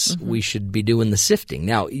parents, we should be doing the sifting.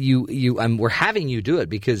 Now, we're having you do it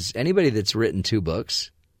because anybody that's written 2 books,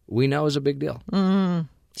 we know is a big deal.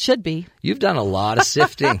 Should be. You've done a lot of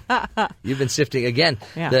sifting. You've been sifting. Again,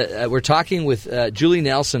 we're talking with Julie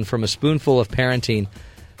Nelson from A Spoonful of Parenting.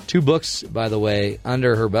 2 books, by the way,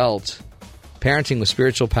 under her belt. Parenting with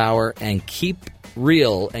Spiritual Power and Keep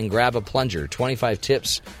Real and Grab a Plunger. 25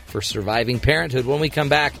 tips for surviving parenthood. When we come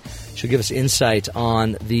back, she'll give us insight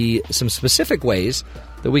on some specific ways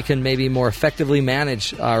that we can maybe more effectively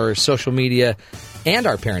manage our social media and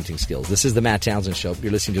our parenting skills. This is the Matt Townsend Show.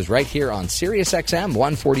 You're listening to us right here on Sirius XM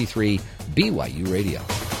 143 BYU Radio.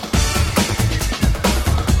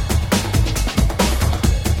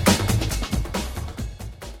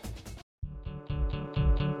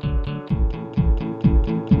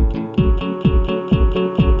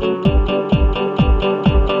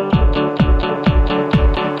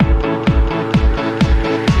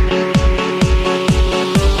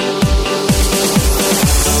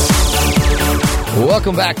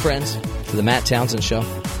 Welcome back, friends, to the Matt Townsend Show.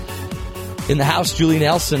 In the house, Julie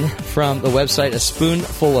Nelson from the website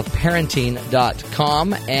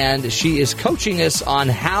aspoonfulofparenting.com, and she is coaching us on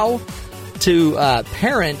how to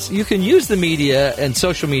parent. You can use the media and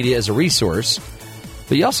social media as a resource,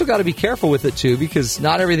 but you also got to be careful with it, too, because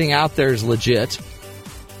not everything out there is legit.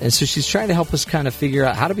 And so she's trying to help us kind of figure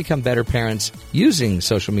out how to become better parents using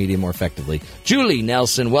social media more effectively. Julie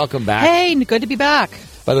Nelson, welcome back. Hey, good to be back.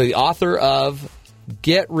 By the way, the author of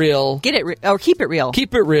Get Real. Or Keep It Real.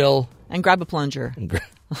 Keep It Real. And Grab a Plunger.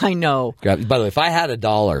 I know. By the way, if I had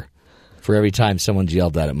 $1 for every time someone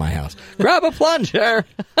yelled that at my house, grab a plunger,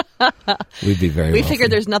 we'd be very We wealthy. figure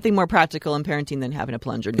there's nothing more practical in parenting than having a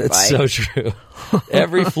plunger nearby. That's so true.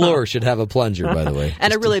 Every floor should have a plunger, by the way.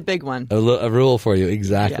 And a really big one. A rule for you,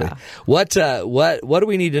 exactly. Yeah. What do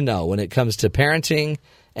we need to know when it comes to parenting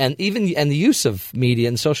and the use of media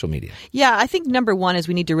and social media. Yeah, I think number one is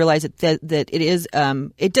we need to realize that it is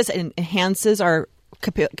it does enhances our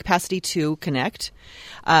capacity to connect.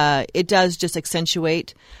 It does just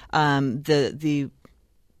accentuate the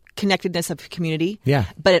connectedness of community. Yeah.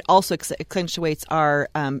 But it also accentuates our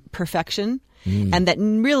perfection. And that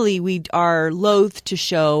really we are loath to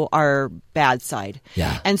show our bad side.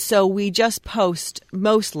 Yeah. And so we just post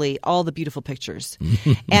mostly all the beautiful pictures.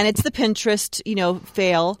 And it's the Pinterest,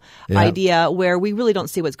 fail idea where we really don't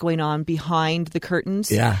see what's going on behind the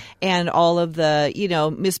curtains. Yeah. And all of the,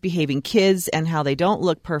 misbehaving kids and how they don't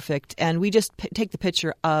look perfect. And we just take the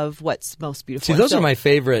picture of what's most beautiful. See, those are my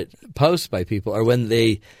favorite posts by people, are when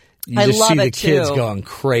you I just love see the it, kids too. going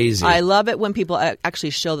crazy. I love it when people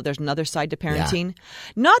actually show that there's another side to parenting.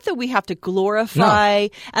 Not that we have to glorify.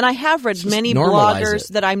 And I have read many normalize bloggers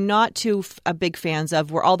it. that I'm not too big fans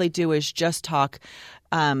of, where all they do is just talk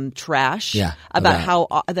trash about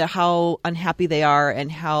how unhappy they are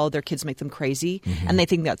and how their kids make them crazy, and they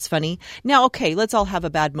think that's funny. Now, okay, let's all have a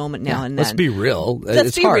bad moment now and then. Let's be real. Let's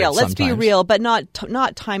It's be hard real. Let's be sometimes. real, but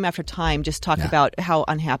not time after time. Just talk about how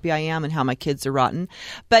unhappy I am and how my kids are rotten.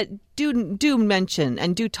 But do mention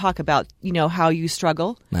and do talk about how you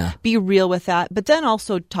struggle. Yeah. Be real with that, but then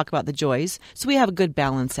also talk about the joys. So we have a good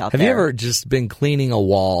balance out Have there. you ever just been cleaning a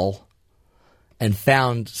wall and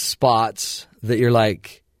found spots that you're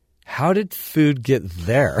like, how did food get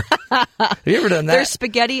there? Have you ever done that? There's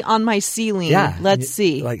spaghetti on my ceiling. Yeah. Let's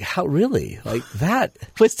see. Like, how really? Like that?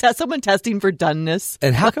 Was someone testing for doneness?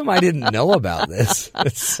 And how come I didn't know about this?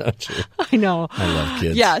 It's so true. I know. I love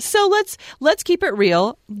kids. Yeah, so let's keep it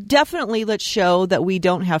real. Definitely let's show that we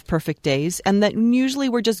don't have perfect days and that usually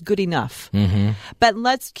we're just good enough. Mm-hmm. But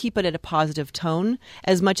let's keep it at a positive tone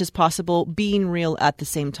as much as possible, being real at the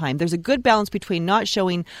same time. There's a good balance between not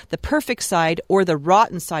showing the perfect side or the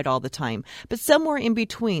rotten side all the time, but somewhere in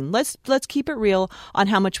between. Let's keep it real on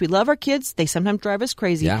how much we love our kids. They sometimes drive us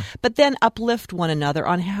crazy, but then uplift one another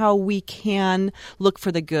on how we can look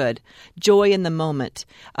for the good, joy in the moment,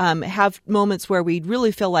 have moments where we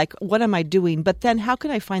really feel like, what am I doing? But then how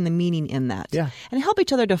can I find the meaning in that? Yeah. And help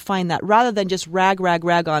each other to find that rather than just rag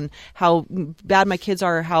on how bad my kids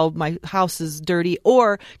are or how my house is dirty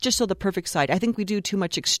or just show the perfect side. I think we do too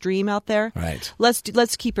much extreme out there. Right.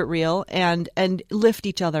 Let's keep it real and lift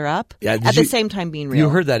each other up Yeah, at the same time being real. You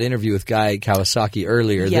heard that interview with Guy Kawasaki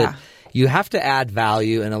earlier. Yeah. That you have to add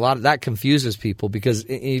value, and a lot of that confuses people because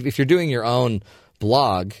if you're doing your own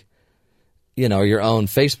blog, your own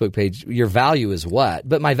Facebook page, your value is what?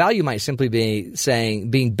 But my value might simply be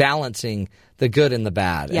balancing the good and the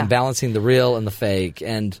bad, and balancing the real and the fake,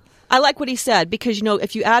 and I like what he said because,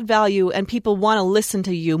 if you add value and people want to listen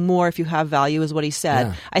to you more if you have value is what he said.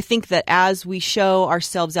 Yeah. I think that as we show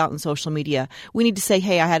ourselves out in social media, we need to say,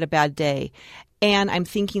 hey, I had a bad day. And I'm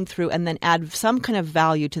thinking through and then add some kind of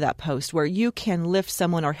value to that post where you can lift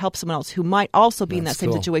someone or help someone else who might also be in that same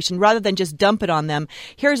cool. situation rather than just dump it on them.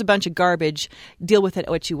 Here's a bunch of garbage. Deal with it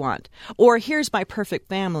what you want. Or here's my perfect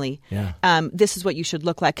family. Yeah. This is what you should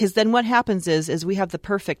look like. Because then what happens is we have the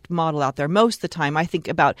perfect model out there. Most of the time, I think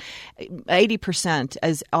about 80%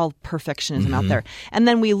 as all perfectionism out there. And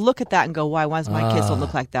then we look at that and go, why does my kids don't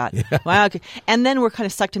look like that? Yeah. Why? Okay. And then we're kind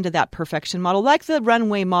of sucked into that perfection model, like the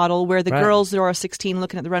runway model where the girls that are 16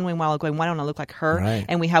 looking at the runway model going, why don't I look like her? Right.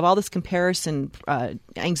 And we have all this comparison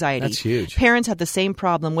anxiety. That's huge. Parents have the same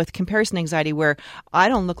problem with comparison anxiety where I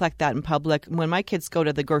don't look like that in public. When my kids go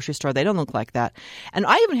to the grocery store, they don't look like that. And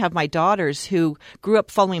I even have my daughters who grew up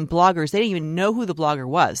following bloggers. They didn't even know who the blogger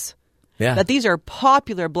was. yeah. That these are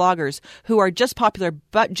popular bloggers who are just popular,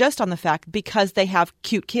 but just on the fact because they have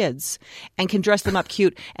cute kids and can dress them up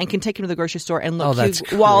cute and can take them to the grocery store and look that's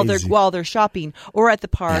cute while crazy. they're shopping or at the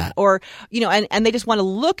park or and they just want to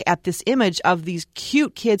look at this image of these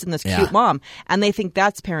cute kids and this cute mom and they think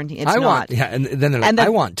that's parenting. It's not. And then they're like, I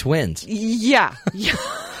want twins. Yeah.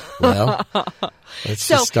 Well, let's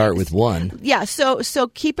just start with one. Yeah, so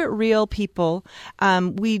keep it real, people.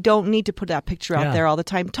 We don't need to put that picture out there all the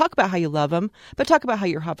time. Talk about how you love them, but talk about how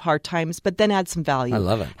you have hard times, but then add some value. I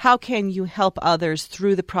love it. How can you help others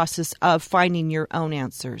through the process of finding your own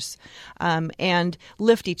answers and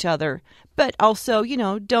lift each other, but also,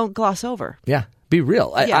 don't gloss over. Yeah. Be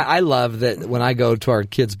real. Yeah. I love that when I go to our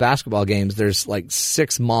kids' basketball games, there's like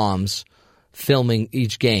 6 moms filming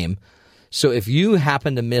each game. So if you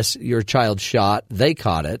happen to miss your child's shot, they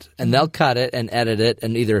caught it, and they'll cut it and edit it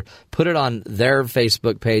and either put it on their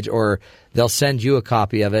Facebook page or they'll send you a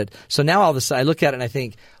copy of it. So now all of a sudden I look at it and I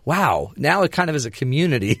think, wow, now it kind of is a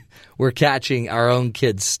community. We're catching our own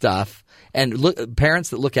kids' stuff. And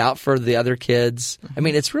parents that look out for the other kids. I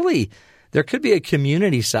mean, it's really there could be a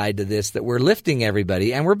community side to this that we're lifting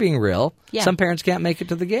everybody and we're being real. Yeah. Some parents can't make it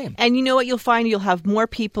to the game. And you know what you'll find? You'll have more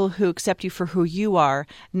people who accept you for who you are,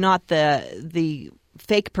 not the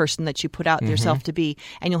fake person that you put out yourself to be.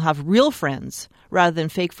 And you'll have real friends rather than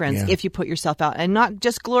fake friends if you put yourself out. And not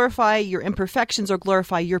just glorify your imperfections or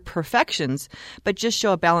glorify your perfections, but just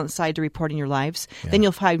show a balanced side to reporting your lives. Then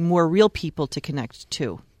you'll find more real people to connect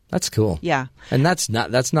to. That's cool. Yeah. And that's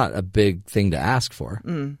not a big thing to ask for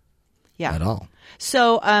Yeah. at all.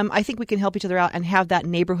 So I think we can help each other out and have that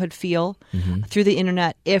neighborhood feel through the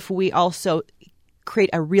internet if we also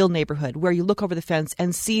create a real neighborhood where you look over the fence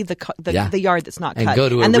and see the yard that's not cut. And go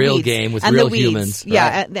to a the real weeds, game with and real the weeds. humans.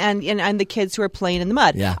 Yeah, Right. and the kids who are playing in the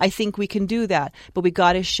mud. Yeah. I think we can do that. But we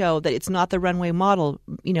got to show that it's not the runway model,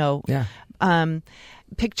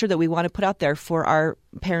 picture that we want to put out there for our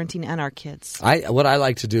parenting and our kids. What I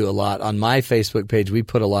like to do a lot on my Facebook page, we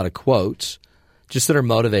put a lot of quotes just that are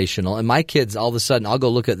motivational. And my kids, all of a sudden, I'll go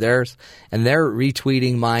look at theirs, and they're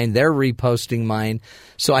retweeting mine, they're reposting mine.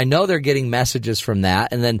 So I know they're getting messages from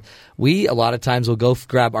that. And then we, a lot of times, will go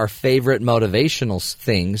grab our favorite motivational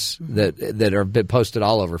things that are posted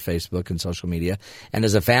all over Facebook and social media. And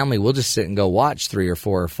as a family, we'll just sit and go watch 3 or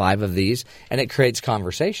 4 or 5 of these, and it creates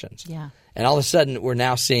conversations. Yeah. And all of a sudden, we're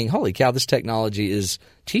now seeing, holy cow, this technology is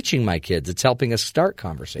teaching my kids. It's helping us start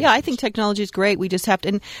conversations. Yeah, I think technology is great. We just have to.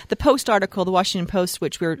 And the Post article, the Washington Post,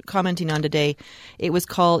 which we're commenting on today, it was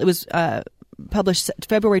published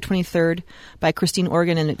February 23rd by Christine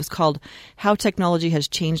Organ, and it was called "How Technology Has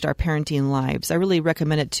Changed Our Parenting Lives." I really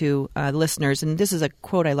recommend it to the listeners, and this is a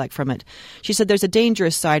quote I like from it. She said, "There's a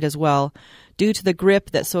dangerous side as well. Due to the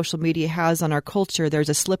grip that social media has on our culture, there's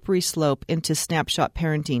a slippery slope into snapshot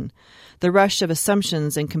parenting. The rush of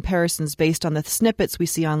assumptions and comparisons based on the snippets we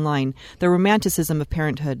see online, the romanticism of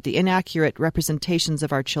parenthood, the inaccurate representations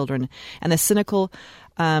of our children, and the cynical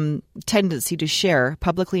tendency to share,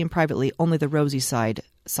 publicly and privately, only the rosy sides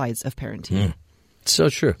of parenting." So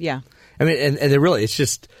true. Yeah. I mean, and they really, it's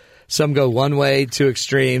just, some go one way too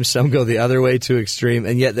extreme, some go the other way too extreme,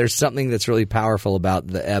 and yet there's something that's really powerful about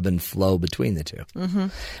the ebb and flow between the two. Mm-hmm.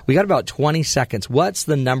 We got about 20 seconds. What's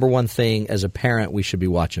the number one thing as a parent we should be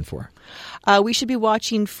watching for? We should be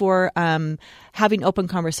watching for having open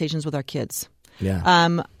conversations with our kids.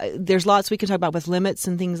 Yeah. There's lots we can talk about with limits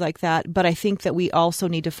and things like that, but I think that we also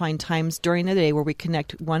need to find times during the day where we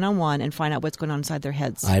connect one-on-one and find out what's going on inside their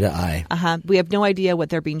heads. Eye to eye. We have no idea what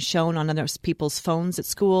they're being shown on other people's phones at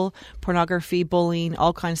school, pornography, bullying,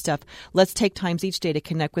 all kinds of stuff. Let's take times each day to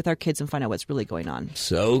connect with our kids and find out what's really going on.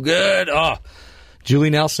 So good. Oh, Julie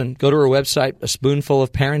Nelson, go to her website,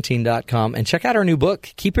 aspoonfulofparenting.com, and check out our new book,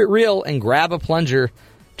 Keep It Real and Grab a Plunger,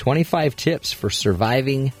 25 Tips for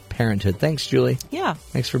Surviving Parenthood. Thanks, Julie. Yeah.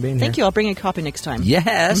 Thanks for being here. Thank you. I'll bring a copy next time.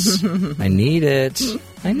 Yes. I need it.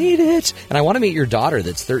 I need it. And I want to meet your daughter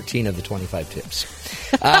that's 13 of the 25 tips.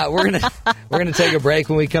 We're gonna take a break.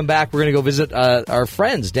 When we come back, we're going to go visit our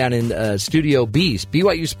friends down in Studio B,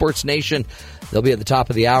 BYU Sports Nation. They'll be at the top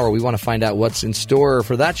of the hour. We want to find out what's in store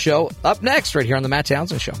for that show up next right here on The Matt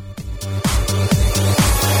Townsend Show.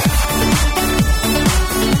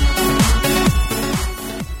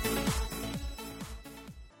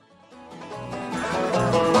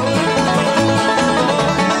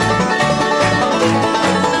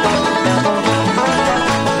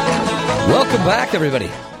 Welcome back, everybody,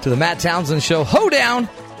 to the Matt Townsend Show Hoedown.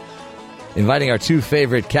 Inviting our 2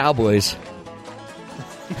 favorite Cowboys.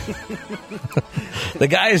 The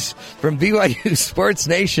guys from BYU Sports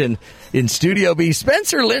Nation in Studio B,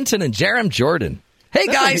 Spencer Linton and Jerem Jordan. Hey,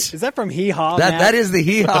 guys. Is that from Hee Haw? That is the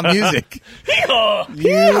Hee Haw music. Hee Haw!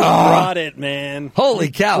 You brought it, man. Holy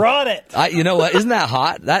cow. Brought it. You know what? Isn't that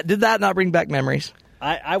hot? Did that not bring back memories?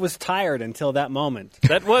 I was tired until that moment.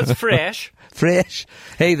 That was fresh. Fresh.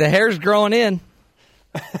 Hey, the hair's growing in.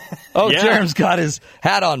 Oh, Yeah. Jerem's got his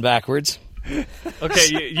hat on backwards.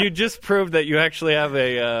 Okay, you just proved that you actually have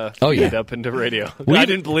a yeah. up into radio. We- I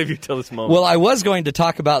didn't believe you till this moment. Well, I was going to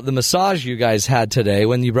talk about the massage you guys had today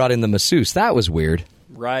when you brought in the masseuse. That was weird.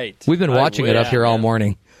 Right. We've been watching it up here all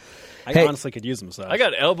morning. I Hey. honestly could use a massage. I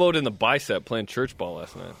got elbowed in the bicep playing church ball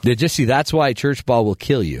last night. Did you see? That's why church ball will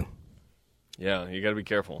kill you. Yeah, you got to be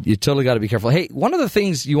careful. You totally got to be careful. Hey, one of the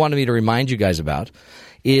things you wanted me to remind you guys about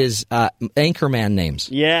is Anchorman names.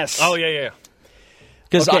 Yes. Oh, yeah.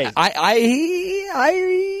 Because Okay.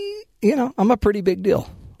 I'm a pretty big deal.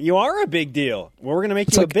 You are a big deal. Well, we're going to make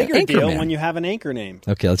It's you like a bigger deal Anchorman. when you have an anchor name.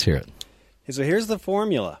 Okay, let's hear it. So here's the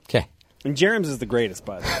formula. Okay. And Jerem's is the greatest,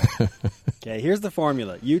 by the way. Okay, here's the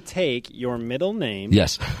formula. You take your middle name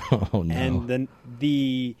Yes. Oh, no. and then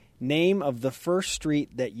the name of the first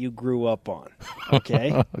street that you grew up on.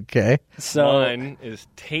 Okay? Okay. So Mine is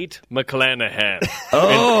Tate McClanahan.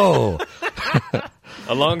 Oh.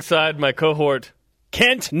 Alongside my cohort.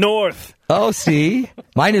 Kent North. Oh, see?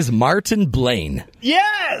 Mine is Martin Blaine.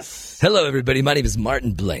 Yes! Hello, everybody. My name is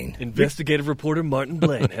Martin Blaine. Investigative reporter Martin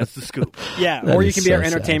Blaine has the scoop. Yeah, That or you is can be so our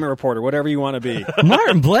sad. entertainment reporter, whatever you want to be.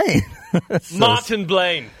 Martin Blaine. Martin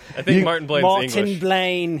Blaine. I think Martin Blaine's Martin English.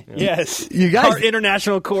 Blaine. Yes. You guys- Our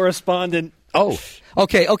international correspondent. Oh,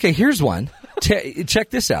 okay. Here's one.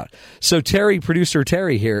 Check this out. So producer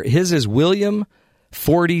Terry here, his is William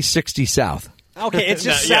 4060 South. Okay, it's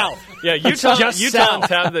just Yeah. south. Yeah, Utah. just Utahns south.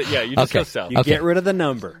 have the. Yeah, you just Okay. go south. You Okay. get rid of the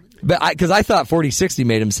number. But because I thought 4060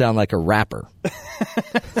 made him sound like a rapper.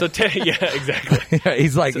 So yeah, exactly.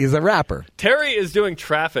 he's a rapper. Terry is doing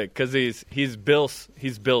traffic because he's Bill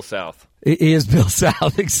South. He is Bill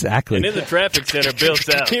South, exactly. And in the traffic center, Bill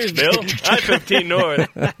South. Bill, I-15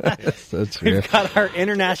 North. So true. We've got our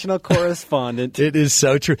international correspondent. It is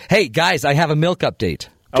so true. Hey, guys, I have a milk update.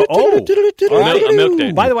 Oh, A milk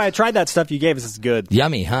date. By the way, I tried that stuff you gave us. It's good.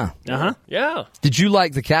 Yummy, huh? Uh-huh. Yeah. Did you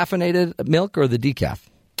like the caffeinated milk or the decaf?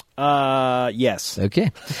 Yes.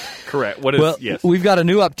 Okay. Correct. What is Well, yes? we've got a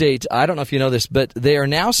new update. I don't know if you know this, but they are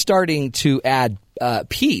now starting to add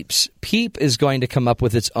Peeps. Peep is going to come up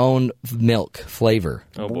with its own milk flavor.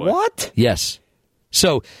 Oh boy. What? Yes.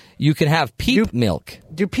 So you can have Peep milk.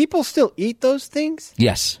 Do people still eat those things?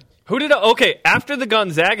 Yes. Who did? Okay, after the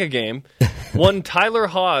Gonzaga game, one Tyler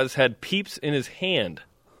Haws had Peeps in his hand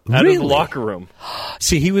out of Really? the locker room.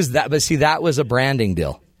 See, he was that, but see, that was a branding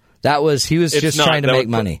deal. He was It's just not. trying to That make would-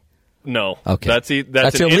 money. No. Okay. That's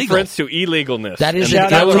That's an illegal. inference to illegalness. That is And an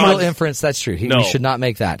that was illegal my- inference. That's true. No. We should not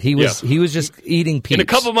make that. He was just eating Peeps. in a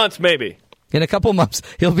couple months, maybe. In a couple months,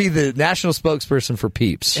 he'll be the national spokesperson for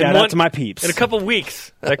Peeps. Shout out to my peeps. In a couple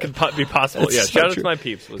weeks, that could be possible. That's Yeah, so shout out true. to my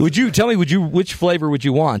Peeps. Would you tell me? Which flavor would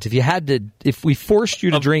you want if you had to? If we forced you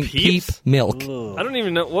to Of drink Peeps? Peep milk, I don't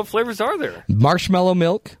even know what flavors are there. marshmallow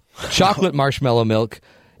milk, chocolate marshmallow milk,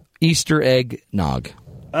 Easter egg nog.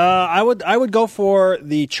 I would go for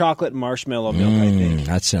the chocolate marshmallow milk, I think.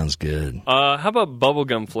 That sounds good. How about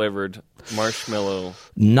bubblegum flavored marshmallow?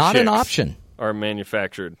 Not an chicks option. Are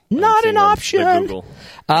manufactured. Not I'm seeing an on the option. Google.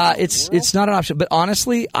 It's not an option. But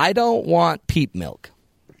honestly, I don't want Peep milk.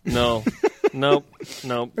 No. Nope.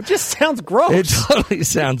 It just sounds gross. It totally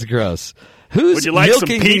sounds gross. Who's Would you like some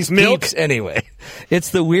milking Peeps these milk? Peeps anyway?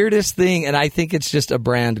 It's the weirdest thing, and I think it's just a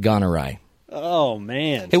brand gone awry. Oh,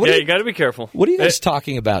 man. Hey, what Yeah, are you got to be careful. What are you guys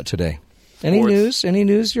talking about today? Any Sports. news? Any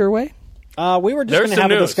news your way? We were just There's going to some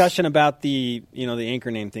have a news. discussion about the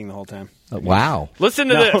anchor name thing the whole time. Wow. Listen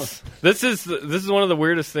to No. this. This is one of the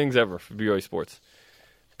weirdest things ever for BYU sports.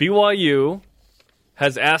 BYU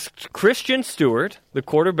has asked Christian Stewart, the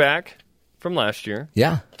quarterback from last year,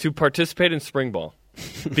 Yeah. to participate in spring ball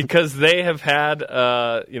because they have had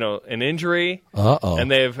an injury. Uh-oh. And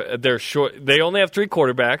they're short. They only have 3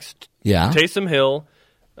 quarterbacks. Yeah. Taysom Hill,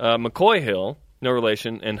 McCoy Hill, no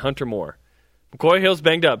relation, and Hunter Moore. McCoy Hill's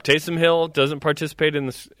banged up. Taysom Hill doesn't participate in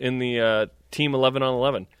the team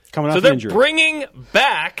 11-on-11. Coming So off they're an injury. bringing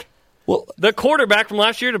back Well, the quarterback from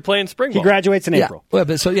last year to play in spring He ball. graduates in yeah. April. Well,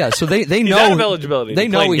 but so they know out of eligibility They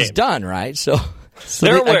to know play in he's games. done, right? So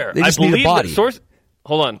They're they, aware. They just I need believe a body. that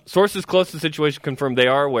hold on. Sources close to the situation confirm they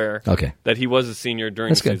are aware Okay. that he was a senior during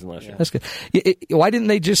That's the good. season last year. That's good. Why didn't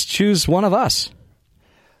they just choose one of us?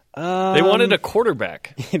 They wanted a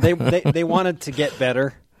quarterback. They wanted to get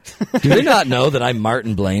better. Do they not know that I'm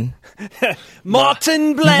Martin Blaine?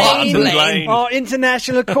 Martin Blaine, Martin Blaine. our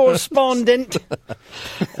international correspondent.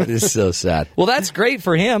 It is so sad. Well, that's great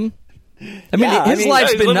for him. I mean, Yeah, his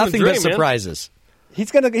life's he's been living the nothing but dream, man. surprises.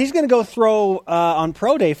 He's gonna go throw on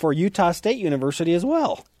pro day for Utah State University as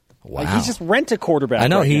well. Wow. Like he's just rent a quarterback. I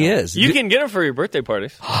know right he now. is. You can get him for your birthday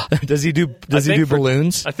parties. Does he do think for-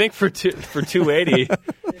 balloons? I think for 280,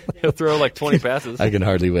 he'll throw like 20 passes. I can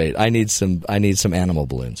hardly wait. I need some animal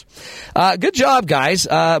balloons. Good job, guys.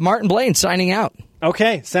 Martin Blaine signing out.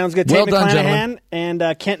 Okay, sounds good. Well Tate done, McClanahan gentlemen.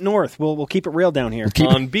 and Kent North. We'll keep it real down here.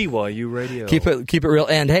 on BYU Radio. Keep it real.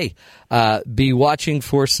 And hey, be watching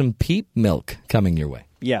for some Peep milk coming your way.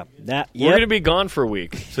 Yeah, that. We're Yep. going to be gone for a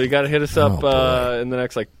week, so you got to hit us up boy. in the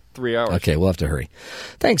next 3 hours. Okay, we'll have to hurry.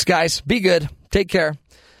 Thanks, guys. Be good. Take care.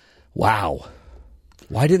 Wow.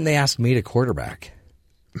 Why didn't they ask me to quarterback?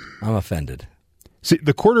 I'm offended. See,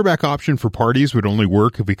 the quarterback option for parties would only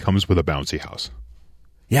work if he comes with a bouncy house.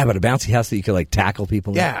 Yeah, but a bouncy house that you could tackle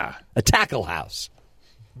people in? Yeah. A tackle house.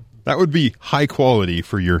 That would be high quality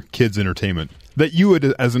for your kids' entertainment that you would,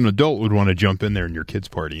 as an adult, would want to jump in there in your kids'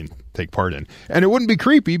 party and take part in. And it wouldn't be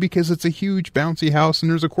creepy because it's a huge bouncy house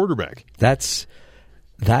and there's a quarterback. That's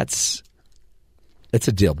It's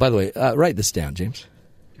a deal. By the way, write this down, James.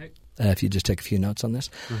 Okay. If you just take a few notes on this.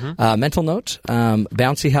 Mental note,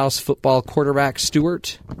 Bouncy House football quarterback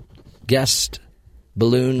Stewart, guest,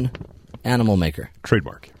 balloon, animal maker.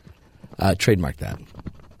 Trademark. Trademark that.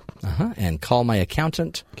 And call my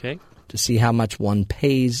accountant to see how much one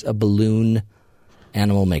pays a balloon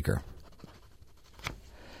animal maker.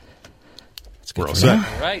 That's good. We're all set.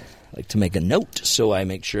 All right. I like to make a note so I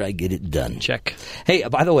make sure I get it done. Check. Hey,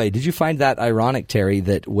 by the way, did you find that ironic, Terry,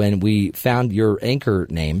 that when we found your anchor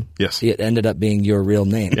name, yes, it ended up being your real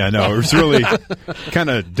name? Yeah, no, it was really kind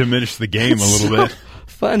of diminished the game a little bit.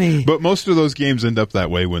 Funny. But most of those games end up that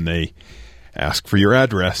way when they ask for your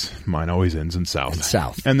address. Mine always ends in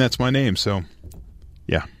South. And that's my name, so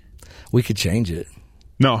yeah. We could change it.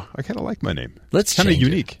 No, I kind of like my name. Let's kind of change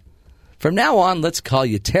unique. It. From now on, let's call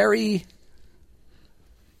you Terry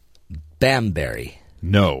Bamberry.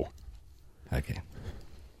 No. Okay.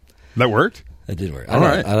 That worked? That did work. All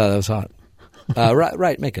right. I thought that was hot.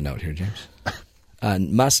 Right. Make a note here, James.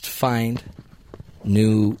 Must find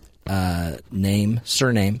new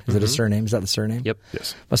surname. Is it a surname? Is that the surname? Yep.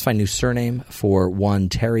 Yes. Must find new surname for one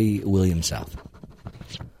Terry William South.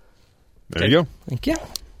 There you go. Thank you.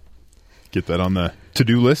 Get that on the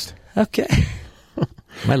to-do list. Okay.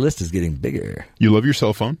 My list is getting bigger. You love your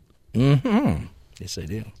cell phone? Mm-hmm. Yes, I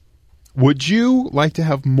do. Would you like to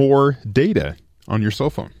have more data on your cell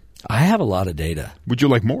phone? I have a lot of data. Would you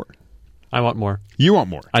like more? I want more. You want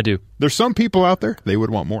more? I do. There's some people out there, they would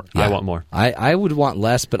want more. I want more. I would want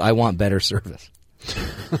less, but I want better service.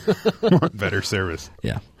 Want better service.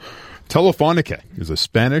 Yeah. Telefonica is a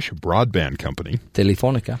Spanish broadband company.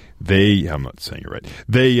 Telefonica. I'm not saying it right.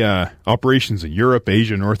 They operations in Europe,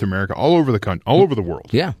 Asia, North America, all over the world.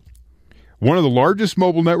 Yeah. One of the largest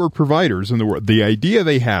mobile network providers in the world. The idea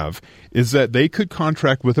they have is that they could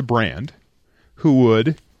contract with a brand who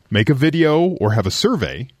would make a video or have a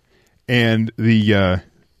survey, and the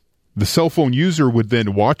cell phone user would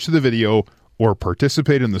then watch the video or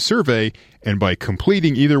participate in the survey, and by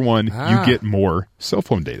completing either one, you get more cell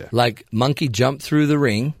phone data. Like monkey jump through the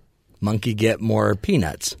ring, monkey get more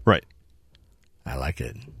peanuts. Right. I like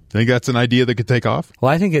it. Think that's an idea that could take off?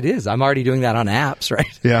 Well, I think it is. I'm already doing that on apps,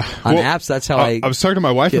 right? Yeah. On apps, that's how I was talking to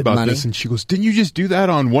my wife about money. this, and she goes, didn't you just do that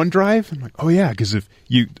on OneDrive? I'm like, oh, yeah, because if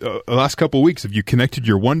you, the last couple of weeks, if you connected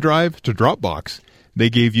your OneDrive to Dropbox, they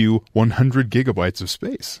gave you 100 gigabytes of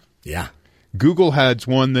space. Yeah. Google had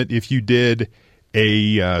one that if you did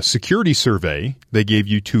a security survey, they gave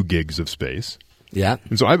you 2 gigs of space. Yeah.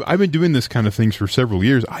 And so I've been doing this kind of things for several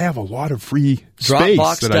years. I have a lot of free space.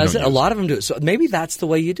 Dropbox that does I it. don't A lot of them do it. So maybe that's the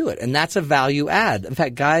way you do it. And that's a value add. In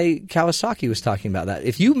fact, Guy Kawasaki was talking about that.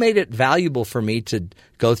 If you made it valuable for me to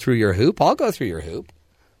go through your hoop, I'll go through your hoop,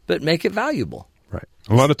 but make it valuable. Right.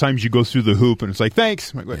 A lot of times you go through the hoop and it's like,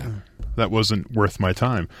 thanks. I'm like, that wasn't worth my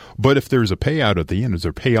time. But if there's a payout at the end, is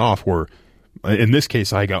there a payoff where, in this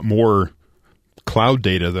case, I got more cloud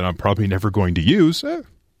data that I'm probably never going to use?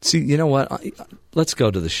 See, you know what? Let's go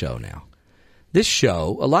to the show now. This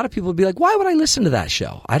show, a lot of people would be like, why would I listen to that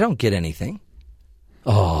show? I don't get anything.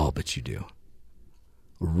 Oh, but you do.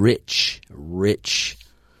 Rich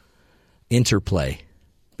interplay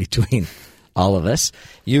between all of us.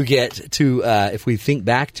 You get to, if we think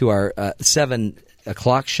back to our 7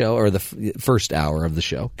 o'clock show, or the first hour of the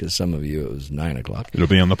show, because some of you it was 9 o'clock. It'll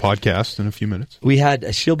be on the podcast in a few minutes. We had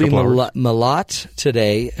Shilby Malat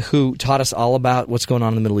today, who taught us all about what's going on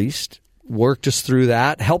in the Middle East, worked us through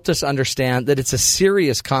that, helped us understand that it's a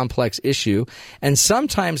serious, complex issue. And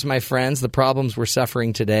sometimes, my friends, the problems we're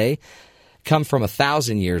suffering today come from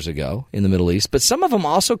 1,000 years ago in the Middle East, but some of them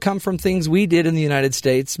also come from things we did in the United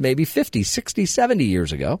States maybe 50, 60, 70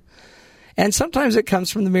 years ago. And sometimes it comes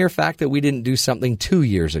from the mere fact that we didn't do something 2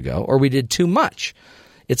 years ago, or we did too much.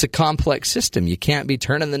 It's a complex system. You can't be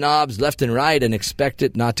turning the knobs left and right and expect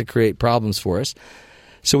it not to create problems for us.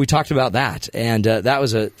 So we talked about that, and that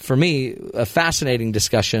was, for me, a fascinating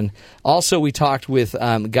discussion. Also, we talked with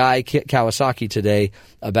Guy Kawasaki today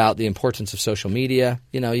about the importance of social media.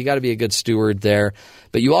 You know, you got to be a good steward there,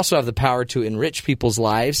 but you also have the power to enrich people's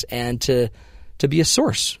lives and to be a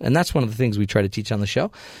source. And that's one of the things we try to teach on the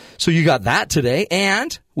show. So you got that today.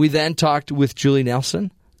 And we then talked with Julie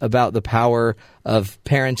Nelson about the power of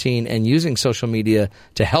parenting and using social media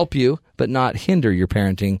to help you, but not hinder your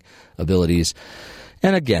parenting abilities.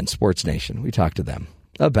 And again, Sports Nation, we talked to them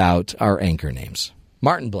about our anchor names.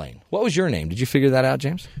 Martin Blaine, what was your name? Did you figure that out,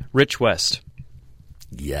 James? Rich West.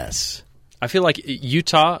 Yes. I feel like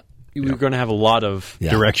Utah, we're going to have a lot of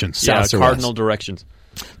directions. Yeah, South or cardinal west? directions.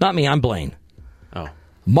 Not me, I'm Blaine. Oh.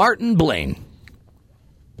 Martin Blaine.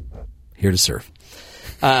 Here to serve.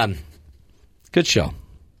 Good show.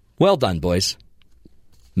 Well done, boys.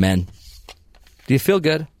 Men. Do you feel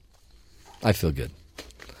good? I feel good.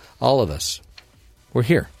 All of us. We're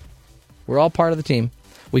here. We're all part of the team.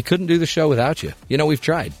 We couldn't do the show without you. You know, we've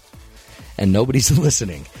tried. And nobody's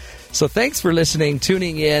listening. So thanks for listening,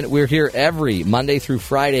 tuning in. We're here every Monday through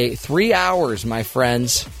Friday, 3 hours, my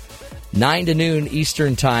friends, 9 to noon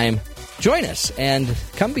Eastern Time. Join us and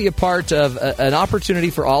come be a part of an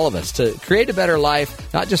opportunity for all of us to create a better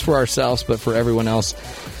life, not just for ourselves, but for everyone else.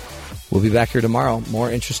 We'll be back here tomorrow.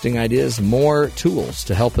 More interesting ideas, more tools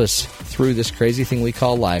to help us through this crazy thing we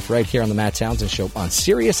call life right here on the Matt Townsend Show on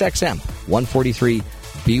Sirius XM 143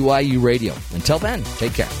 BYU Radio. Until then,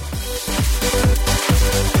 take care.